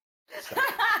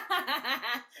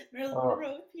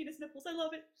 Penis nipples. I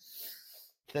love it.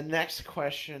 The next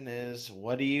question is,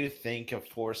 what do you think of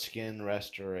foreskin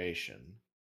restoration?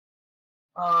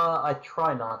 I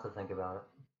try not to think about it.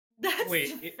 That's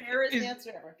the fairest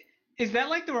answer ever. Is that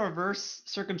like the reverse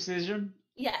circumcision?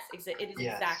 Yes, it is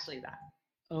exactly that.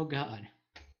 Oh god.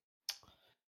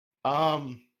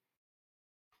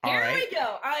 All Here right. we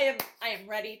go. I am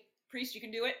ready. Priest, you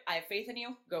can do it. I have faith in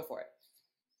you. Go for it.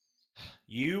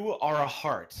 You are a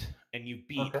heart, and you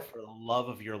beat Okay. for the love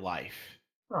of your life.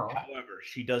 Oh. However,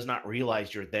 she does not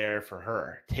realize you're there for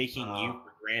her, taking you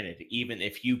for granted, even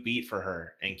if you beat for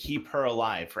her and keep her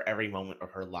alive for every moment of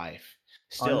her life.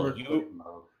 Still, Unrequited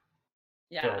love.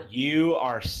 Yeah. you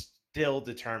are still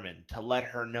determined to let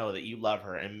her know that you love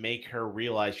her and make her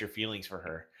realize your feelings for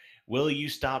her. Will you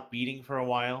stop beating for a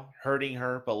while, hurting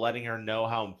her, but letting her know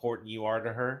how important you are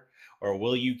to her? Or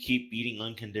will you keep beating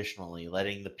unconditionally,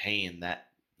 letting the pain that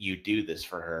you do this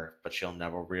for her, but she'll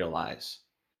never realize?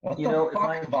 What You the know,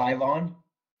 fuck, Vivon?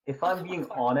 If I'm being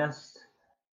honest,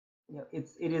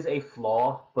 it is a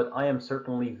flaw, but I am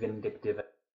certainly vindictive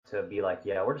to be like,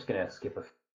 yeah, we're just gonna skip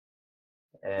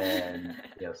and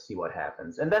see what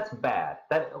happens, and that's bad.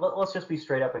 Let's just be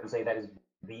straight up and say that is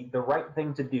the right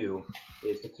thing to do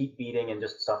is to keep beating and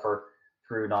just suffer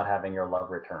through not having your love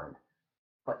returned.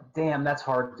 But damn, that's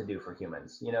hard to do for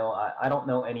humans. I don't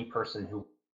know any person who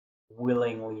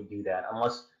willingly do that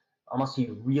unless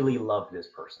you really love this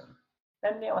person.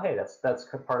 And hey, that's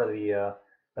part of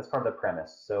the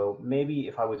premise. So maybe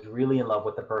if I was really in love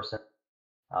with the person,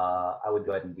 I would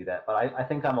go ahead and do that. But I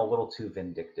think I'm a little too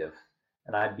vindictive,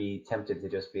 and I'd be tempted to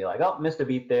just be like, "Oh, missed a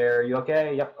beat there. You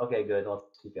okay? Yep. Okay, good.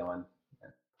 Let's keep going."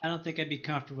 I don't think I'd be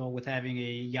comfortable with having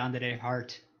a yandere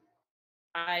heart.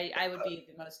 I would be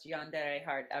the most yandere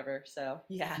heart ever. So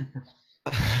yeah.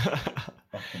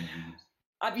 Fucking leaves.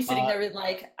 I'd be sitting there with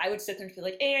I would sit there and be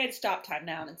like, and stop time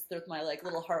now, and sit with my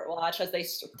little heart watch as they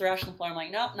thrash on the floor. I'm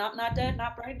like, nope, not dead,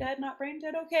 not brain dead, not brain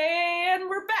dead. Okay, and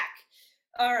we're back.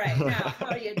 All right, now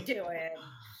how you doing?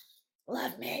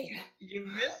 Love me. You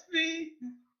miss me?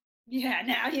 Yeah,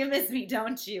 now you miss me,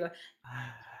 don't you?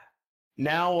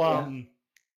 Now,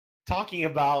 talking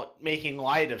about making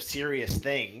light of serious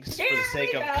things for the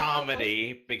sake of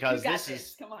comedy, because this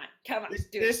is come on,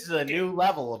 this is a new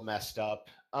level of messed up.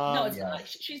 No, it's not.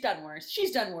 She's done worse.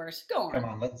 She's done worse. Go on. Come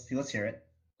on, let's hear it.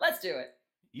 Let's do it.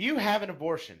 You have an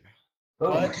abortion,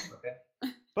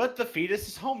 but the fetus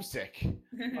is homesick.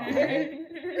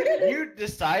 You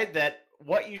decide that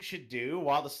what you should do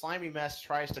while the slimy mess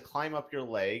tries to climb up your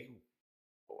leg.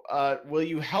 Will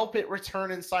you help it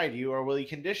return inside you, or will you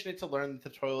condition it to learn that the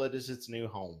toilet is its new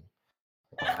home?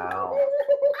 Wow.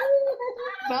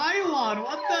 Cylon,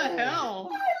 what the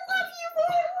hell?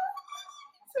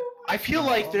 I feel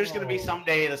like there's going to be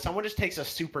someday that someone just takes a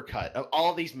supercut of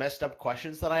all these messed up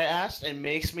questions that I asked and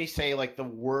makes me say the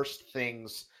worst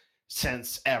things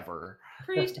since ever.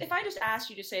 Priest, if I just asked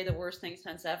you to say the worst thing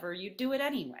since ever, you'd do it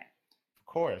anyway. Of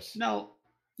course. No.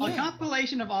 A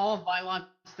compilation of all of Vylon's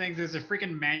things is a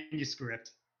freaking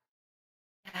manuscript.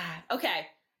 Okay.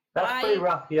 That's pretty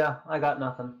rough. Yeah, I got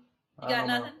nothing. You got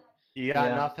nothing? You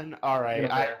got nothing? All right.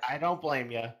 I don't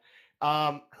blame you.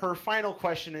 Her final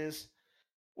question is,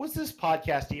 was this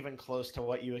podcast even close to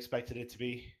what you expected it to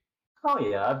be? Oh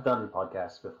yeah, I've done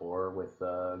podcasts before with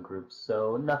groups,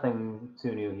 so nothing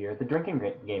too new here. The drinking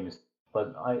game is,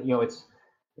 but it's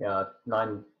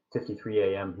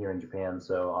 9:53 a.m. here in Japan,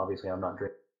 so obviously I'm not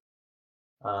drinking.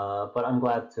 But I'm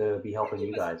glad to be helping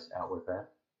you guys out with that.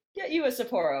 Get you a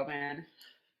Sapporo, man.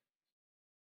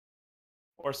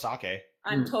 Or sake.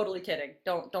 I'm totally kidding.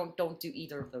 Don't do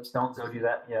either of those. Don't go do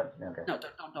that. Yeah. Okay. No,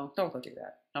 don't go do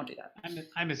that. Don't do that.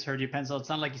 I misheard you, Pencil. It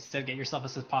sounded like you said get yourself a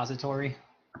suppository.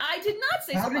 I did not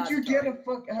say. How suppository. did you get a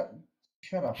fuck?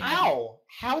 Shut up.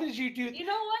 How did you do? You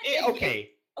know what?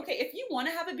 Okay. Okay, if you want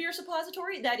to have a beer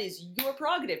suppository, that is your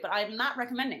prerogative, but I'm not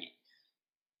recommending it.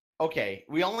 Okay,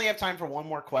 we only have time for one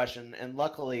more question, and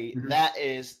luckily that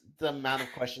is the amount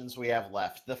of questions we have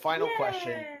left. The final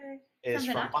question is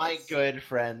from my good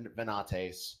friend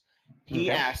Venates. He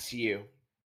asks you,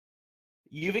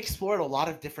 you've explored a lot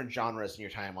of different genres in your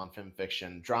time on Film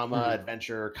Fiction, drama,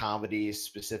 adventure, comedies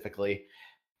specifically.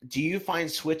 Do you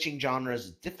find switching genres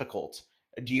difficult?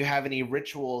 Do you have any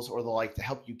rituals or the like to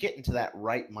help you get into that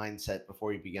right mindset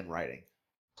before you begin writing?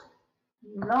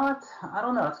 I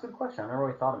don't know. That's a good question. I never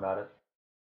really thought about it.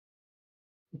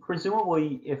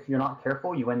 Presumably, if you're not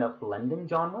careful, you end up blending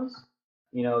genres.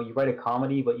 You write a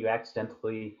comedy, but you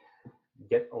accidentally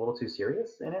get a little too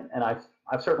serious in it, and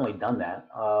I've certainly done that.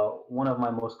 One of my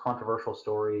most controversial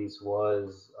stories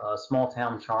was Small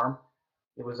Town Charm.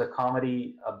 It was a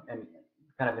comedy, and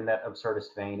kind of in that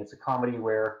absurdist vein. It's a comedy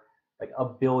where a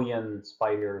billion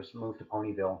spiders move to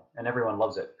Ponyville, and everyone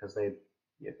loves it because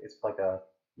it's like a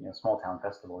small town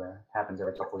festival there. It happens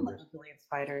every couple of years. A billion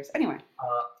spiders. Anyway.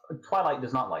 Twilight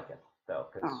does not like it though,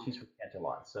 because she's from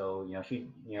Canterlot. So she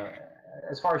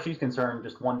as far as she's concerned,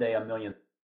 just one day a million,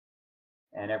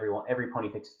 and every pony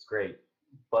thinks it's great,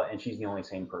 and she's the only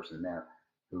sane person there.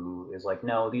 who is like,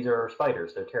 no, these are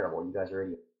spiders. They're terrible. You guys are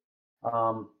idiots.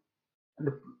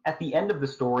 At the end of the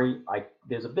story,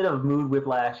 there's a bit of mood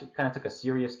whiplash. It kind of took a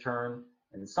serious turn,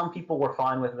 and some people were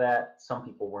fine with that. Some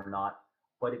people were not.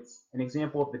 But it's an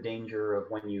example of the danger of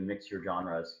when you mix your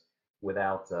genres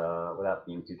without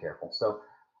being too careful. So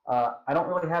I don't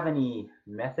really have any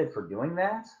method for doing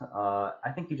that.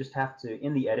 I think you just have to,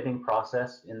 in the editing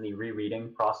process, in the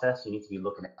rereading process, you need to be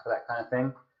looking out for that kind of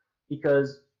thing,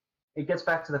 because it gets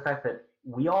back to the fact that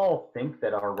we all think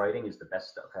that our writing is the best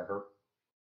stuff ever.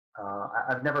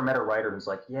 I've never met a writer who's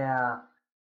like, yeah,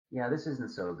 this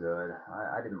isn't so good.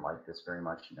 I didn't like this very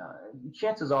much.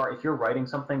 Chances are, if you're writing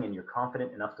something and you're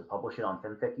confident enough to publish it on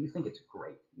FimFic, you think it's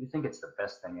great. You think it's the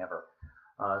best thing ever.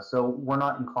 So we're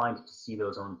not inclined to see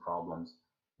those own problems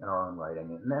in our own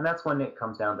writing. And that's when it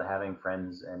comes down to having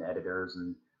friends and editors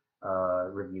and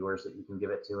reviewers that you can give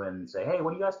it to and say, hey,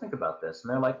 what do you guys think about this?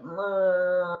 And they're like,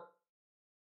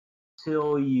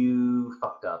 till you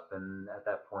fucked up, and at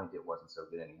that point it wasn't so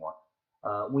good anymore.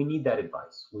 We need that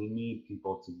advice. We need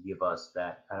people to give us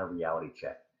that kind of reality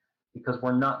check, because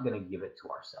we're not going to give it to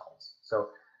ourselves. So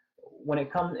when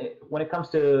it comes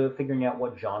to figuring out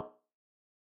what genre,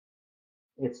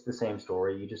 it's the same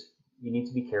story. You need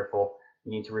to be careful.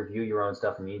 You need to review your own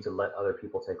stuff, and you need to let other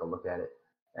people take a look at it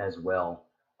as well.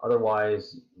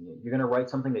 Otherwise, you're going to write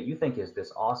something that you think is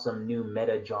this awesome new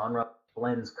meta genre,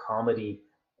 blends comedy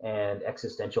and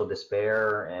existential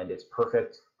despair, and it's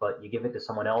perfect, but you give it to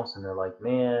someone else and they're like,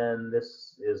 man,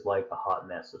 this is like a hot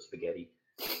mess of spaghetti.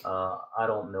 I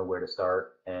don't know where to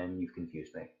start, and you've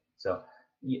confused me. So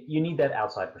you need that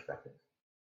outside perspective.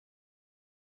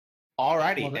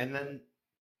 Alrighty, Well, and then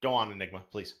go on, Enigma,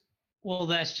 please. Well,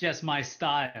 that's just my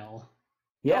style.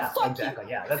 Yeah, fuck exactly.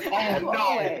 you. Yeah,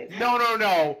 that's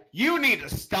No. You need to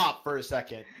stop for a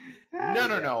second.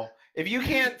 No. If you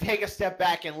can't take a step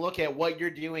back and look at what you're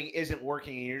doing isn't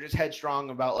working, and you're just headstrong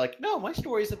about like, no, my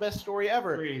story is the best story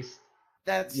ever. Priest,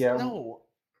 No.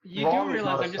 you Wrong do is realize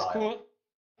not a I'm just style.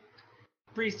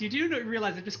 Priest, you do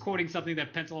realize I'm just quoting something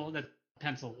that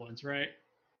Pencil once, right?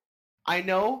 I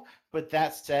know, but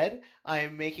that said, I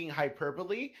am making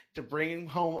hyperbole to bring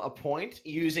home a point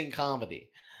using comedy.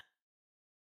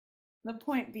 The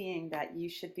point being that you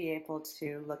should be able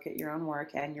to look at your own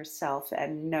work and yourself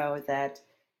and know that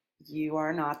you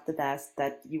are not the best,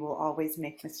 that you will always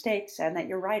make mistakes, and that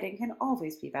your writing can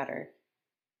always be better.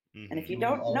 Mm-hmm. And if you You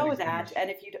will don't know always that, be- and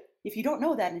if you don't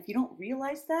know that, and if you don't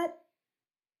realize that,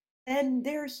 then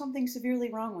there's something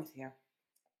severely wrong with you.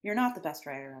 You're not the best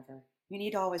writer ever. You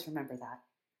need to always remember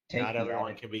that. Not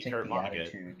everyone can be Kurt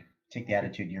Vonnegut. Take the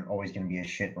attitude you're always going to be a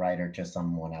shit writer to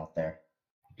someone out there.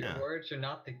 Your Yeah. words are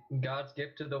not God's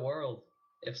gift to the world.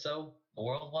 If so, the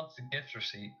world wants a gift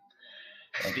receipt.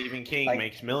 Stephen King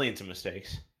makes millions of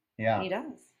mistakes. Yeah. He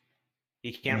does.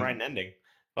 He can't write an ending.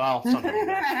 Well, sometimes he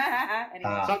does.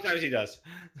 Anyway. Sometimes he does.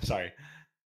 Sorry.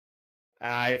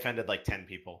 I offended like 10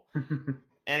 people.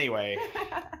 Anyway,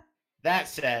 that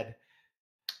said,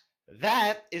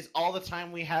 that is all the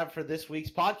time we have for this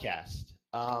week's podcast.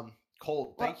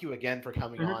 Cole, thank you again for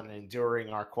coming on and enduring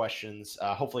our questions.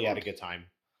 Hopefully you had a good time.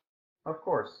 Of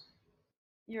course.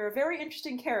 You're a very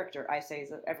interesting character, I say,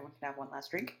 so everyone can have one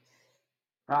last drink.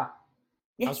 Ah,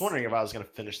 Yes. I was wondering if I was going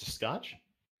to finish the scotch.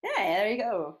 Yeah, there you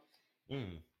go.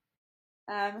 Mm.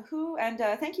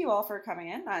 Thank you all for coming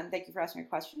in, and thank you for asking your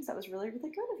questions. That was really, really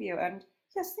good of you. And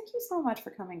yes, thank you so much for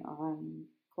coming on,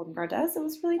 Golden Gardez. It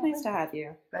was really nice to have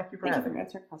you. thank you for Thank you having for me.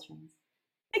 answering questions.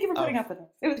 Thank you for putting up with us.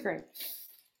 It was great.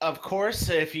 Of course,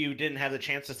 if you didn't have the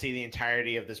chance to see the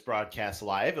entirety of this broadcast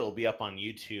live, it will be up on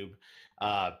YouTube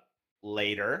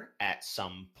later at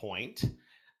some point.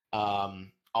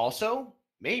 Also,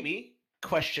 maybe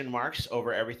question marks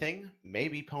over everything.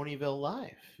 Maybe Ponyville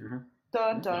Live.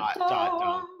 Dun, dun,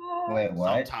 dun. Wait,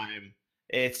 what? Sometime.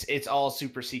 It's all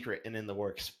super secret and in the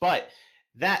works. But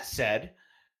that said,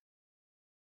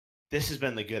 this has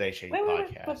been the Good HA Wait,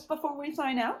 podcast. but before we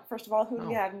sign out, first of all, who do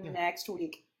we have next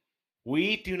week?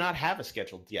 We do not have a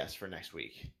scheduled guest for next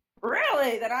week.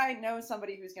 Really? That I know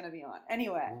somebody who's going to be on.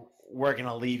 Anyway. We're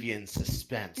gonna leave you in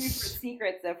suspense. Super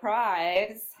secret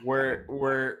surprise.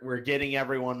 We're getting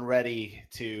everyone ready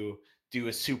to do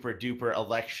a super duper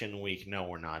election week. No,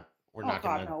 we're not. We're not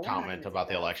going to comment about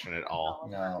the election at all.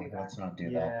 No, let's not do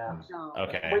Yeah. that. No.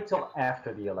 Okay. Wait till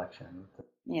after the election.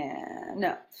 Yeah,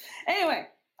 no. Anyway,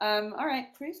 all right,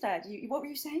 Priest, what were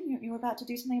you saying? You were about to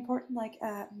do something important, like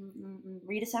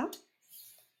read us out?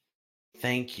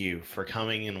 Thank you for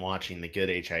coming and watching the Good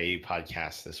HIE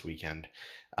podcast this weekend.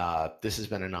 This has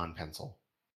been a non-pencil.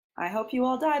 I hope you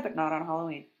all die, but not on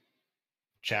Halloween.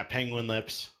 Chat penguin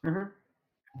lips.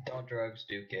 Don't drugs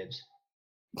do, kids.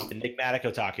 Enigmatic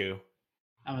Otaku.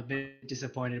 I'm a bit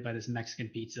disappointed by this Mexican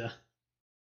pizza.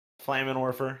 Flamin'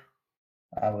 Orfer.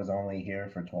 I was only here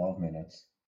for 12 minutes.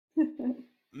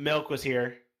 Milk was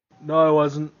here. No, I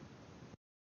wasn't.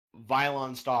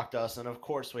 Vylon stalked us, and of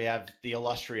course we have the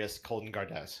illustrious Colton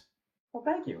Gardez. Well,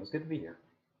 thank you. It was good to be here.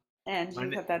 And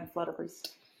you have been Flutterburst.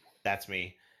 That's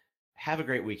me. Have a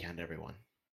great weekend, everyone.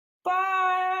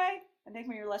 Bye! I think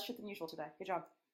you're less shit than usual today. Good job.